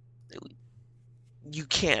doing. You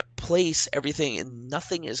can't place everything, and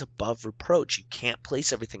nothing is above reproach. You can't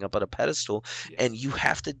place everything up on a pedestal, and Yes. you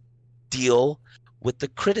have to deal with the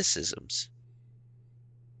criticisms.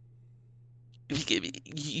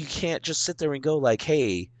 You can't just sit there and go like,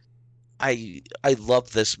 "Hey, I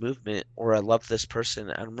love this movement or I love this person."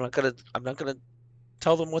 And I'm not gonna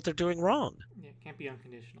tell them what they're doing wrong. Yeah. Can't be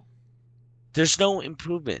unconditional. There's no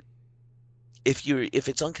improvement if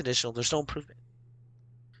it's unconditional. There's no improvement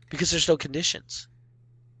because there's no conditions.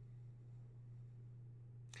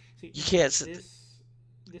 See, You can't this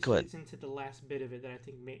go ahead. leads into the last bit of it that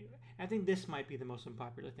I think this might be the most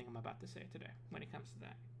unpopular thing I'm about to say today when it comes to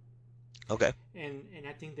that. Okay. And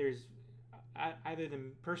I think there's either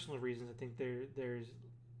than personal reasons, I think there's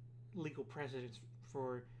legal precedence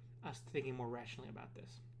for us thinking more rationally about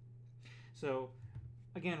this. So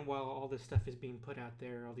again, while all this stuff is being put out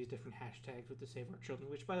there, all these different hashtags with the Save Our Children,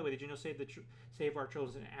 which by the way, did you know Save Our Children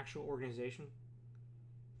is an actual organization?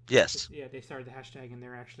 Yes. Yeah, they started the hashtag and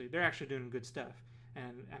they're actually doing good stuff.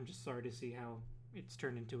 And I'm just sorry to see how it's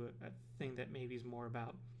turned into a thing that maybe is more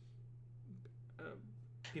about.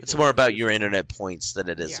 It's more about your internet points than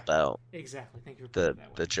it is Yeah. about Exactly. Thank you for putting it that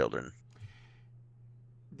way. the children.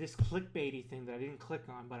 This clickbaity thing that I didn't click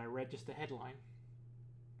on, but I read just the headline.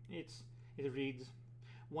 It reads,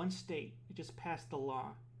 one state just passed the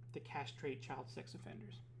law to castrate child sex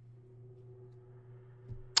offenders.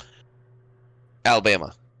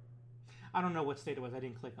 Alabama. I don't know what state it was. I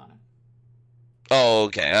didn't click on it. Oh,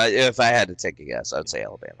 okay. If I had to take a guess, I would say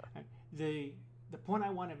Alabama. The point I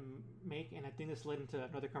want to make, and I think this led into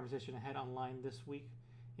another conversation I had online this week,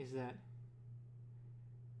 is that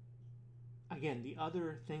again, the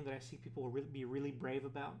other thing that I see people will be really brave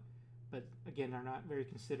about, but again are not very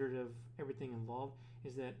considerate of everything involved,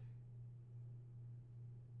 is that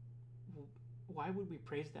why would we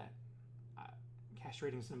praise that?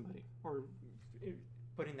 Castrating somebody or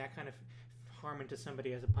putting that kind of harm into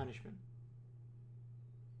somebody as a punishment.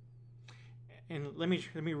 And let me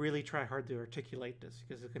really try hard to articulate this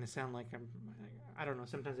because it's going to sound like I don't know.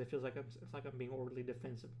 Sometimes it feels like it's like I'm being overly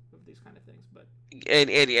defensive of these kind of things. But And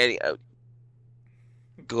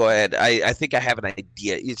go ahead. I think I have an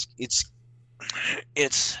idea. It's.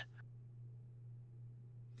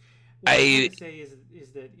 what I'm trying to say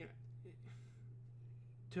is that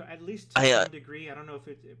to at least to some degree, I don't know if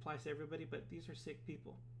it applies to everybody, but these are sick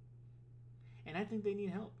people, and I think they need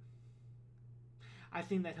help. I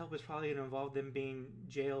think that help is probably going to involve them being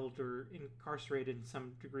jailed or incarcerated in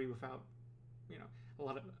some degree without,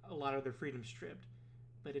 a lot of their freedom stripped.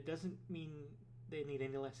 But it doesn't mean they need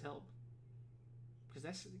any less help. Because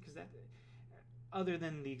other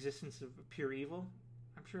than the existence of pure evil,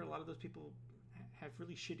 I'm sure a lot of those people have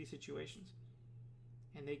really shitty situations,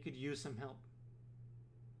 and they could use some help,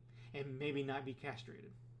 and maybe not be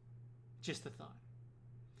castrated. Just a thought.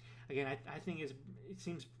 Again, I think it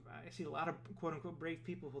seems I see a lot of quote unquote brave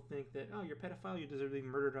people who think that, oh, you're a pedophile, you deserve to be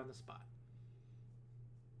murdered on the spot.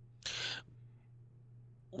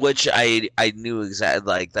 Which I knew exactly,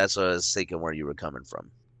 like, that's what I was thinking where you were coming from,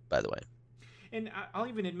 by the way. And I'll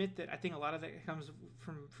even admit that I think a lot of that comes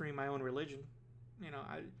from freeing my own religion. You know,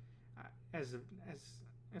 I as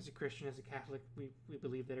a Christian, as a Catholic, we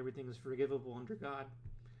believe that everything is forgivable under God,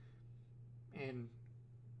 and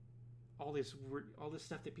all this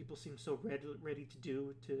stuff that people seem so ready to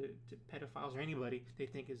do to pedophiles or anybody they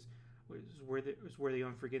think is worthy of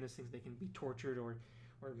unforgiveness, things they can be tortured or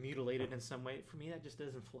mutilated in some way. For me, that just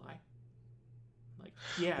doesn't fly. Like,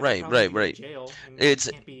 yeah, right. In jail and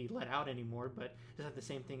can't be let out anymore, but it's not the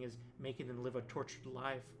same thing as making them live a tortured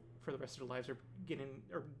life for the rest of their lives, or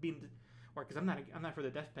because I'm not for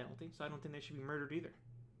the death penalty, so I don't think they should be murdered either.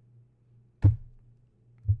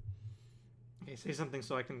 Okay, say something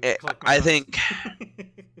so I can collect my I thoughts.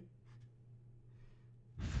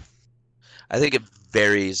 think it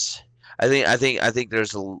varies. I think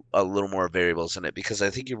there's a little more variables in it, because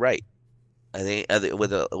I think you're right. I think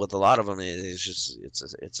with a lot of them, it's just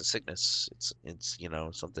it's a sickness. It's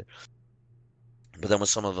something. But then with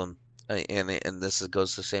some of them, and this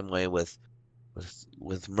goes the same way with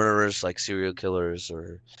murderers, like serial killers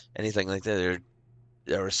or anything like that.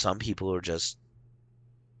 There are some people who are just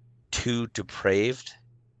too depraved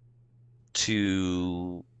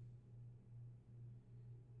to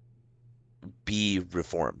be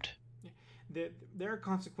reformed. There are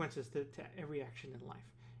consequences to every action in life,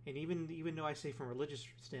 and even though I say from a religious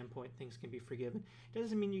standpoint things can be forgiven, it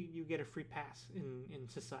doesn't mean you get a free pass in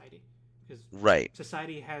society, because Right.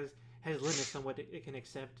 society has limits on what it can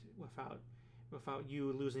accept without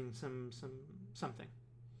you losing something.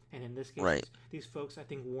 And in this case, Right. these folks, I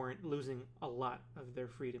think, warrant losing a lot of their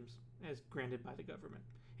freedoms as granted by the government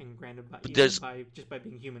and granted by just by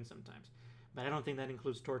being human sometimes. But I don't think that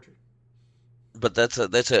includes torture. But that's a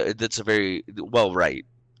very well, right.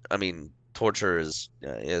 I mean, torture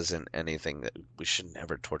isn't anything that we should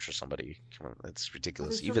never torture somebody. Come on, that's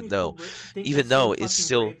ridiculous. There's so Even many though people think even that's so though it's fucking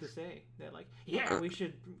still brave to say that, like, yeah, we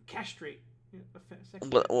should castrate sex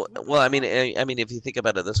well, offenders. well, I mean, if you think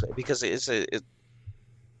about it this way, because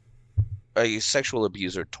a sexual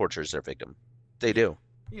abuser tortures their victim. They do.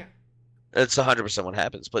 Yeah. It's 100% what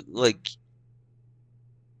happens. But like,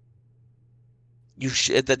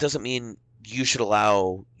 that doesn't mean you should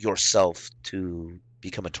allow yourself to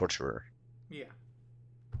become a torturer, Yeah.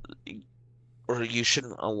 or you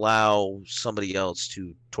shouldn't allow somebody else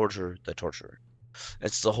to torture the torturer.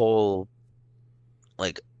 It's the whole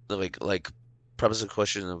like premise of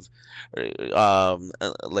question of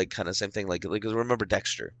like kind of same thing, like remember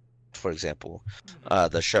Dexter, for example,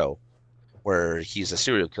 the show where he's a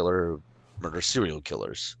serial killer, murders serial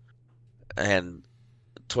killers, and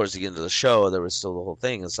towards the end of the show there was still the whole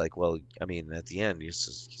thing. It's like, well, I mean, at the end you're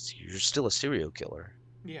still a serial killer.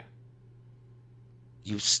 Yeah.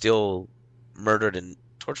 You still murdered and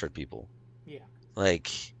tortured people. Yeah. Like,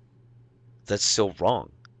 that's still wrong.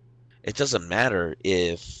 It doesn't matter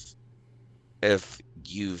if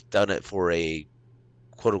you've done it for a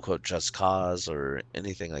quote unquote just cause or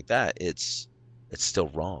anything like that. It's still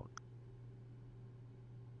wrong.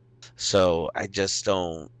 So I just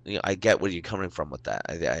don't, I get where you're coming from with that.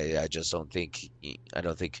 I just don't think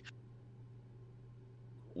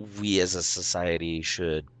we as a society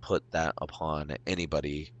should put that upon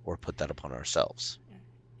anybody or put that upon ourselves.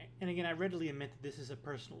 And again, I readily admit that this is a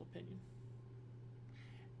personal opinion.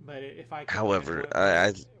 But if I can However,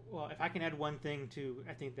 if I can add one thing to,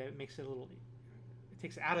 I think that makes it it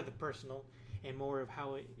takes out of the personal and more of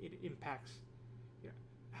how it impacts,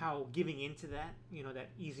 how giving into that, that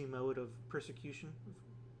easy mode of persecution.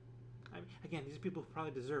 Again, these people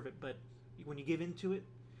probably deserve it, but when you give into it,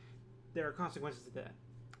 there are consequences to that.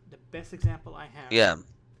 The best example I have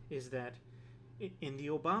is that in the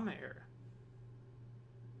Obama era,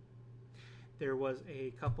 there was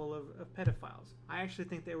a couple of pedophiles. I actually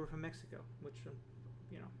think they were from Mexico, which,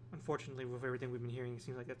 unfortunately, with everything we've been hearing, it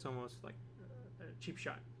seems like that's almost like a cheap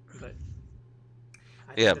shot. But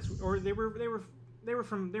I think or they were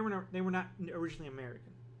not originally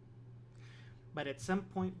American. But at some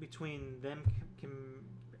point between them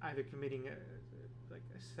either committing a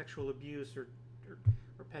sexual abuse or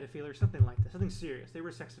pedophilia or something like that, something serious. They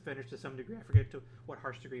were sex offenders to some degree. I forget to what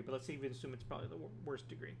harsh degree, but let's even assume it's probably the worst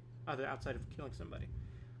degree, outside of killing somebody.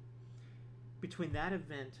 Between that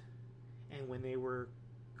event and when they were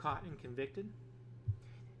caught and convicted,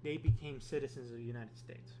 they became citizens of the United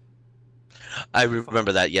States. I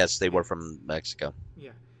remember that. Yes, they were from Mexico.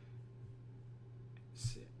 Yeah.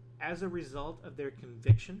 As a result of their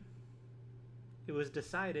conviction, it was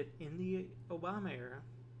decided in the Obama era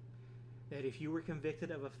that if you were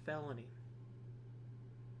convicted of a felony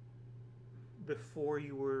before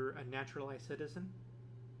you were a naturalized citizen,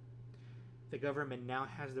 the government now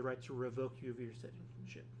has the right to revoke you of your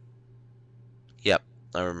citizenship. Yep,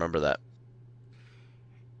 I remember that.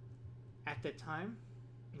 At the time,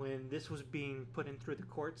 when this was being put in through the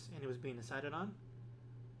courts and it was being decided on,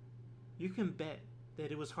 you can bet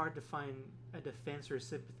that it was hard to find a defense or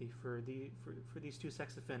sympathy for these two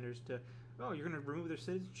sex offenders to, oh, you're going to remove their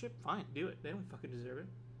citizenship? Fine, do it. They don't fucking deserve it.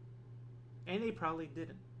 And they probably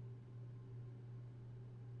didn't.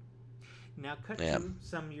 Now, cut to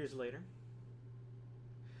some years later,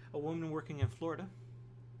 a woman working in Florida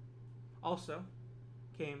also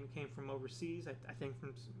came from overseas, I think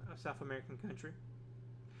from a South American country.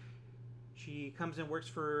 She comes and works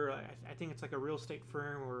for, I think it's like a real estate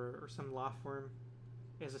firm or some law firm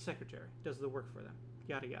as a secretary, does the work for them,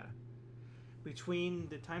 yada yada. Between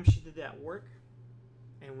the time she did that work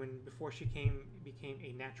and before she became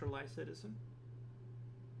a naturalized citizen,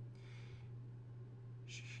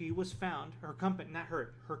 she was found, her company, not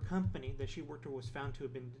her company that she worked for was found to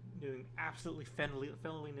have been doing absolutely felony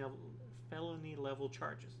level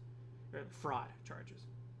charges, or fraud charges.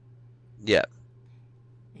 Yeah.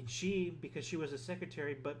 And she, because she was a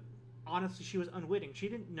secretary, but honestly she was unwitting. She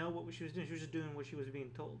didn't know what she was doing. She was just doing what she was being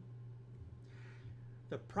told.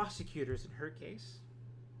 The prosecutors in her case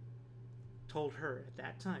told her at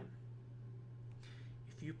that time,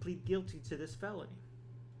 if you plead guilty to this felony,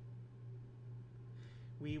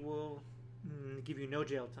 we will give you no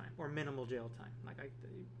jail time or minimal jail time,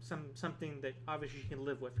 something that obviously she can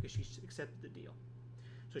live with because she accepted the deal.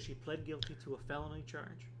 So she pled guilty to a felony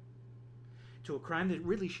charge, to a crime that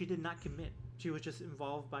really she did not commit. She was just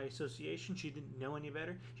involved by association. She didn't know any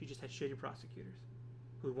better. She just had shitty prosecutors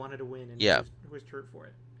who wanted to win and was hurt for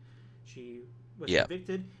it. She was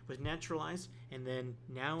convicted, was naturalized, and then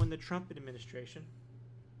now in the Trump administration,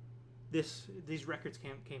 these records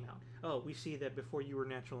came out. Oh, we see that before you were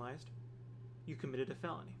naturalized, you committed a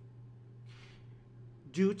felony.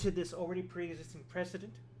 Due to this already pre-existing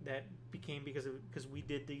precedent that became because we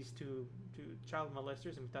did these to child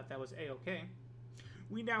molesters and we thought that was A-okay,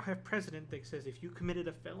 we now have precedent that says if you committed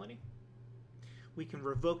a felony, we can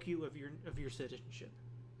revoke you of your citizenship.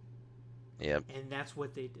 Yep. And that's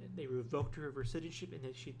what they did. They revoked her of her citizenship and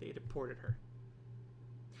they deported her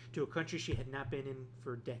to a country she had not been in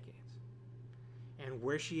for decades. And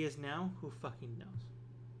where she is now, who fucking knows?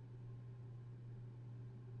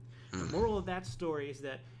 The moral of that story is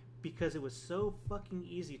that because it was so fucking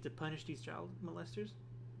easy to punish these child molesters,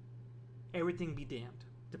 everything be damned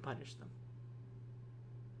to punish them.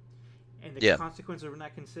 And the consequences were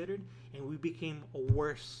not considered, and we became a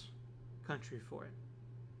worse country for it.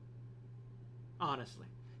 Honestly.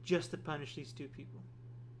 Just to punish these two people.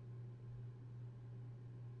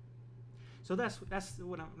 So that's what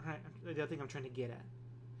the thing I'm trying to get at.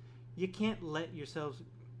 You can't let yourselves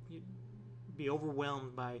be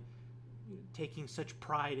overwhelmed by taking such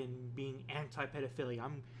pride in being anti-pedophilia.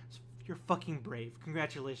 You're fucking brave.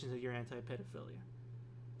 Congratulations that you're anti-pedophilia.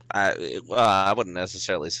 I wouldn't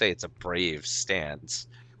necessarily say it's a brave stance.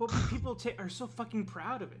 Well, people are so fucking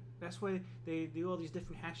proud of it. That's why they do all these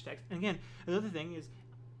different hashtags. And again, another thing is,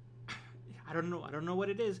 I don't know what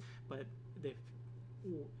it is, but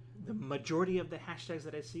the majority of the hashtags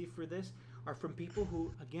that I see for this are from people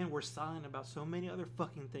who, again, were silent about so many other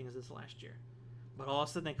fucking things this last year. But all of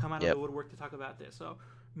a sudden they come out of the woodwork to talk about this. So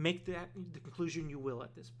make that the conclusion you will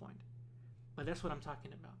at this point. But that's what I'm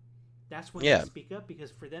talking about. That's when they speak up,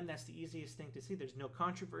 because for them that's the easiest thing to see. There's no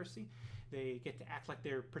controversy. They get to act like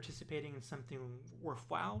they're participating in something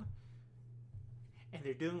worthwhile. And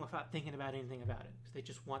they're doing it without thinking about anything about it. Because they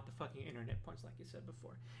just want the fucking internet points, like you said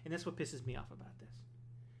before. And that's what pisses me off about this.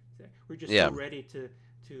 We're just so ready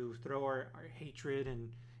to throw our hatred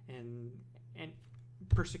and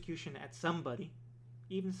persecution at somebody,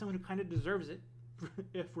 even someone who kind of deserves it,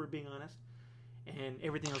 if we're being honest, and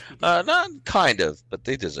everything else. Not kind of, but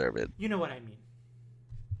they deserve it. You know what I mean?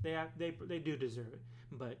 They do deserve it,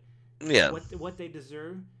 but what they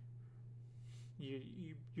deserve, you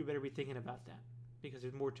better be thinking about that, because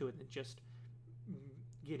there's more to it than just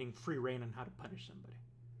getting free reign on how to punish somebody.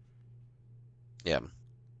 Yeah.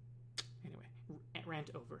 Anyway,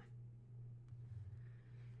 rant over.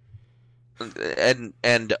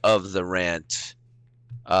 End of the rant.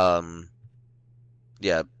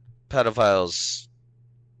 Pedophiles,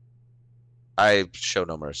 I show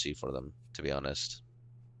no mercy for them, to be honest.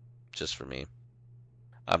 just for me.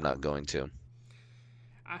 I'm not going to.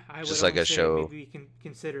 I would Just like only a say show. maybe we can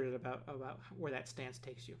consider it about where that stance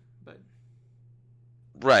takes you. But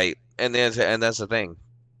Right. And that's the thing.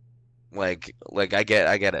 Like I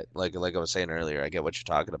get it. Like I was saying earlier, I get what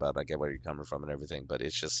you're talking about. I get where you're coming from and everything, but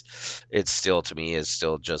it's still to me is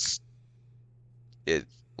still just it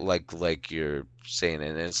like you're saying,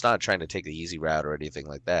 and it's not trying to take the easy route or anything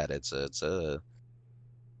like that. It's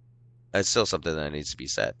still something that needs to be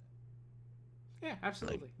said. yeah,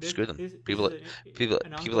 Like absolutely. screw them. This is an People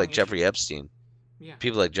like ongoing issue. Jeffrey Epstein. Yeah.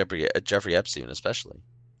 People like Jeffrey Epstein especially.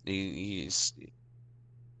 He's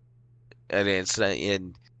and it's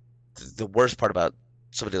and the worst part about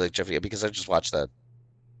somebody like Jeffrey, because I just watched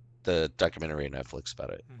the documentary on Netflix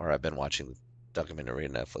about it, or I've been watching the documentary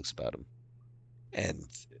on Netflix about him, and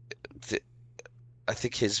th I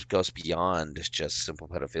think his goes beyond just simple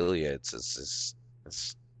pedophilia. It's his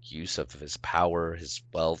use of his power, his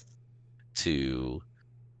wealth to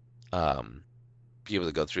um be able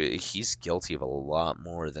to go through it. He's guilty of a lot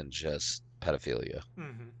more than just pedophilia,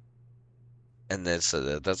 Mm-hmm. and that's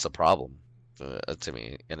a problem to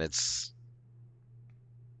me, and it's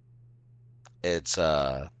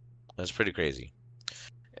pretty crazy.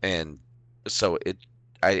 And so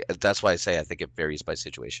that's why I say I think it varies by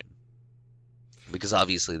situation. Because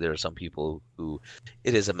obviously there are some people who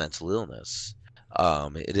it is a mental illness.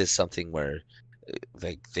 It is something where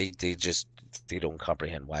like they don't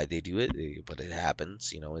comprehend why they do it, but it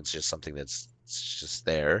happens, it's just something it's just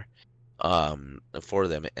there for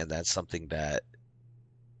them, and that's something that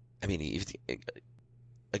I mean,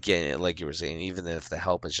 again, like you were saying, even if the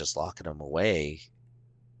help is just locking them away,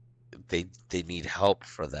 they need help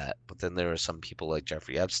for that. But then there are some people like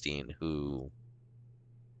Jeffrey Epstein who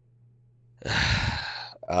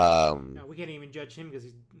No, we can't even judge him because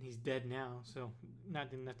he's dead now. So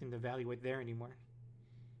nothing to evaluate there anymore.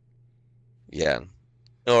 yeah,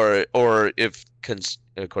 or if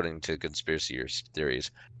according to conspiracy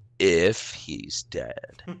theories, if he's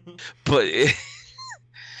dead. But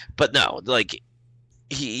but no, like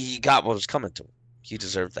he got what was coming to him. He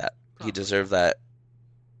deserved that. He Probably. deserved that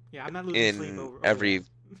Yeah, I'm not losing sleep in over every. that.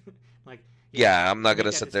 Like, Yeah, I'm not make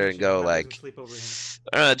gonna that sit there and distinction. go I'm not like, losing sleep over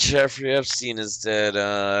him. Jeffrey Epstein is dead.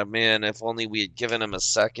 Man, if only we had given him a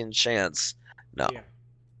second chance. No, Yeah,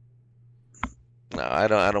 no, I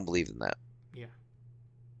don't believe in that. yeah.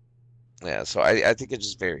 Yeah, so I think it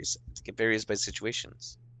just varies. I think it varies by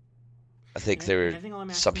situations. I think And I think all I'm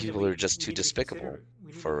some asking is that people are just we too need to despicable we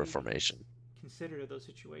for need to reformation. consider those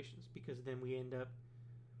situations because then we end up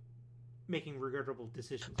making regrettable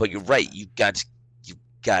decisions. But based you're on right. that. You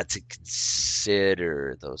got to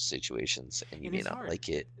consider those situations, and you And may it's not hard. like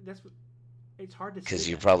it That's what it's hard to say because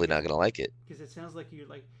you're that probably not gonna like it. because it sounds like you're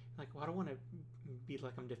like well, I don't want to be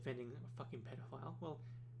like I'm defending a fucking pedophile. Well,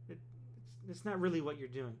 it's not really what you're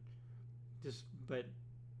doing. Just but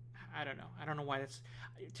I don't know. I don't know why that's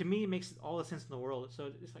to me it makes all the sense in the world.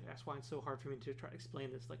 So it's like that's why it's so hard for me to try to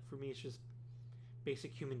explain this. Like for me, it's just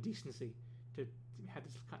basic human decency to have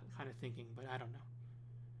this kind of thinking. But I don't know.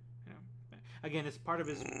 You know, again, it's part of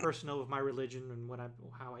his personal of my religion and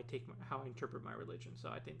how I interpret my religion. So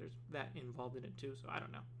I think there's that involved in it too. So I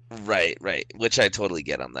don't know. Right, right. Which I totally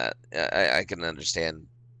get on that. I can understand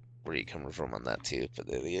where you're coming from on that too. But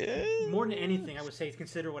yeah. More than anything, I would say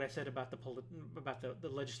consider what I said about the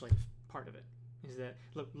legislative part of it. Is that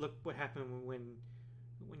look what happened when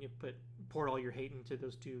you poured all your hate into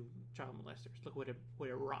those two child molesters. Look what it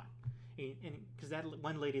wrought. And because that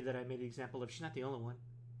one lady that I made the example of, she's not the only one.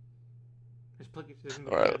 There's plenty.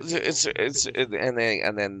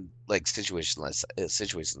 And then like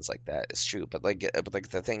situations like that is true. But like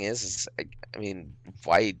the thing is I mean,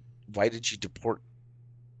 why did you deport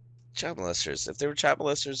child molesters? If they were child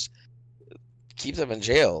molesters, keep them in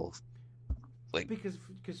jail. Like because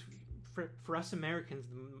for us Americans,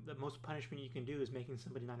 the most punishment you can do is making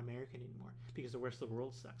somebody not American anymore because the rest of the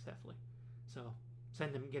world sucks heavily. So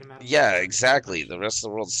send them, get them out. yeah, exactly. The rest of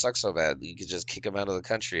the world sucks so bad. You could just kick them out of the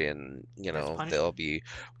country, and they'll be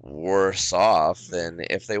worse off than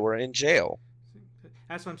if they were in jail.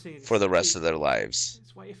 That's what I'm saying. For the rest of their lives.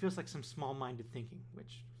 That's why it feels like some small-minded thinking,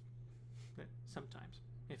 which sometimes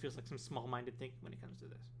it feels like some small-minded thinking when it comes to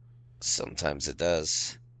this. Sometimes it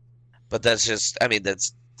does, but that's just. I mean,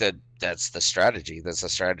 that's the strategy. That's a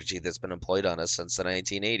strategy that's been employed on us since the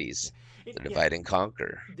 1980s. The divide and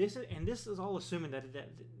conquer. This is all assuming that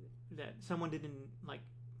someone didn't like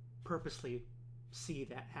purposely see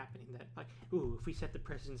that happening. That like, ooh, if we set the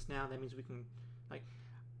precedents now, that means we can like.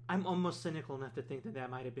 I'm almost cynical enough to think that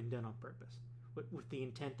might have been done on purpose, with the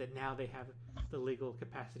intent that now they have the legal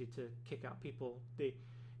capacity to kick out people they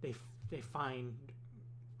find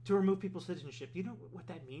To remove people's citizenship. Do you know what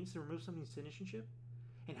that means, to remove somebody's citizenship?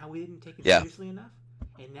 And how we didn't take it Yeah. seriously enough?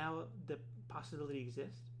 And now the possibility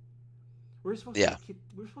exists? We're supposed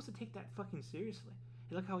to take that fucking seriously.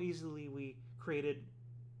 And look how easily we created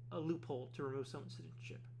a loophole to remove someone's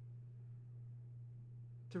citizenship.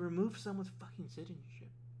 To remove someone's fucking citizenship.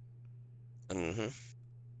 Mm-hmm.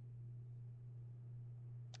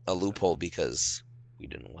 A loophole because we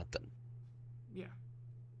didn't want them. Yeah.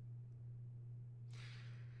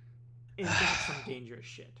 And that's some dangerous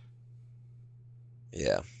shit.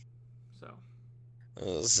 Yeah. So. It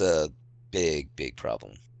was a big, big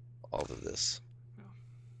problem. All of this.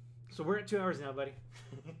 So we're at 2 hours now, buddy.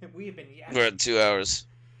 We have been yakking. We're at 2 hours.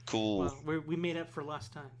 Cool. Well, we made up for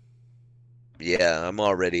lost time. Yeah, I'm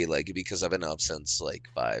already like, because I've been up since like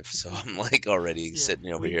 5, so I'm like already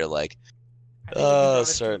sitting over here like, I think we can draw this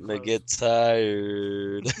to a starting to close. get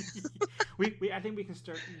tired. I think we can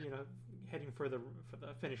start, heading for the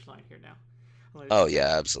finish line here now. Oh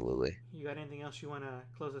yeah, absolutely. You got anything else you want to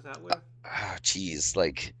close us out with? Ah, jeez,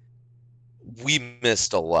 like we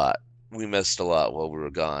missed a lot. We missed a lot while we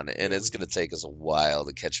were gone, and Yeah, it's we gonna take us a while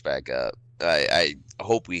to catch back up. I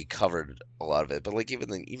hope we covered a lot of it, but like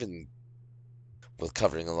even with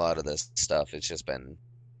covering a lot of this stuff, it's been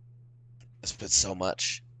so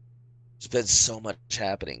much. There's been so much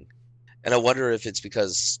happening, and I wonder if it's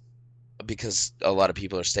because a lot of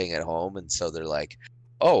people are staying at home, and so they're like,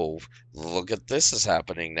 "Oh, look at this is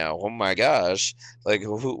happening now! Oh my gosh! Like,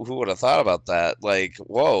 who would have thought about that? Like,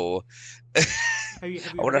 whoa!" Have you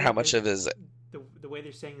I wonder heard how much of it is. the way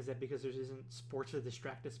they're saying is that because there isn't sports to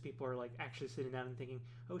distract us, people are like actually sitting down and thinking,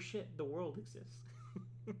 "Oh shit, the world exists."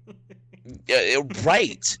 Yeah,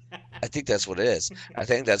 right. I think that's what it is. I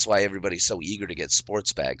think that's why everybody's so eager to get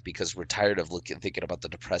sports back, because we're tired of thinking about the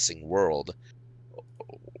depressing world,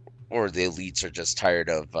 or the elites are just tired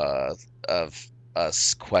of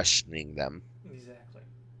us questioning them. Exactly.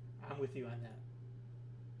 I'm with you on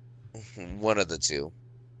that. One of the two.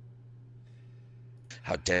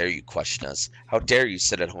 How dare you question us? How dare you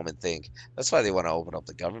sit at home and think? That's why they want to open up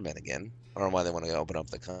the government again, or why they want to open up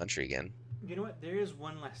the country again. You know what? There is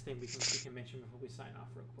one last thing we can mention before we sign off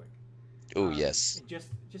real quick. Oh yes. And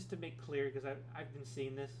just to make clear, because I've been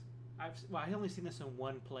seeing this. I only seen this in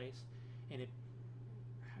one place, and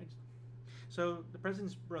so the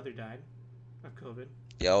president's brother died of COVID.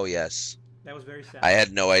 Oh yes. That was very sad. I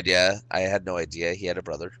had no idea. He had a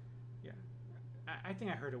brother. Yeah, I think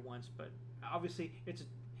I heard it once, but obviously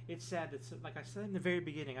it's sad that, like I said in the very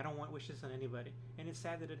beginning, I don't want to wish this on anybody, and it's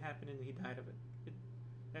sad that it happened and he died of it.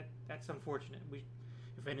 That's unfortunate.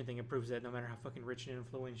 If anything, it proves that no matter how fucking rich and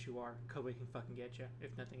influential you are, COVID can fucking get you,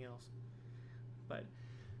 if nothing else. But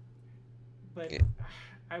yeah.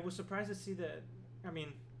 I was surprised to see that. I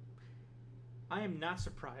mean, I am not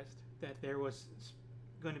surprised that there was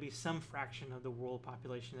going to be some fraction of the world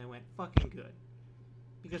population that went fucking good,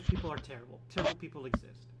 because people are terrible. Terrible people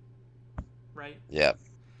exist, right? Yeah.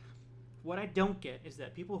 What I don't get is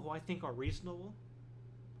that people who I think are reasonable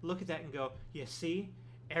look at that and go, "You see,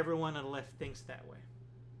 everyone on the left thinks that way."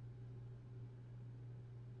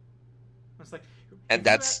 It's like, And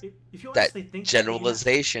that's if you that honestly think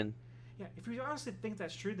generalization. if you honestly think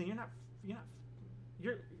that's true, then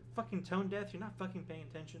you're fucking tone deaf. You're not fucking paying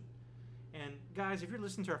attention. And guys, if you're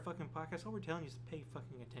listening to our fucking podcast, all we're telling you is to pay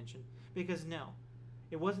fucking attention. Because no,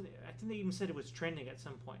 it wasn't. I think they even said it was trending at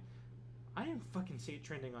some point. I didn't fucking see it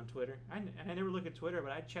trending on Twitter. I never look at Twitter,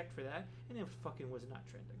 but I checked for that, and it fucking was not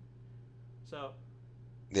trending. So,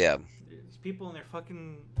 Yeah. these people in their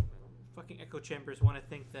fucking echo chambers want to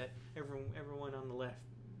think that everyone on the left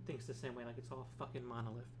thinks the same way, like it's all fucking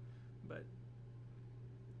monolith. But,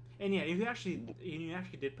 and yeah, if you actually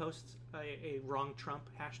did post a wrong Trump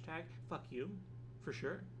hashtag, fuck you, for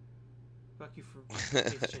sure. Fuck you for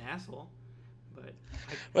being such an asshole. But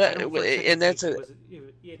I don't for a second and that's think it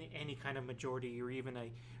was any kind of majority or even a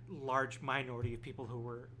large minority of people who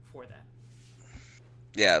were for that.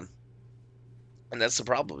 Yeah. And that's the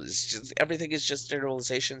problem. It's just everything is just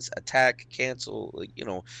generalizations, attack, cancel,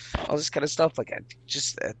 all this kind of stuff. Like,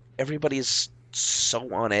 everybody is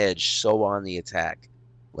so on edge, so on the attack.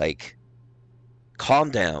 Like, calm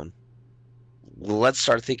down. Let's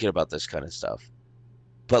start thinking about this kind of stuff.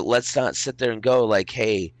 But let's not sit there and go like,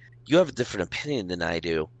 "Hey, you have a different opinion than I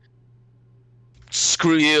do.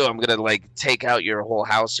 Screw you! I'm gonna take out your whole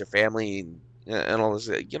house, your family, and all this."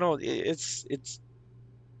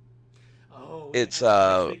 It's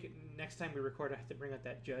next time we record, I have to bring up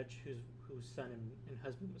that judge whose son and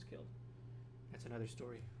husband was killed. That's another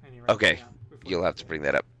story. Okay, you'll have to bring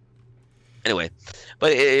that up. Anyway,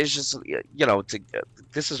 but it's just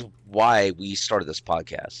this is why we started this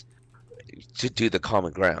podcast. to do the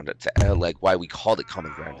common ground attack, like why we called it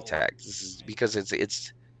common ground attack. This is because I just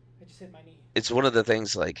hit my knee. it's one of the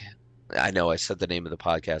things like I know I said the name of the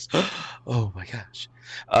podcast. Oh my gosh.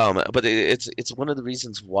 But it's one of the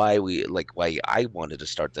reasons why why I wanted to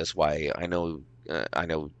start this. Why I know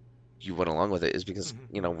you went along with it is because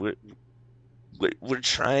we're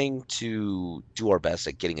trying to do our best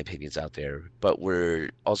at getting opinions out there, but we're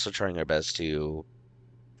also trying our best to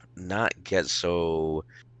not get so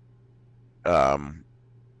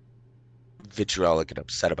vitriolic and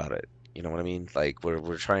upset about it. You know what I mean? Like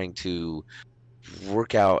we're trying to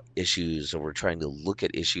work out issues, or we're trying to look at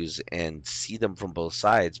issues and see them from both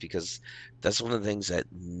sides, because that's one of the things that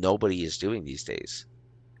nobody is doing these days.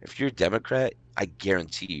 If you're a Democrat, I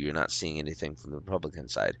guarantee you're not seeing anything from the Republican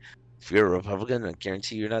side. If you're a Republican, I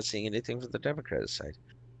guarantee you're not seeing anything from the Democrat side.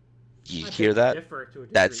 You hear that?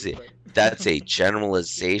 That's it. That's a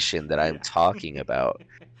generalization that I'm talking about,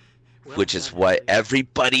 Well which is done, what Elliot.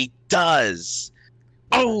 everybody does.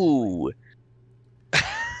 Oh,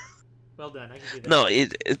 Well done. I can do that.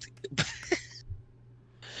 no,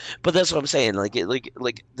 but that's what I'm saying. Like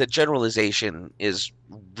the generalization is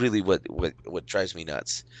really what drives me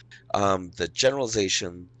nuts. The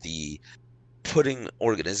generalization, the putting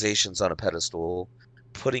organizations on a pedestal,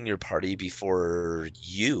 putting your party before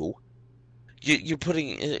you're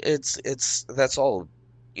putting it's that's all,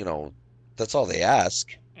 that's all they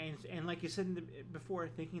ask. And like you said before,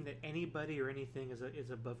 thinking that anybody or anything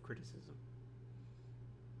is above criticism.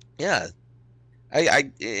 Yeah.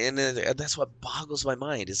 And that's what boggles my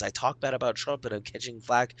mind is I talk bad about Trump and I'm catching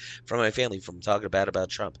flack from my family from talking bad about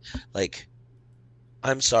Trump. Like,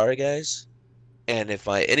 I'm sorry, guys. And if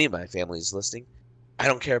any of my family is listening, I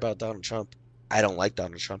don't care about Donald Trump. I don't like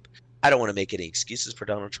Donald Trump. I don't want to make any excuses for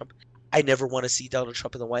Donald Trump. I never want to see Donald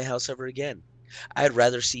Trump in the White House ever again. I'd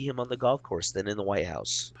rather see him on the golf course than in the White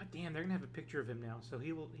House. But damn, they're gonna have a picture of him now, so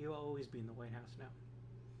he will always be in the White House now.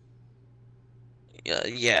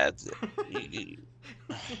 Yeah.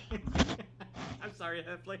 I'm sorry,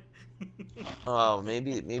 Hefley. Oh,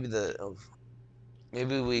 maybe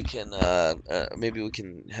we can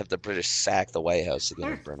have the British sack the White House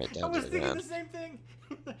again and burn it I down to was the thinking ground. the same thing.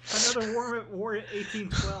 Another war at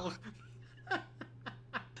 1812.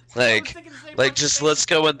 Like just let's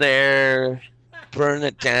go in there, burn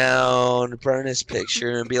it down, burn his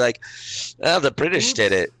picture, and be like, "Oh, the British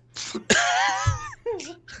did it."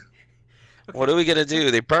 What are we gonna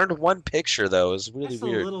do? They burned one picture though. It's really That's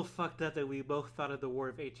weird. a little fucked up that we both thought of the War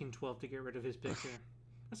of 1812 to get rid of his picture.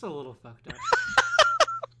 That's a little fucked up.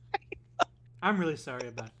 I'm really sorry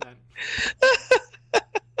about that.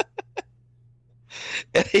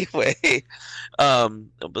 Anyway,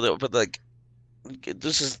 but like,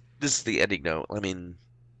 this is the ending note. I mean,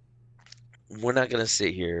 we're not gonna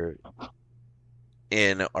sit here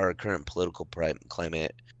in our current political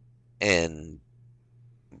climate and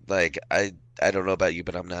like I don't know about you,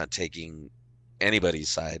 but I'm not taking anybody's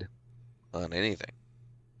side on anything.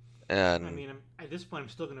 And I mean, at this point, I'm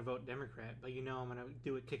still going to vote Democrat, but I'm going to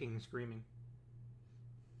do it kicking and screaming.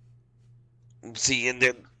 see, and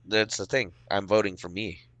then that's the thing. I'm voting for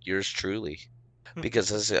me, yours truly,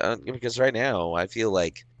 because right now I feel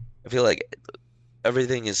like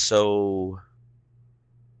everything is so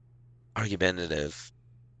argumentative.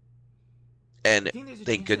 And I think there's a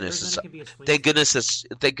thank chance that goodness Arizona can be a swing thank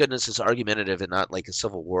state. goodness it's argumentative and not like a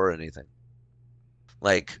civil war or anything.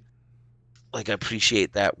 Like I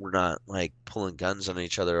appreciate that we're not like pulling guns on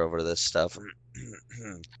each other over this stuff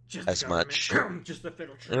Just as the much. government. Just the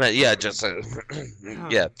federal. Yeah, just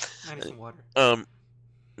yeah. I need some water.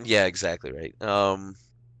 Yeah, exactly right.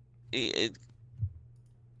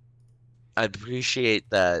 I appreciate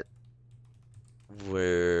that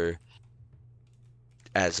we're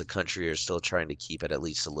as a country are still trying to keep it at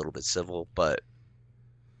least a little bit civil, but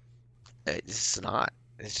it's not.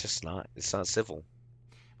 It's just not. It's not civil.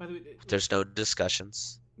 By the way, There's no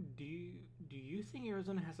discussions. do you think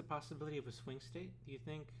Arizona has a possibility of a swing state? Do you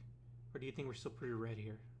think we're still pretty red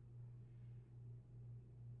here?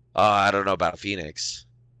 I don't know about Phoenix.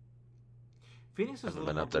 Phoenix is a Haven't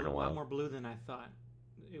little been up there in a lot while. more blue than I thought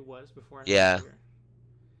it was before I moved Yeah. here.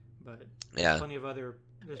 But Yeah. there's plenty of other.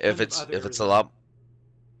 If it's a lot,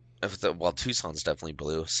 well, Tucson's definitely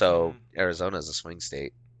blue, so Arizona's a swing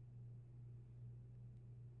state.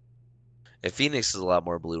 If Phoenix is a lot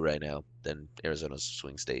more blue right now, then Arizona's a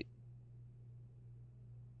swing state.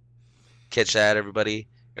 Catch that, everybody?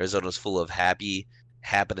 Arizona's full of happy,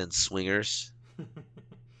 happening swingers.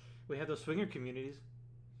 We have those swinger communities.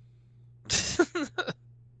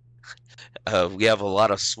 We have a lot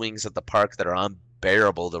of swings at the park that are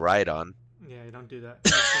unbearable to ride on. Yeah, don't do that.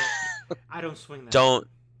 I don't swing that.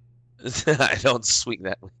 I don't swing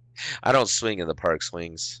that way. I don't swing in the park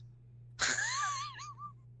swings.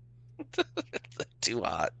 Too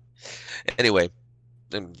hot. Anyway,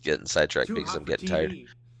 I'm getting sidetracked Too because hot I'm for getting tired. TV.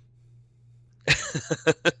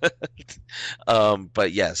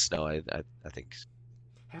 But yes, no, I think.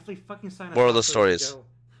 Heffley fucking sign us Moral of off the so story we is- go.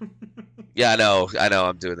 Yeah, I know,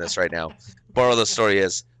 I'm doing this right now. Moral of the story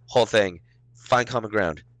is, whole thing, find common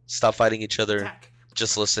ground. Stop fighting each other. Attack.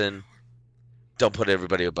 Just listen. Don't put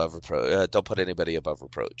everybody above don't put anybody above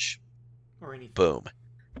reproach. Or anything. Boom.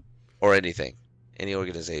 Or anything. Any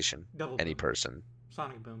organization. Double Any boom. person.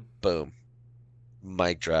 Sonic boom. Boom.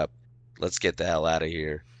 Mic drop. Let's get the hell out of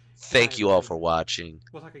here. Thank you all for watching.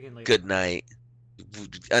 We'll talk again later. Good night.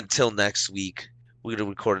 Until next week, we're going to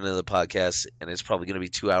record another podcast, and it's probably going to be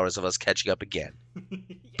 2 hours of us catching up again. yes.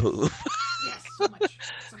 Boom. Yes, so much.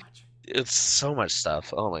 So much. It's so much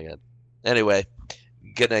stuff. Oh my god. Anyway,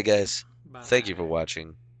 good night, guys. Bye. Thank you for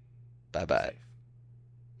watching. Bye-bye.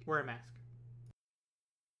 Wear a mask.